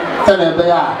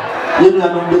Telebea. You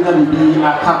know, big be a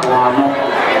cup one.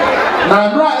 Na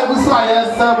no a ebuso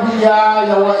ayesa bia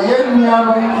ya wa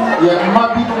yeniano ye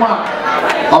mabiduma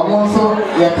omonso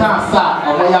ye ka sa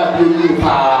omoya de yi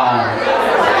pa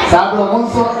sabro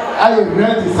omonso aye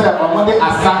ready say omode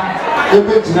asa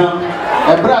ebegina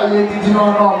ebra ye didi no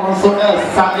omonso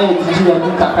esa didi ye ni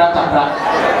kakra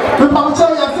pepa mo che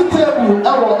ye sitebu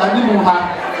ewo animu ha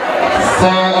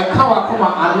se ka wa kuma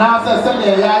anasa se ne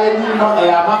ya ye ni no e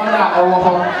amamra ewo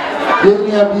ho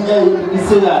yemia bi bi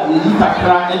se ya yi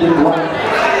kakra e de do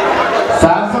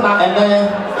sanso na ene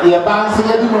ye ba nso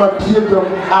ye di no pie dom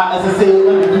a esese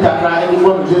ye bi kakra e de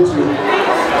bo mjetu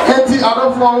enti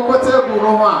adofo ko tebu no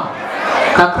ho a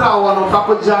kakra wo no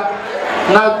fakoja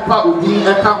na pa odi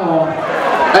e ka ho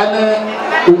ene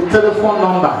telephone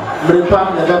number brepam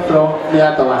ne defro ne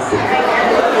atawase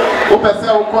o pese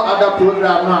o ko ada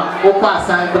program na o ko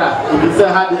asan bra obi se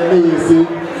ha de ne yesi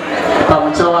pa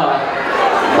mo chawara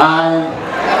ai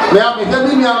me am he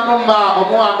mi anu ma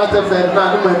omo amete fe na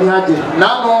no mani age na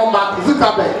no ma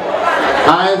zukabe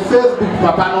ai Facebook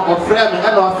papa no ofre me e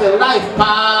no say live pa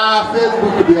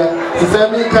Facebook dia se se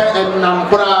mi kai en nam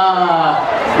bra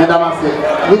me da ma se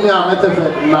mi amete fe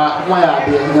na mo ya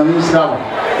de nyam shira mo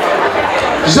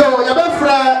jo ya be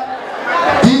fra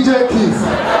DJ Keys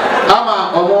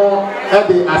ama omo e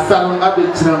de asano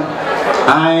abechira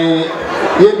ai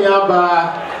yemi aba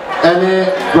any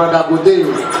brother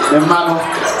Boateng the man of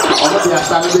the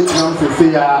assembly comes to say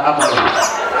about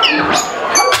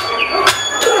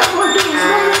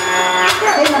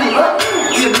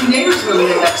you have neighbors moving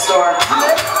in next door.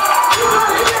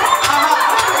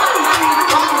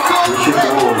 We should go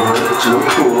over to a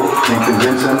pool and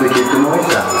convince them to keep the noise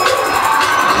down.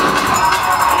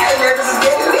 Hey, neighbors is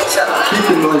getting each other. Keep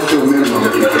the noise to a minimum.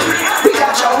 We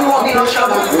got y'all, we won't need no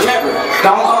trouble. Remember,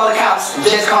 don't call the cops,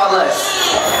 just call us.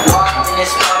 Walk in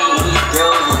this party and he's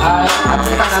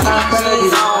brilliant.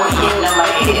 He's on hitting them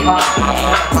like hit.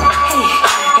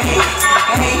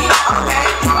 Hey,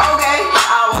 okay. I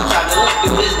want y'all to look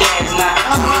through this dance now. Juke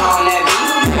on that beat,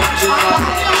 juke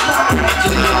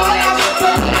on that beat, juke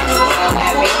on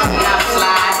that beat. Now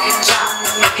slide, chop,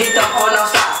 hit the horn, don't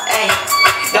stop, hey,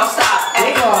 don't stop,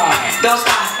 hey, don't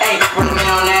stop, hey. Run the man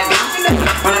on that beat,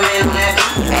 run the man on that beat,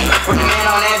 hey, run the man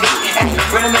on that beat, hey,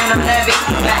 run the man on that beat.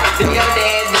 Do your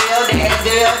dance, do your dance,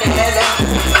 do your dance, hey.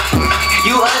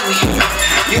 You ugly,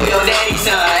 you your daddy's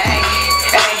son, hey,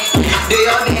 hey. Do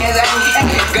your dance, hey,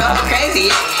 go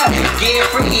crazy, hey. Get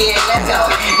free, yeah, let's go.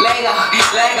 Lego,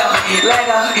 Lego,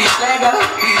 Lego, Lego.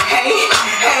 Hey,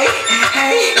 hey,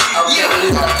 hey.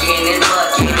 walking and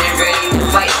bucking and ready to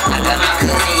fight. I got my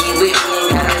cousin, he with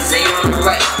me and got his A on the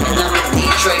right. And I'm a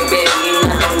Detroit baby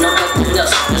and I don't know nothing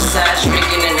else besides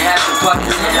drinking and having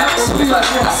parties and having some fun.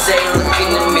 I say look in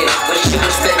the mirror, what you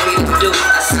expect me to do?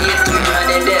 I see a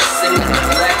 300S and with the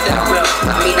blacked out rim.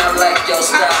 I mean I like your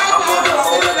style, I'm on a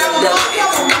whole other level.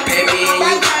 From my baby and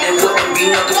you, there wouldn't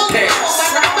be no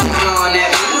comparison. Juju on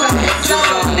that beat, juju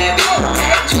on that beat,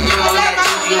 juju on that,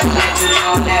 juju on that, juju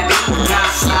on that beat. Now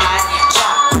slide,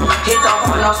 chop, hit the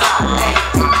horn, don't stop, hey,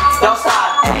 don't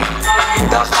stop, hey,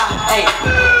 don't stop, hey.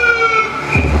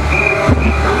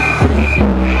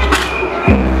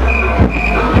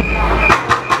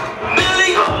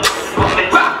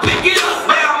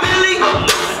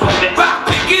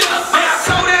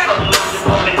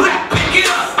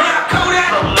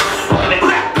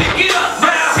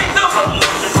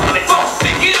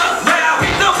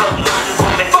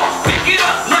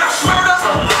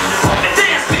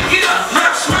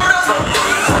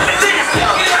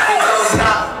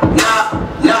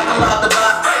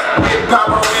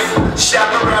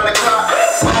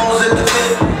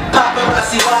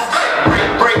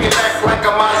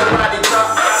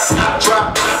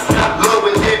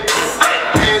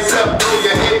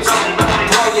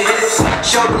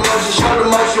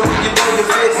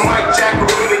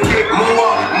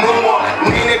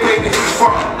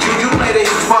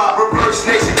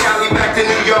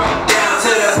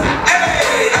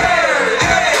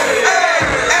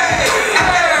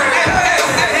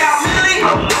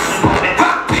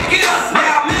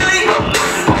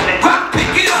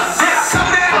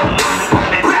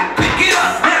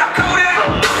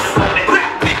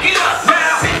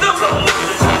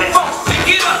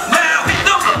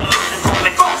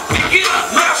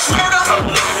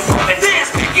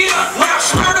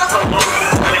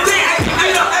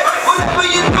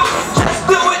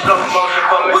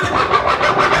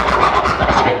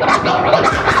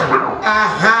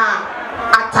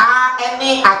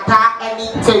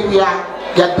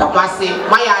 Get the passing,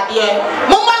 my idea.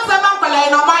 Mama, someone play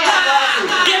no my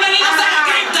idea. Give me a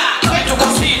second. Wait to go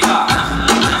see that.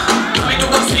 Wait to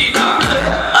go see that.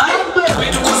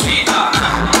 Wait to go see that.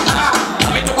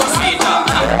 Wait to go see that.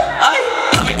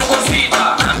 Wait to go see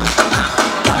that.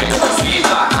 Wait to go see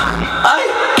that.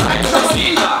 Wait to go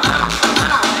see that.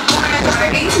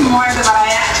 Eat more than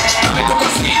I am. Wait to go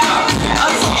see that.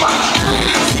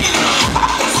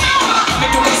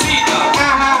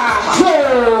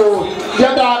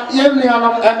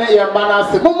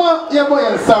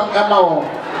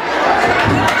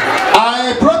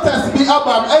 I protest be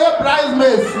about a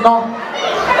bridesmaids no.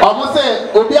 Almost say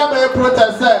Obiaba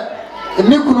protest say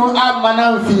Nikunu add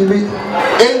manam fili.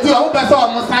 Enti o be say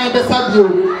almost sign be sabio.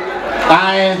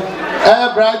 I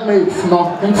bridesmaids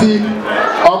no. Enti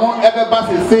almost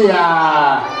everybody say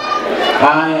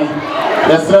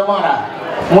the ceremony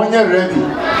money ready.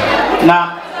 Na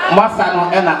masa no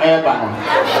e na eba no.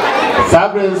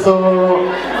 Sabre so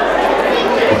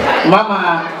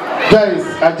Mama Joyce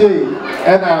Ajay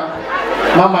and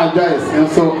Mama Joyce and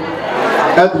so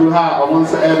Edru ha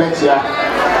almost Ebechia.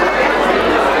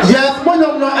 Yes, one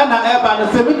of no Anna Eba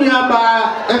and 7 year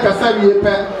by Ekasabi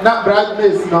pet, not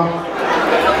bridesmaids no.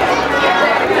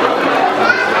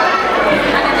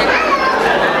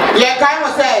 Yeah, kind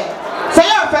of say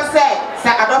your first say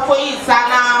I don't for you,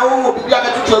 Sana, who will be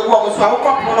able to go on so I'll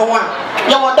come on one.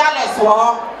 You want dollars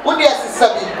war, would you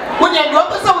sabi? When you drop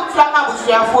us out from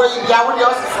for you, I would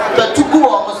also to go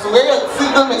almost away and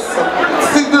single miss,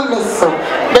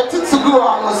 but to go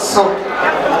almost so.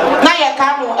 Now you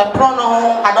come a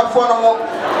prono, I don't follow.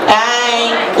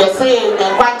 You say,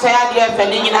 and one child, you have a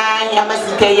nina,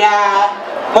 Yamasika,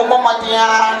 Momo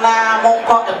Diana,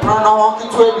 Monco, a prono, it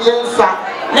will be answer.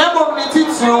 Never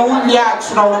related to the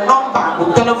actual number,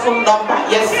 telephone number,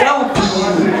 yes, no P.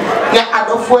 Yeah, I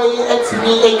don't way at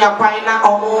me in your pina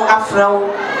or more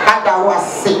afro, and I was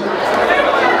sick.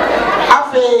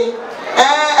 Afe,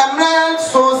 a man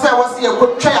so say was a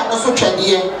good try and so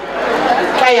chedia.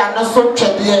 I am not so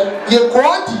chedia. You go,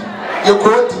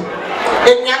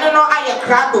 and Yanano I a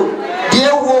crado,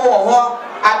 dear war,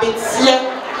 I bet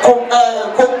see. Conte,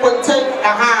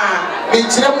 aha,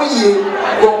 Michemu,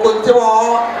 Conte,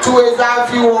 2 years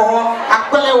after you,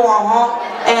 Aquile,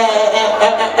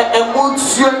 a mood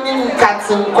swinging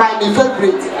cats and quite my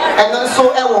favorite, and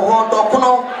also a war,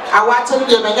 Docono, I watch him,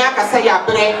 Yamaka say a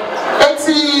break. And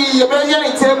see, you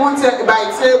may table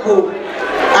by table.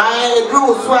 I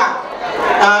grew swap.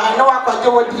 I know I could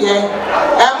do it here.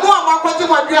 And more, I'm going to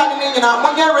my driving in our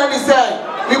money already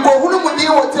said. Because who would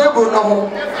deal with table no?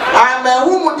 I'm a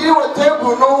who would deal with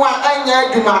table no one any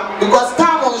argument because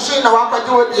time on Shane or what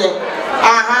do it.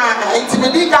 aha nti me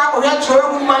di ka ko hwe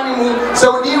choro mu mani mu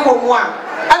so di wo mu a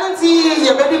anti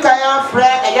ye be di ka ya frɛ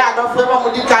ɛyɛ adɔfo ba mu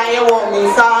di ka ye wo mi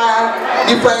sa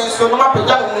difference no ma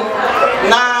pɛgya mu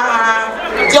na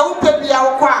je wo pɛ bia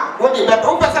wo kɔ a wo de bɛ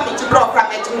wo pɛ sa me ti bro fra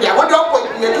me ti bia wo de wo kɔ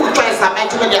me tu choice a me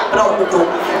ti me dia bro to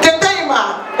kentai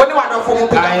ma wo ne wa adɔfo mu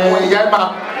pɛgya mu yeah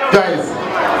ma guys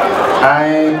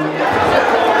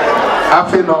I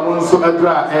feel no one so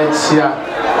adra here.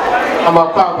 I'm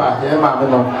a papa, yeah, mamma.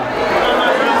 No,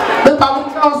 the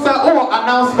papa say, oh,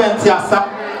 announcement, yes,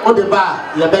 oh, the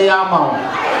bar, yeah, they are mount.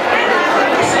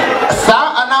 Sir,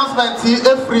 announcement,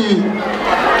 every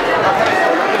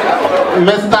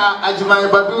Mr. Ajimai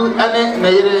Badu, and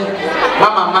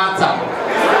Mama Mata.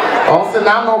 Also,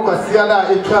 now, no, Cosiala,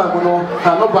 a child, no,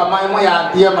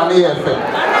 my dear money,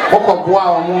 Oko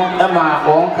boa omo ema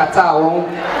on kata on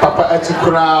papa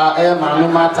atikura e ma no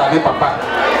mata ne papa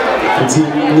nti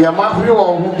ne ma hwe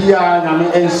wo hu bia nyame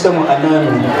enhyem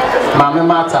ananu ma me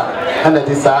mata na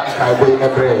de sa kai boy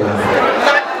ebre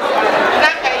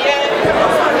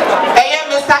eye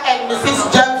Mr. and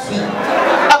Mrs. Jamsi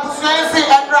abusuensi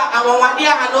endra awonwade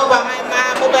Hanover ma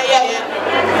mo be ye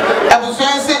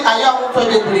abusuensi aya mo fe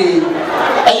debre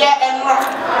eye enra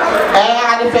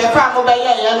ade fefa mo be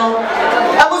ye no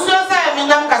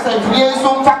Nam Casafie,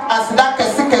 some fact as that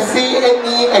Cassi,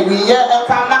 any year, and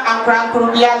Farmer and Grand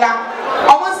Crubiala.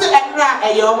 Almost the Enra,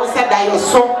 I almost said I was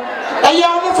so. A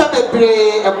young for the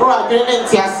bray, a broad grinning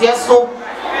tears, yes, so.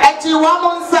 At you one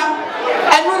on some,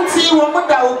 and won't see woman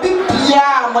that will be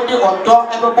Pia, Modi or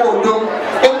dog, ever boldom.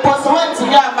 Impossible to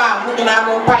Yama, looking at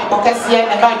my pipe, or Cassia,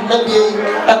 and I maybe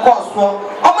a cost for.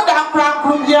 Over the Grand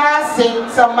Crubia, say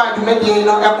some might maybe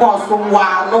no a cost for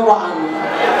one, no one.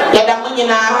 Yada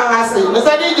mungina hasi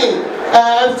Mr. DJ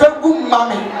fegum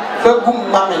mami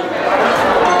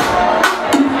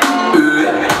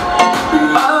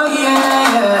oh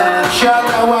yeah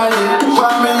shaka wale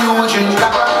kwame yujin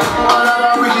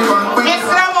ala wiki one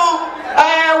Isramo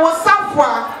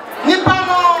wasafwa nipa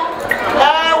no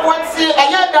what's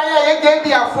ayada ya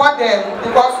gebi afọ them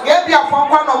because gebi afọ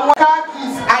kwa no car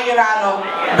keys ayira no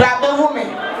brabe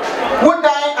women would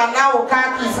die and now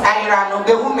car keys ayira no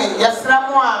the women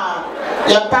Yesramo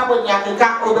ya pabo nyakeka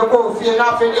obeko fie na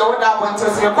afeli o da bonte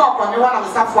se ko ko ni wana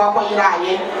msafo akoyira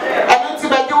aye eni ti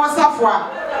beje wo safo a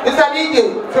isa DJ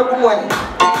feku wani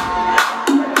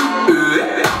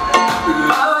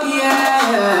oh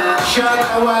yeah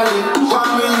shaka wale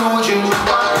kwame yujin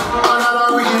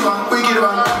ala wiki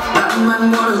one that man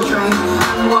wanna try me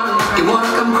he wanna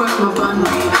come cross my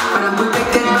boundary but I'm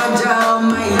protected by Jah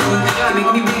Almighty he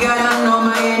make me bigger than all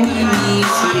my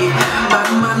enemies that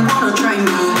man wanna try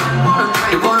me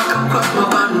they wanna come cross my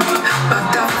boundary, but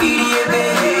I feel it,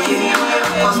 baby.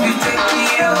 Must be taking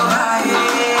it all high,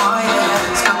 oh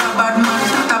yeah. Scatter bad man,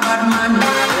 scatter bad man,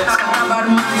 scatter bad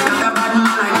man, scatter bad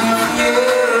man.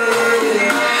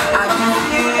 I do,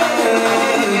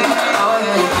 yeah, oh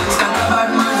yeah. Scatter bad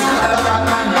man, scatter bad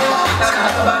man,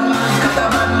 scatter bad man,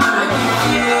 scatter bad man. I do,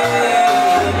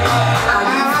 yeah.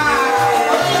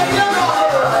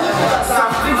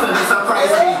 Some people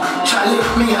surprise me,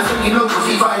 challenge me, I think you know if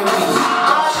you find me.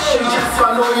 Just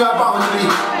follow your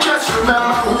boundary. Just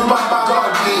remember who Baba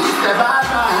God is. The bad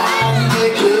man, he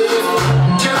take it.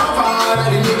 Jehovah,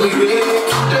 that he make me great.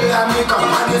 Today I make up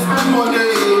money, spend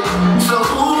money. So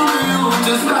who are you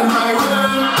to stand my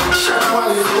way? Shut up,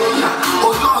 I say,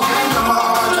 oh, God, get the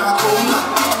march, I come.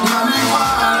 Nami,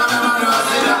 I never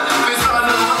say that. It's all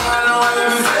the one, I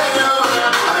never say you.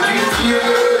 I give you.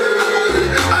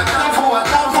 I can't for.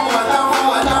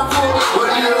 What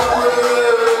do you want?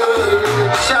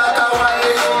 Shut up.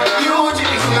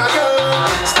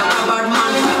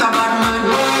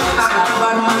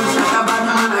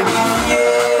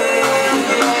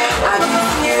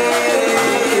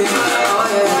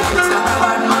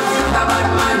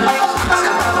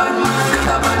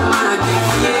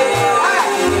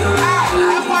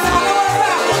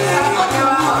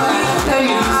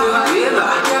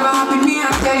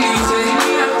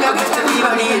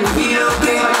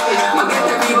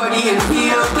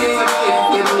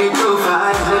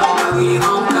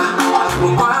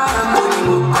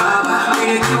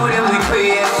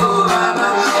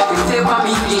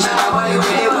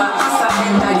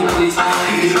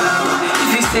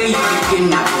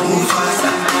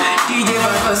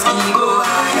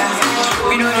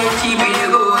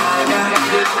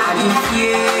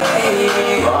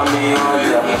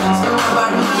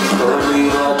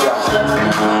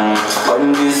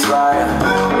 On this fire,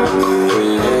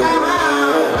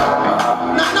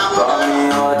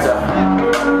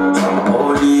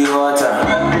 holy water,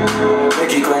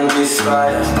 make it quench this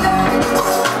fire.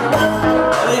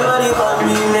 Everybody want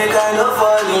me, make I know.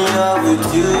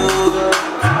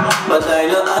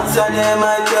 Answer them, I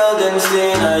tell them,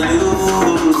 say na you.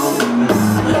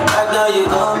 Right now you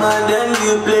come and then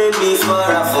you play me for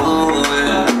a fool.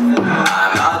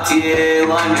 I'm out here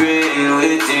wondering,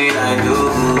 waiting I do.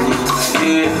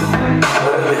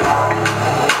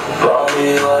 Pour me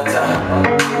water,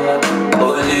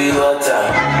 holy water,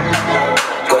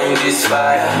 quench this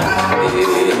fire.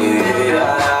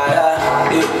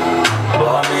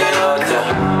 Pour me water,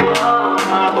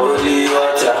 holy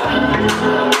water,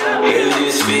 heal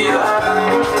this fever.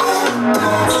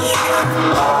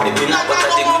 If you not what I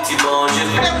take with you, bonjour.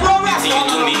 If you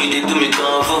do me, they do me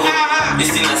comfort. This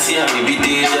thing I see, I may be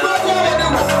deja.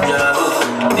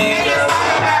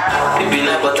 If you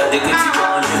not what I take with you,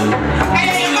 bonjour.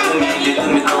 If you do me, they do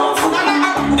me comfort.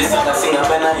 This thing I sing, I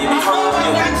better be for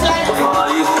you. For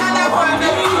you,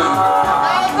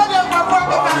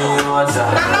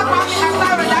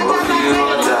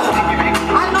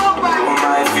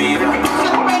 my fever.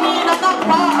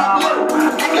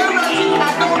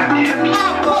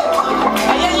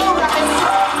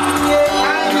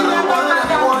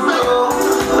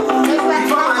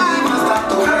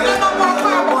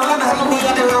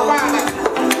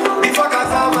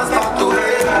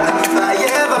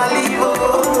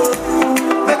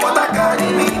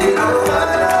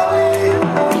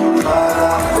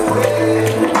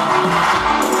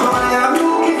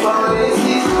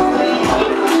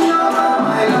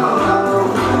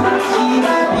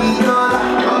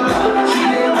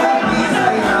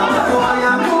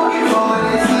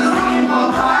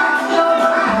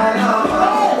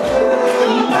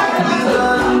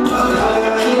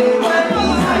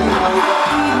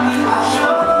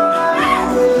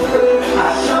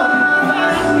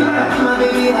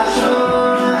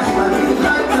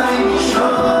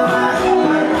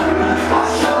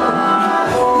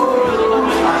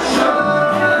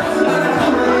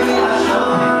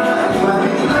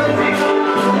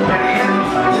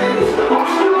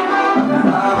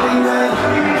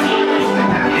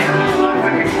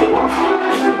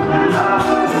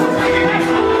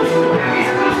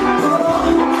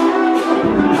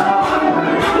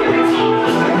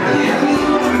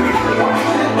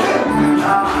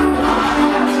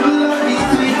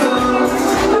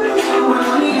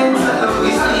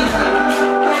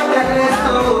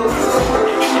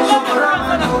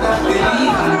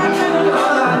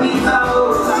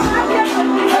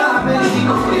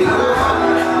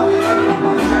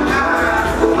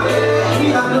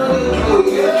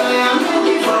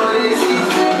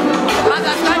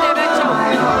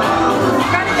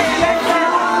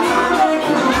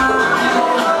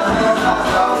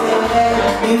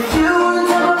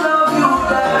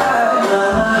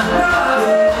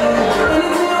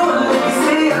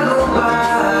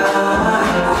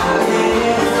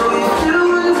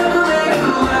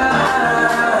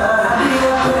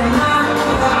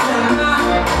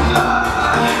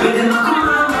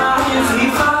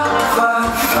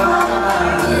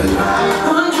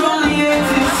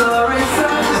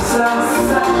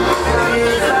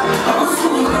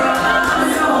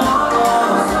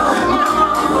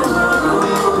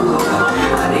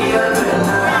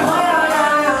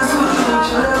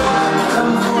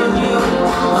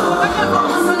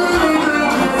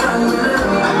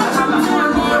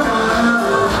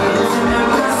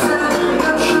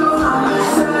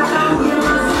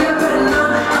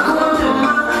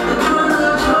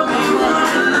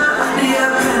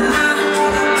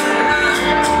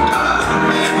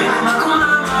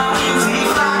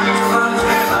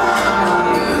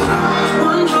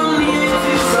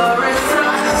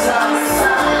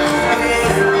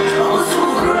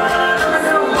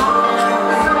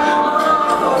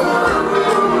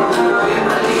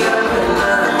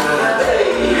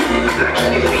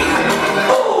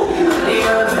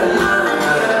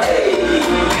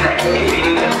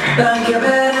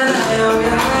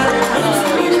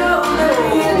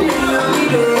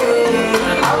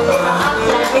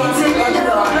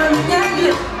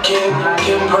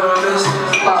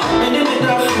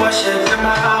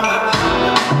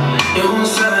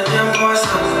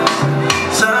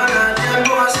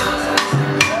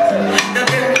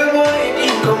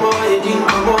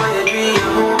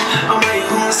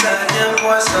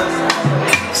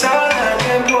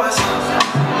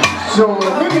 So,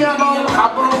 maybe I'm not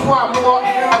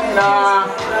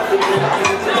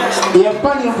a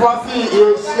funny for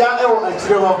is Yao a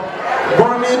chill.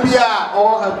 Born maybe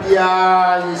or a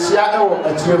pia is Yao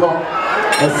a chill.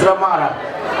 A Sramara.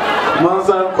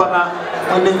 Monza Kona,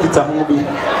 only it's a movie.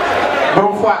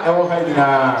 Bonfa, I will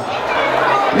have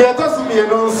there doesn't be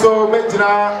no so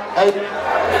Medina.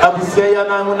 Abisaya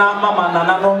Namuna, Mama,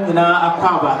 Nano, in a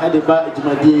Aquaba, Ediba,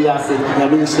 Jumadia, Saint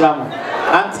Yamin Slam.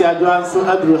 Auntie Adwan so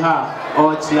Adruha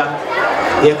or Chia.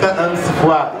 Yeka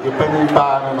Answa, your penny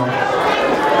bar, no,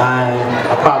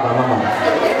 a papa, mama.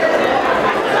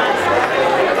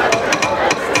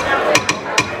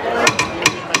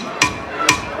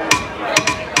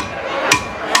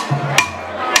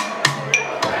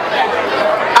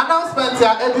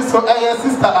 Edison,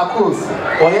 sister Akos,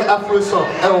 or your Afro shop,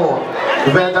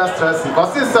 Venda Stressing, or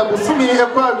sister Busumi, a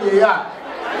quarry,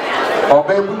 or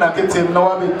baby Nakitin, no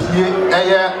one be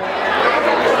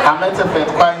I met a friend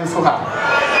crying so hard.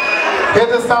 Head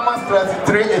the summer stress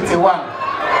 381.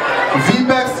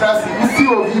 V-Back stress, you see,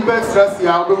 V-Back stress,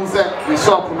 I'll go and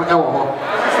shop from Ewo.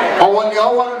 Or when you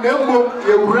want to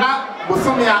you rap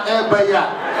Busumia air by ya,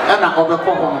 and I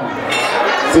overcome.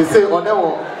 They say, or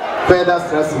never. Further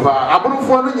stress bar. Abru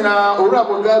for no nyina owura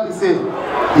boga bi say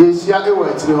ye hia e wa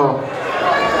akiri ho.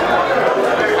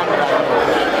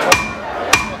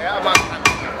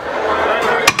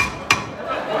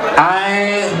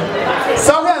 Ai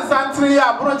so when santri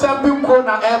abru champion ko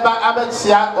na eba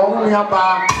abechia onwua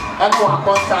ba eno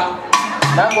akonta.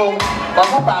 Na mo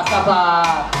omo pa saba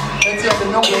enti e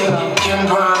no go kim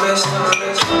promise.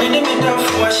 Ni mi da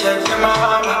fo sha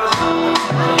mama.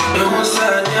 You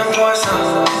said them boys,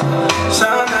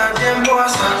 son of them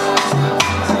boys,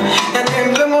 and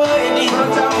them the more you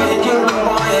come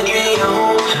on,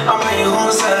 I'm my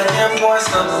own son of them boys,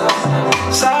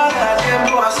 son of them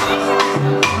boys.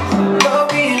 Love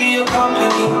me your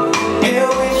company, here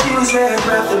with you is where I'd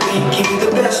rather be. Give me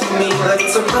the best of me, like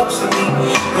it's supposed to be.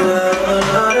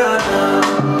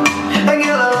 I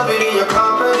get love it in your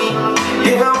company,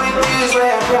 here with you is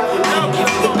where I'd rather be. Give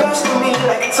me the best of me,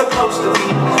 like it's supposed to be.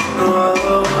 I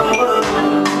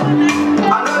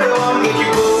know they won't make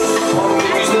you go, won't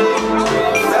make you stay.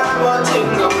 That one thing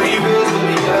I'm revealed to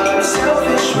me, I'm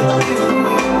selfish with you.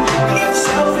 I'm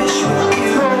selfish with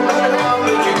you. I know they won't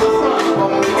make you go,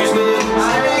 won't make you stay.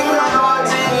 I think that one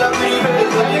thing I'm revealed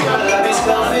to me, I'll be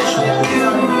selfish with you.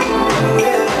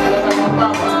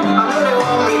 I know they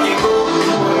won't make you go,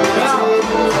 won't make you stay.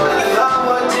 That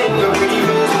one thing I'm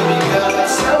revealed to me, I'm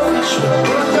selfish with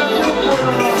you.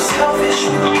 I'm selfish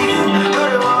with you.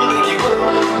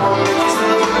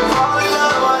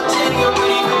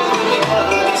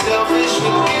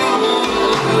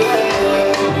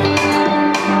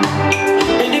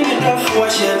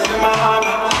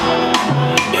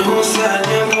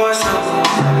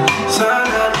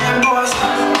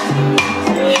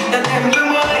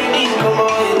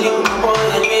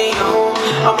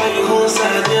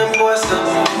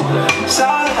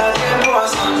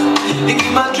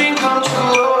 My dream come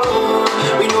true.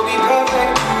 We know we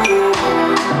perfect,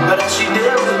 but as she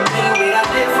did with me, we I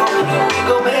did for you. We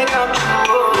gon' make come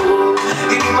true.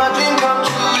 If my dream come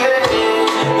true, yeah.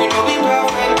 We know we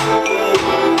perfect,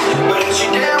 but as she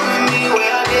did with me, we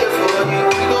I did for you.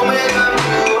 We gon' make come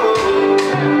true.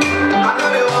 I know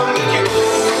they won't make you go,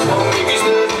 won't make you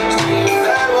stay.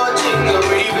 That one thing I'm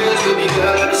pretty best to be,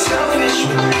 girl. I'm selfish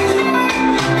with you.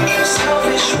 I'm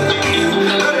selfish with you.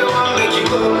 I know they won't make you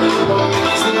go, won't make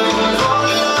you stay.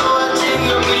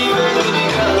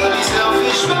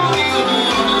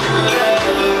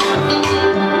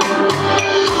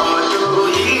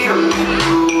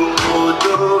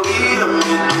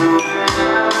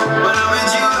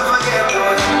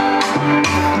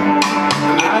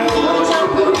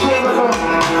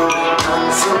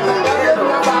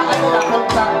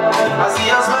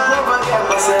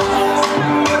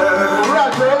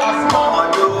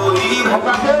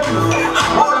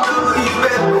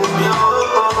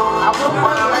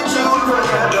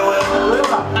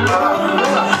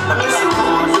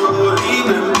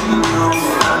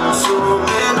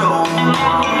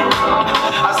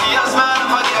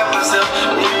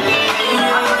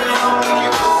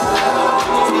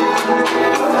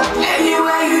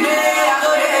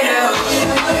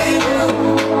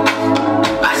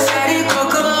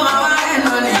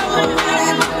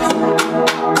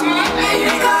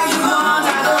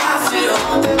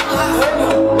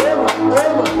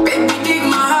 Baby, dig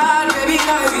my heart, baby,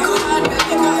 how we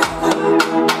go?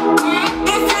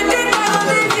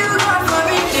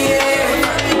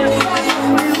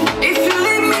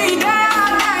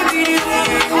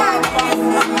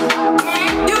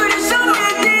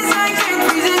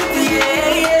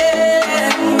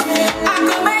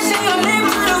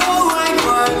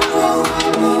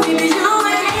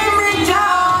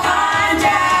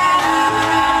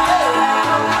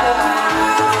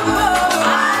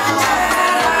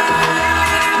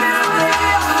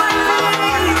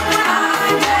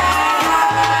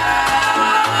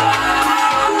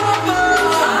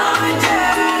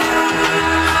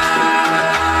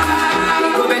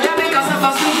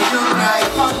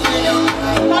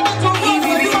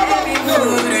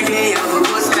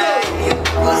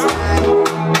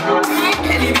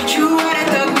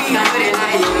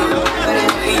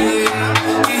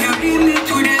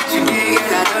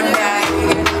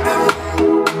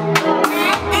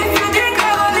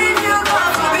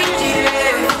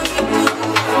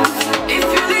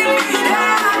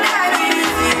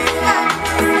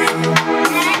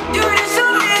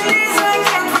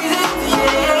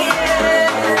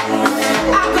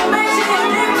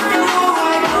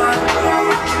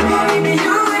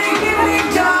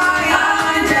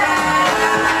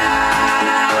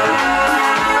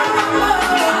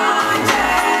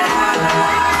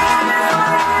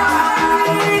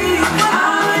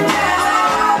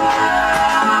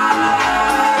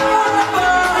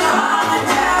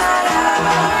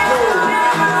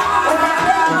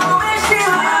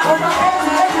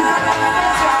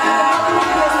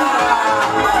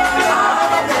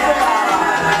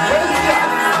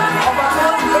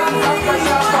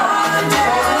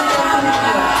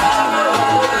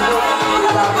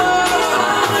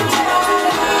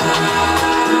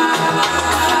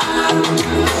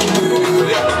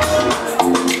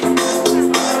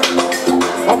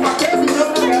 Hey!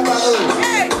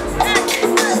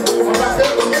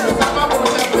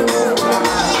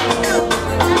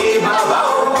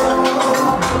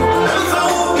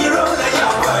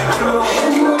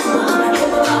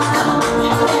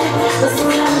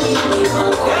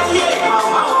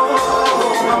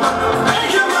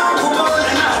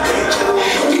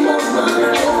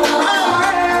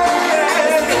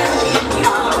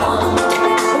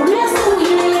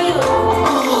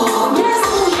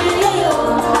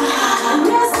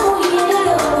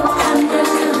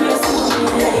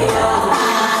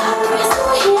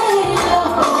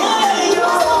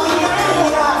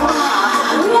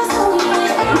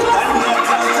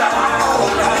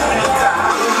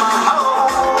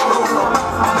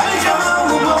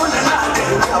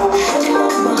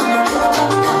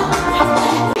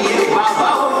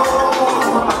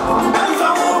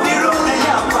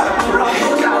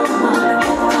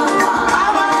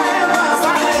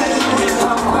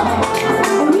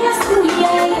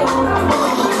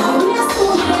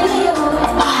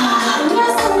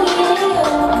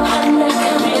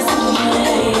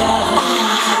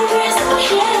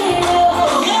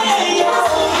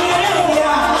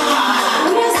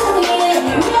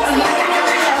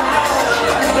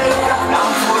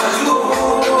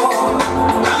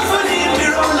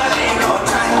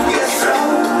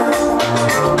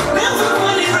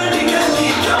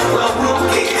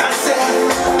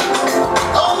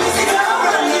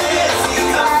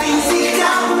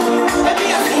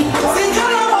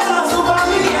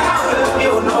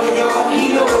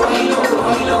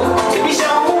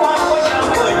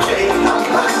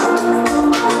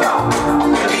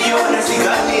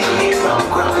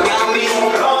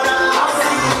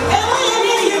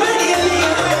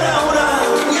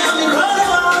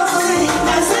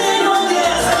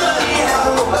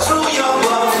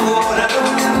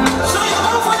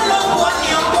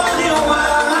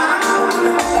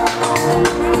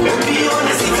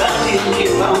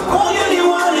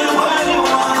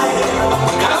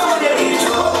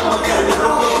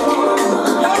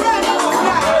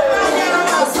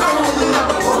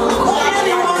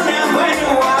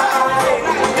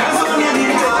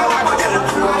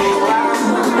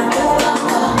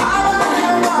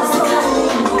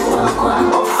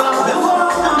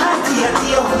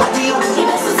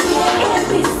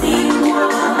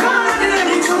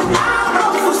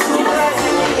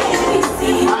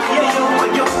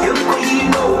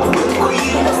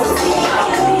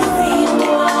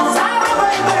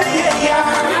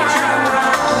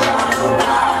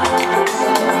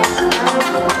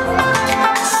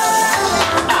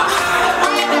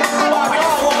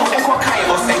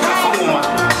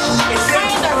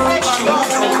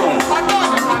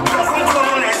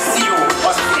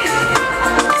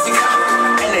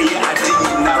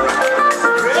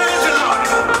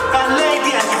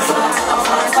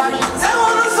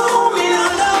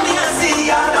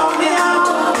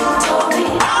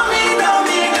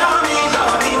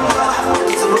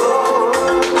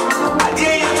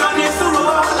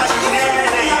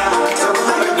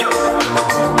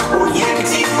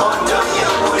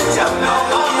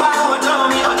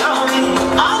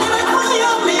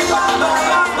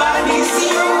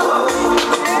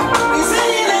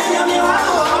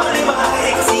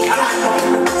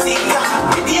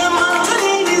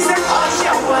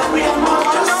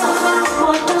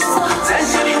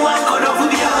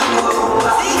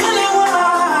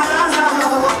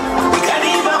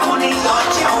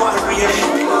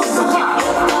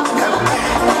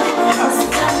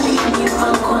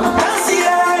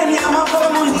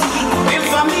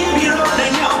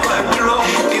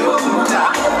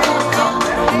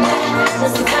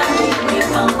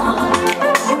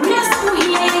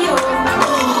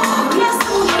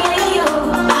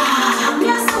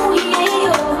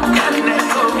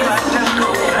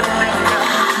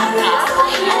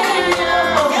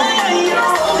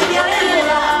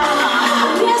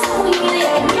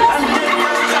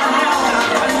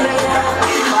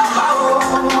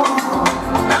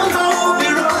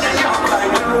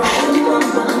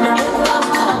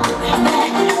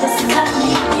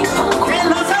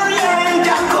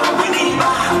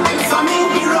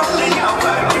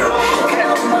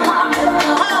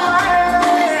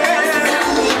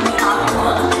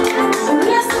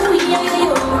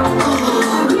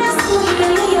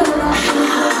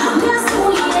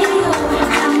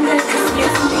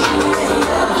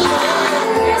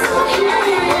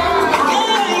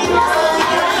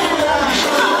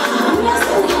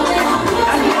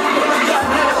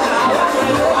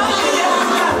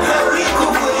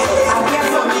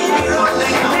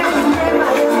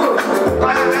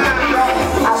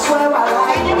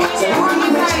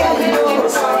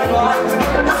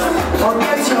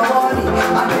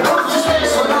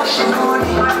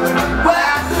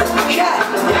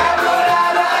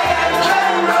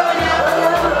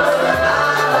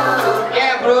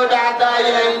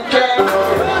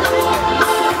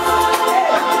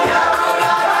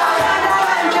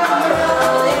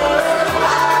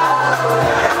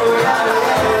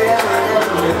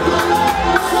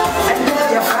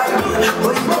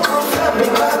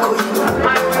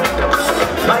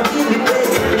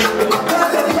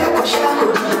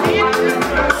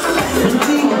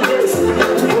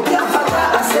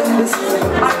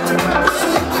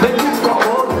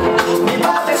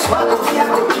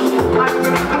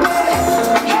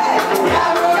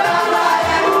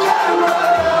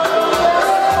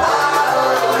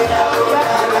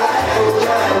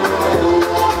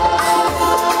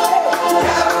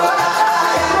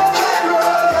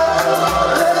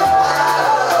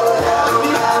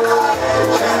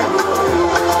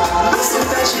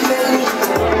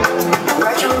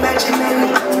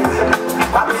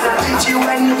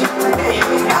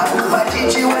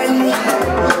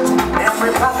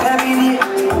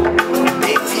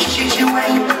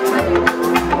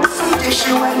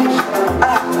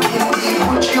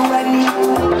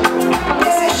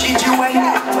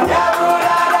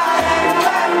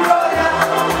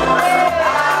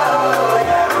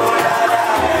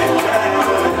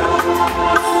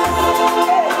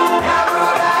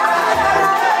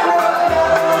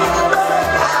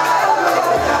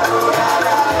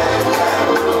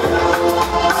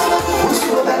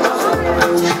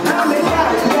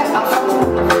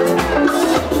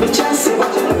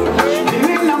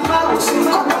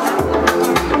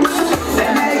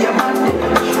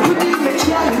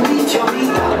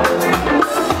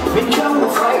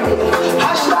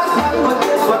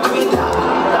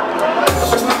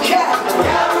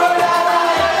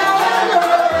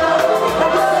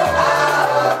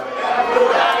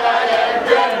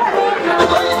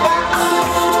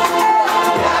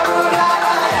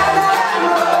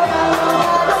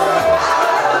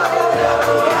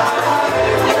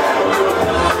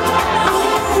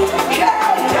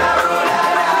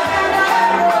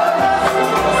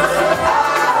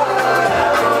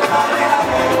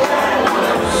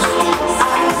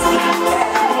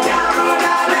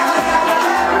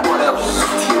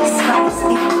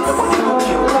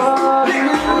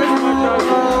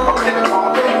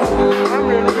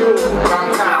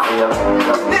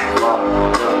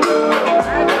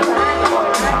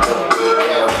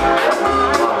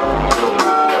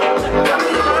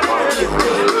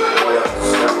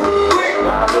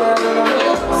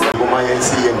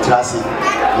 trasi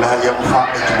na yemfa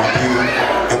etumadi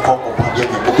enko opade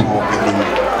ne popo enim.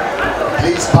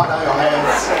 Please bow down your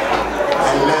heads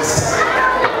and let's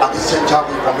at this juncture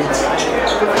we commit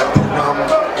the program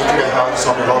into the hands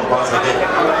of the Lord once again.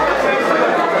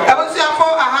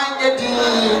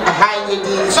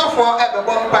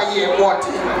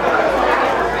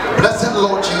 Blessed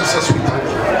Lord Jesus, we thank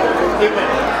you. Amen.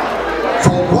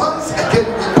 For once again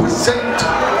we present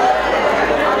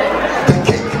the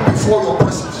cake before your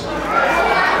presence.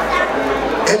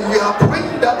 And we are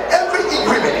praying that every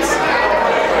ingredient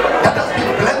that has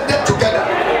been blended together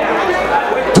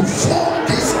to form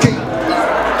this cake,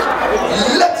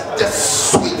 let the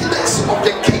sweetness of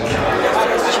the cake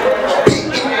be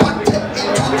imparted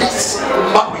into this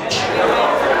marriage.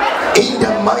 In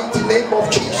the mighty name of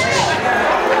Jesus.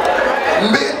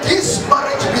 May this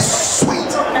marriage be sweet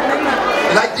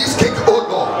like this cake, oh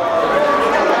Lord.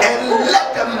 And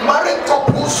let the married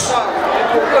couples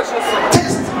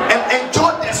taste and enjoy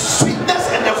the sweetness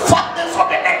and the fatness of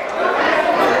the egg.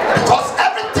 Because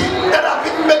everything that has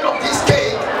been made of this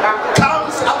cake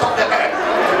comes out of the egg.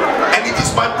 And it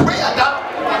is my prayer that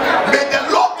may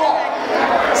the Lord God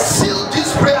seal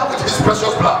this prayer with his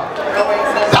precious blood.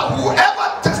 That whoever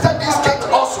tasted this cake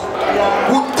also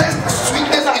will taste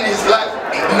sweetness in his life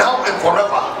now and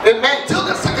forever. Amen. Till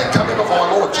the second coming of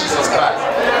our Lord Jesus Christ.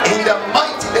 In the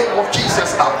mighty name of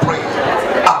Jesus I pray.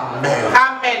 Amen.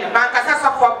 Amen.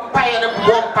 Mankasa for pay the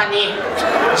company.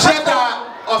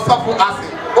 Sheda osofu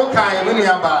ase. Okay, we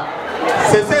niaba.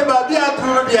 Sese ba bia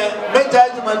turu de be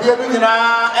judgment de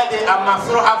nyina e de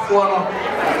amasoro afo no.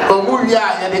 Omu wi a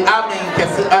ye de amen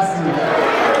kese ase.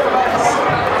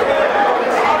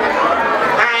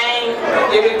 Ai,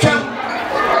 ye be twam.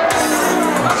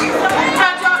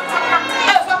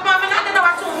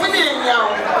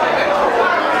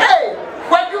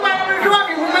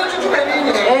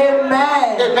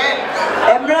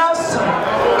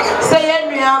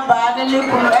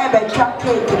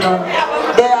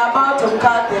 They are about to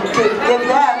cut the cake. They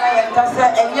are like a say,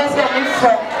 and yes, any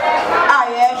friend. I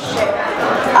share.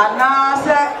 And now,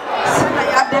 sir, I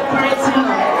are decorating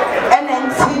and then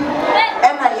see,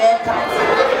 and I yet.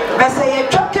 But say a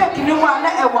chocolate, you want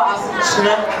a was.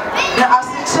 Now, as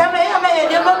the chairman, I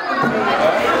made a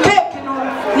cake, you know,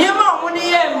 near my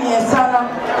money, son,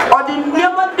 or the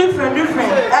never different,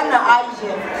 and I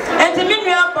share. And the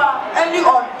miniaba, and the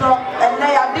author, and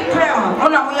they are declaring,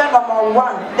 one of the number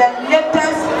one, the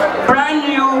latest brand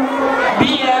new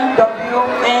BMW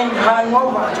in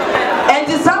Hanover. And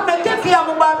the Zambia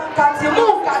Mobile Cathy,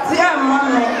 Moon Cathy, and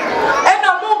money, and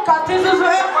a Moon Cathy,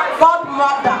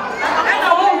 godmother, and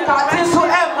a Moon Cathy, so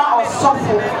ever or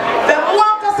suffer. The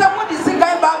one someone is a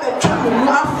guy by the true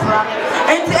Afra,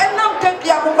 and the end of the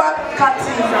Mobile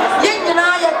Cathy, young and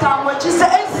I at our which is a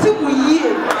simple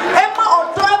year. Emma or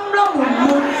Tramla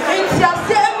Mumu, and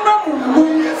Siasa Emma Mumu,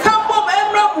 Campo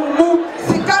Emma Mumu,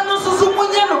 Sicano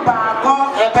Susumuniano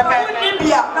Bago,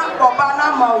 Libya, not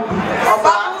Bobana Mau, or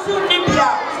Basu Libya,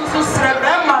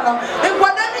 Susrebemano, and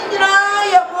whatever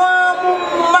I am,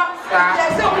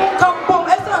 there's a Campo,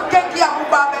 as a Kaki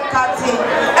Ababa Cathy,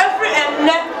 every and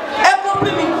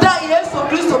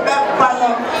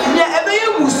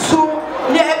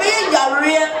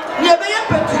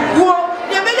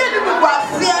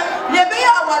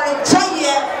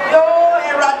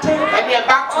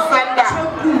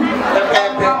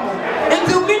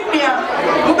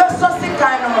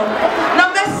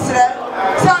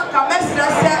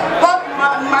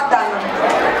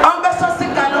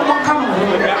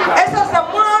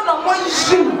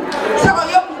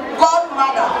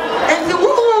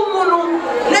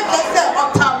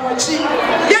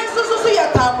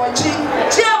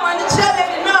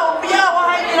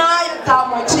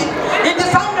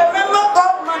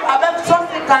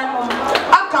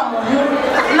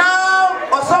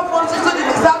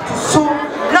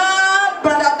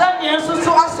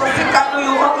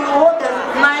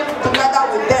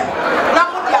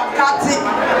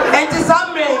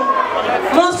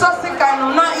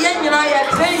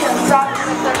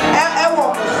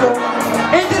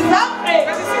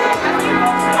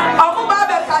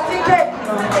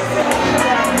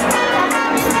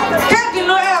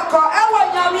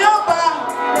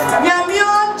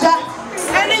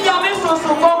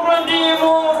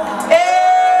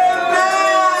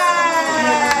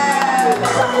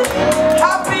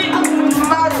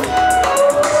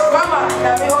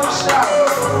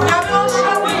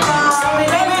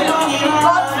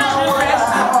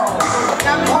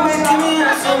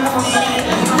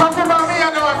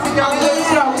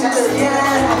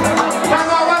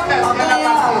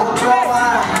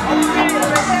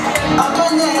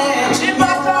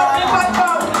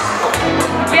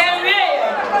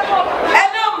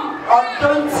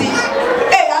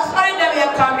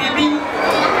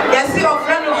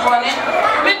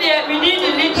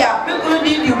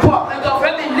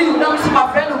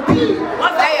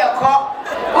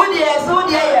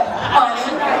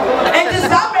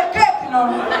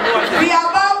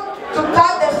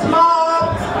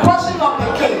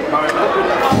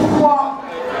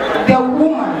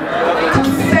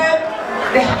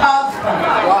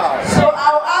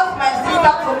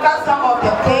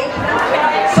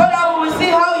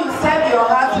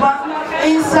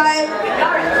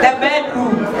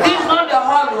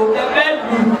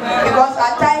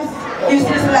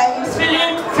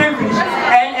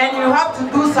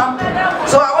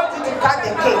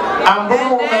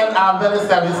Ambulu women are very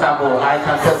serviceable. I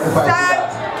can testify to that.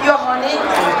 Your honey.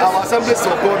 Our assembly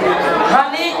support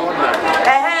honey.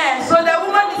 So the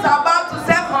woman is about to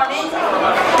serve honey.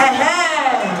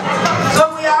 So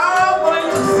we are all going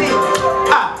to see.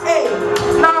 Hey.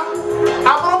 Now,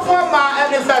 I'm not for my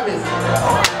any service.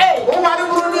 Hey. Who are you?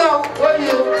 What are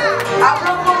you? I'm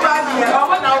not for my here. I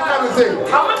want to say.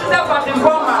 I want to say for the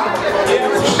former.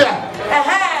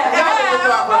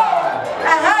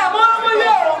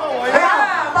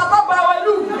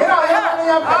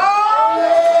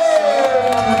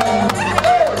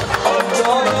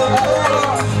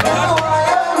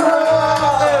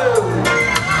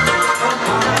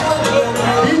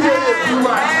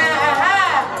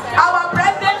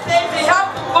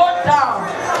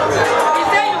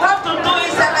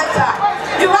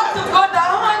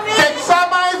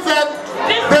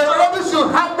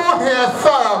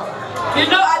 You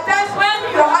know, at times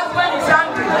when your husband is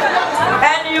angry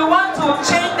and you want to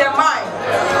change their mind,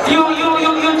 you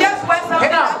just wear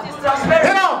something that is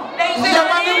transparent. Now,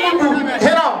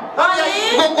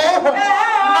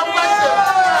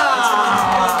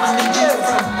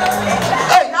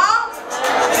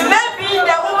 maybe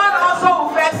the woman also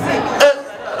will fix it,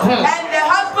 and the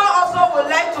husband also would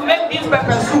like to make this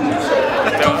pepper soup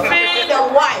to feed the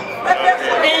wife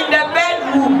in the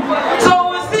bedroom. So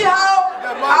we see how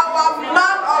our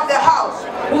man of the house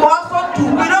who also do.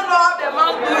 We don't know how the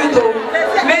man do it though.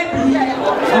 Maybe.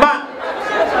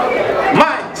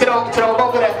 Man, chill, go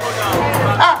for it.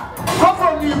 Go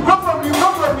for me.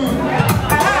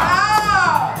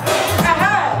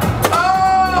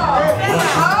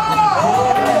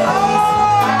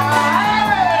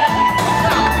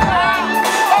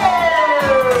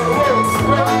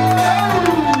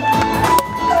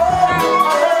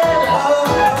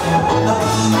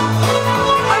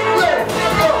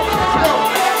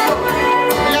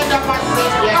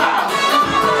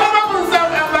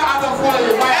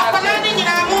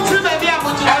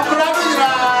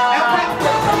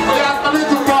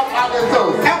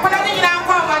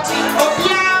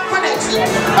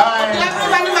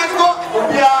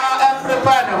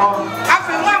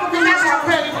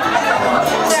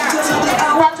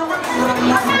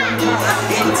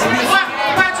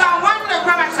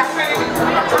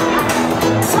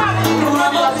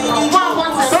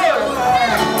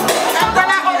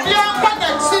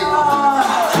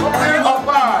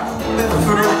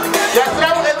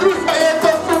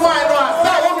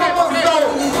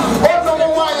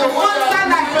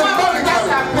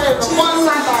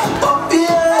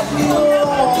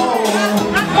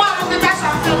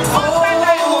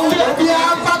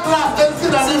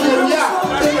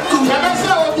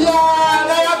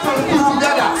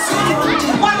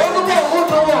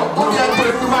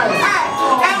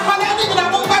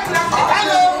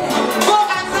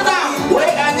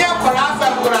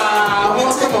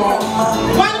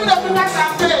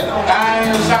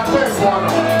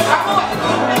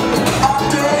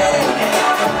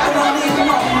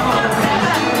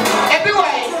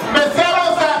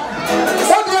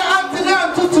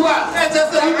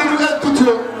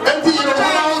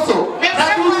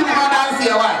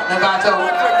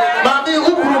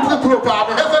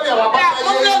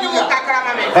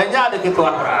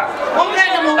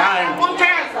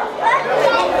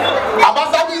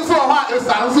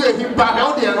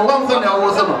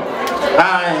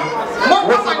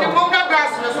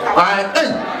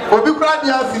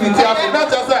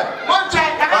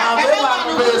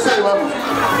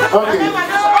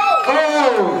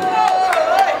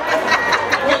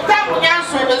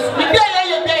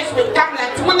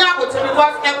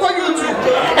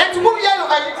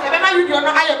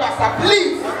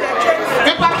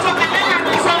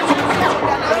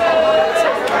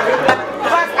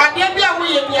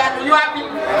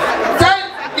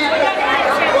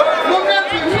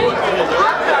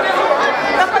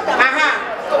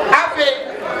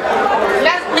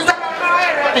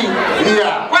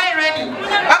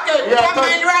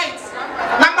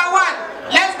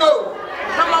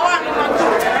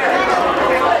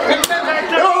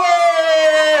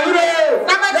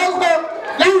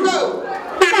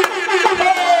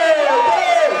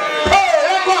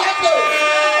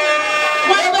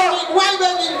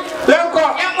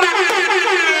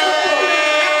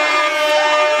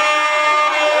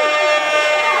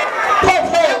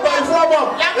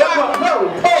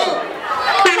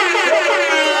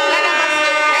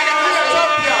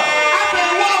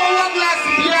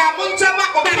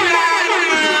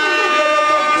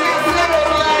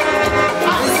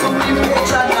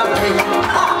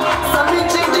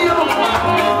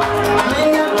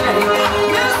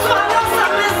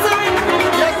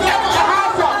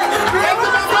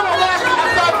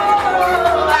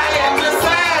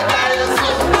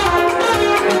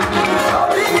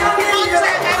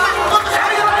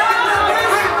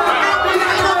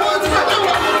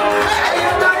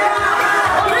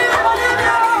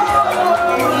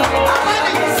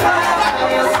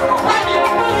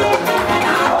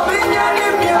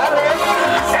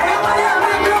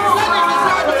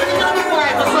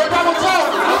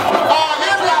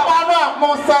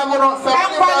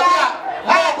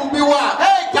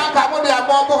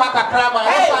 kakrama.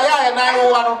 Esa ya na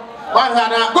iwo one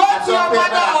hana. Go to your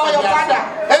mother or your father.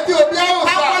 Enti obi awo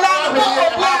sa.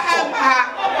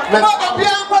 No, obi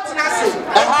anko tinase.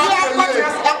 Obi anko tinase.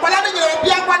 Ekwala ni ye obi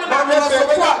anko ni ma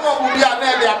support. Obi ana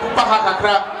e dia papa ha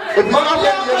kakra. Obi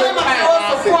anko ni ma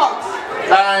support.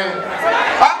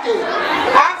 Okay.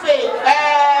 Afi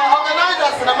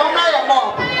organizers na mama ya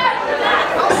mo.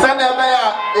 Send ebe ya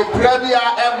e premier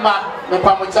Emma me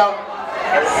pamucha.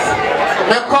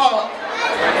 Me call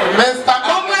Mr.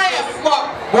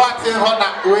 Boateng hona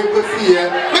we go see here.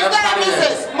 Mr. and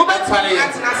Mrs. Mubati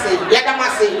Atinase.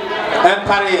 Yadamase.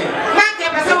 Empire. Na ke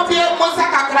pese obi Musa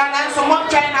kakra na so mo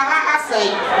twɛn na ha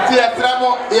asɛe. Ti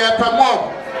etramo ye pemo.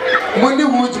 Money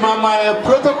wood mama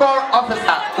protocol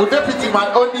officer. O deputy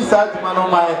man only sergeant man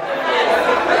on my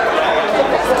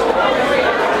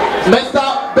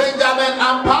Mr. Benjamin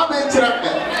Ampame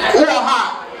Trebe. Oha.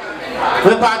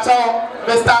 Me pacho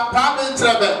Mr. Ampame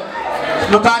Trebe.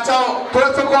 Me pacho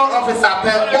protocol officer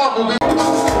pe Bob be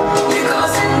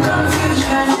because in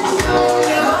confusion.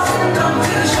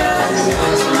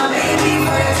 So my baby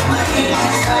breaks my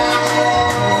inside.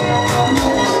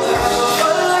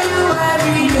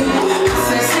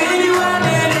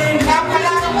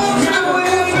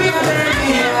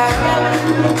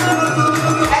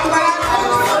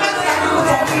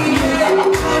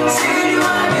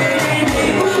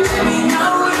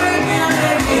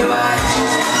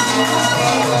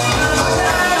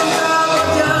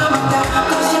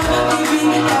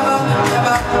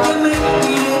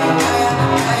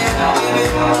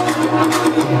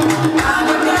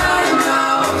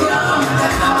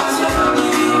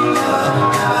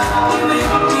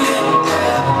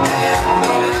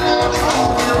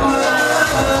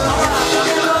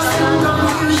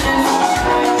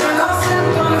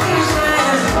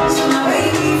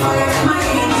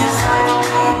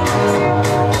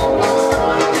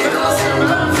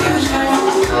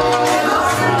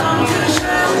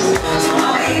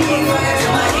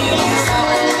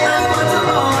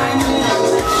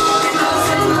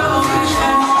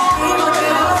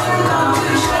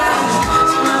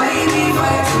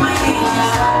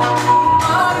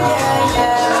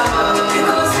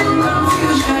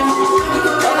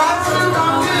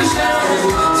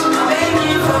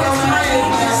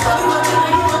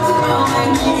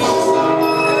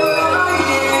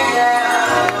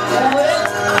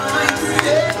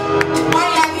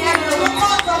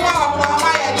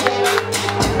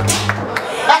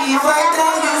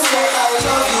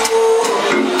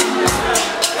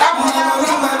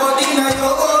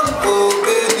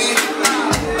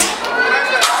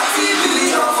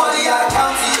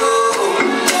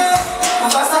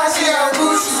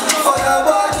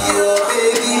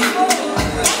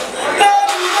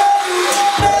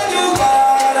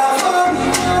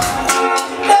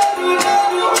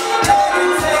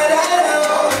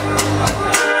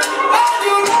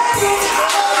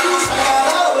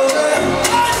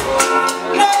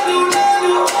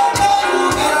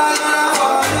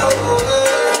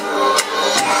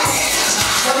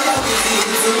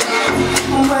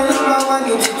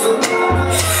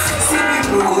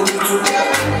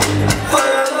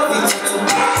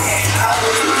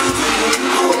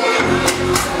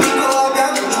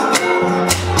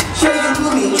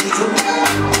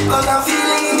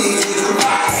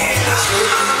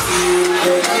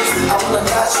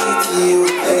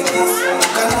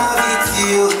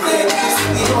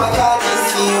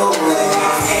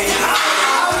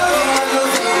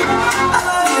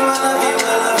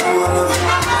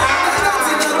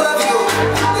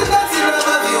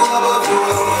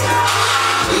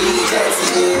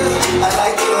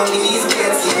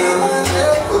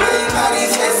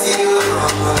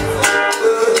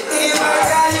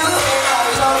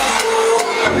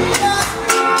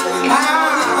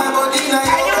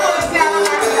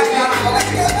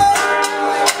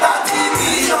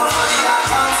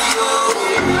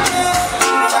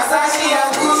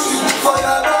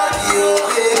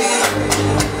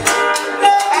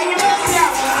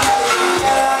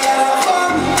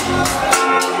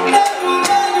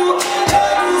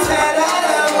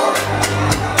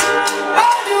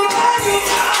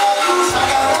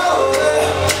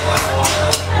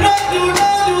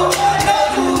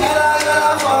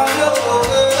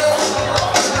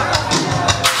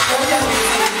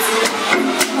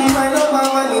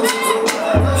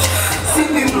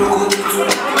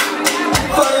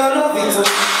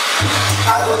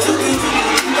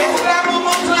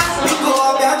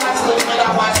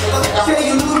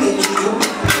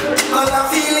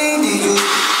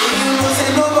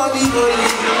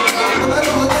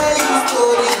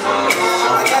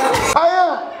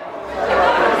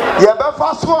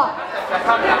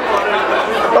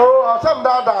 Oh, some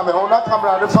dame, on that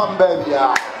camera, the fun baby. I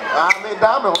mean,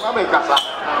 damn, I make us.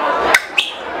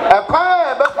 A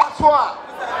quiet, but what's what?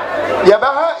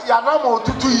 Yabaha, Yanamo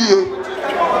to 2 years.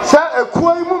 Say a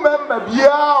quay member,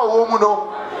 Bia, woman,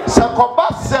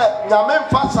 Sakobas, Yamen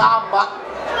Fasamba,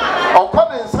 or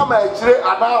calling some actually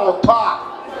an hour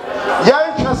talk.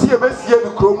 Yan shall see a messy in the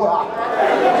chroma.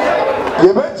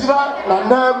 Yamajina,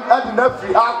 Nanam, and enough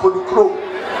free arc on the crow.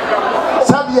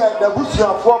 Sabia, the bush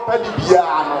of 4 penny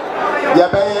piano.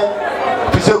 Yabe,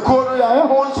 is a corner, I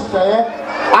won't say,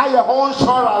 I have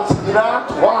insurance in that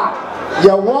one.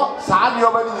 You walk, San,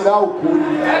 your money in our pool.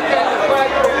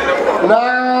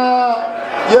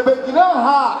 Now, you begin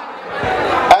her.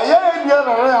 I ain't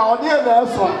around near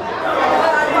this one.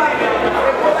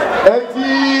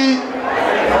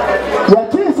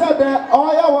 Yaki said that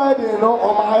all your wedding, no,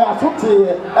 or my footy,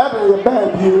 every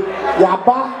baby,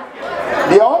 Yaba,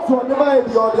 the also the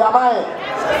baby or the Amai.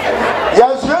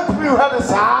 Yes, you had a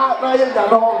sad night in the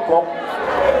uncle.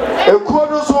 A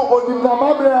quarter so on the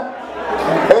Namabra,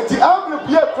 and the Amber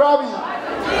Pierre Crabby.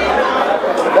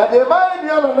 That they might be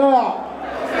on now.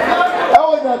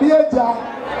 Oh, Nabiaja,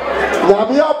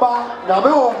 Nabiaba,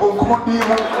 Nabu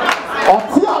Kudimu, or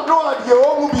Tiano, the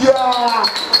Omubia.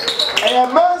 A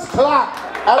man's clock,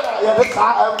 and I have a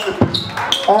car every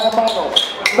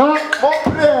not more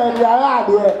prayer, the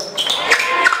idea.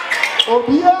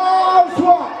 Obia,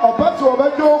 a better of a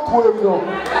joke,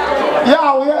 yeah,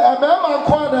 we are a man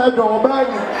quite a man.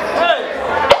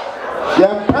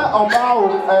 Yeah, pet on bow,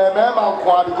 a man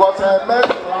quite because a man's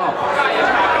clock.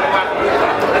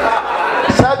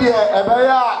 Sadia, a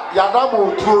bear, Yanamu,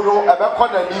 Turo, a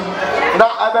better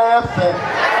not a bear.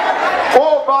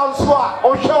 Oh, Banswa,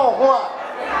 oh, show what?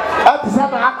 At the same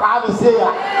time, I say,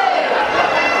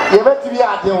 you bet me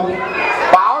at you.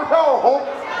 Bow home.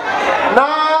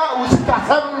 Now, we sit at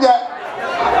some yet.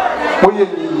 We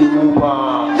need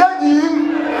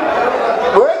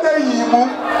where they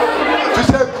move to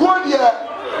say, good year,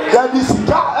 that is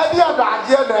any other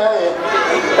idea.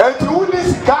 And you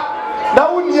this cat, now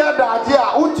we near the idea,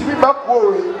 who to be back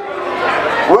worry.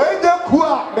 Where the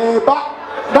poor may back.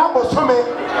 That was for me.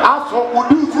 As for would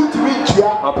do to me,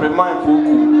 I remind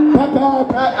you,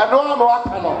 Pepper, and no one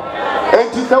know. And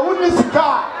it's a wooden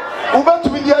cigar. Who bet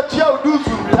me your child do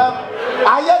to them.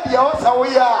 I had the house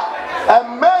we are,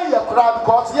 and may a crowd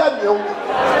because you knew.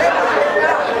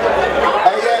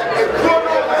 I had a good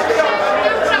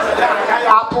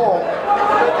apple.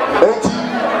 And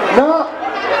now,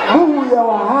 move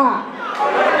your heart.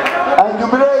 And you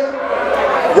believe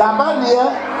Yamania.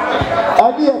 I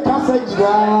be a passage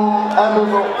and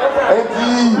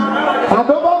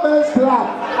Adoba Men's Club.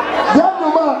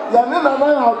 Yanuma, Yanina,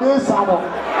 our day summer.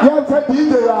 Yan said,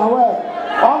 DJ, away.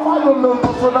 All my little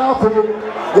personal for you.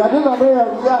 Yanina,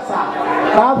 yes,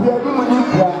 I'll be a new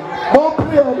more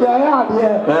clear, they are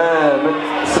here.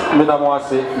 Madame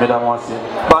Wasi.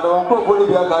 But Uncle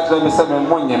Bolivia got them 7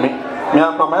 money. Me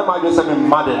and my mother 7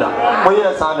 mother. Oh,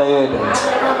 yes, I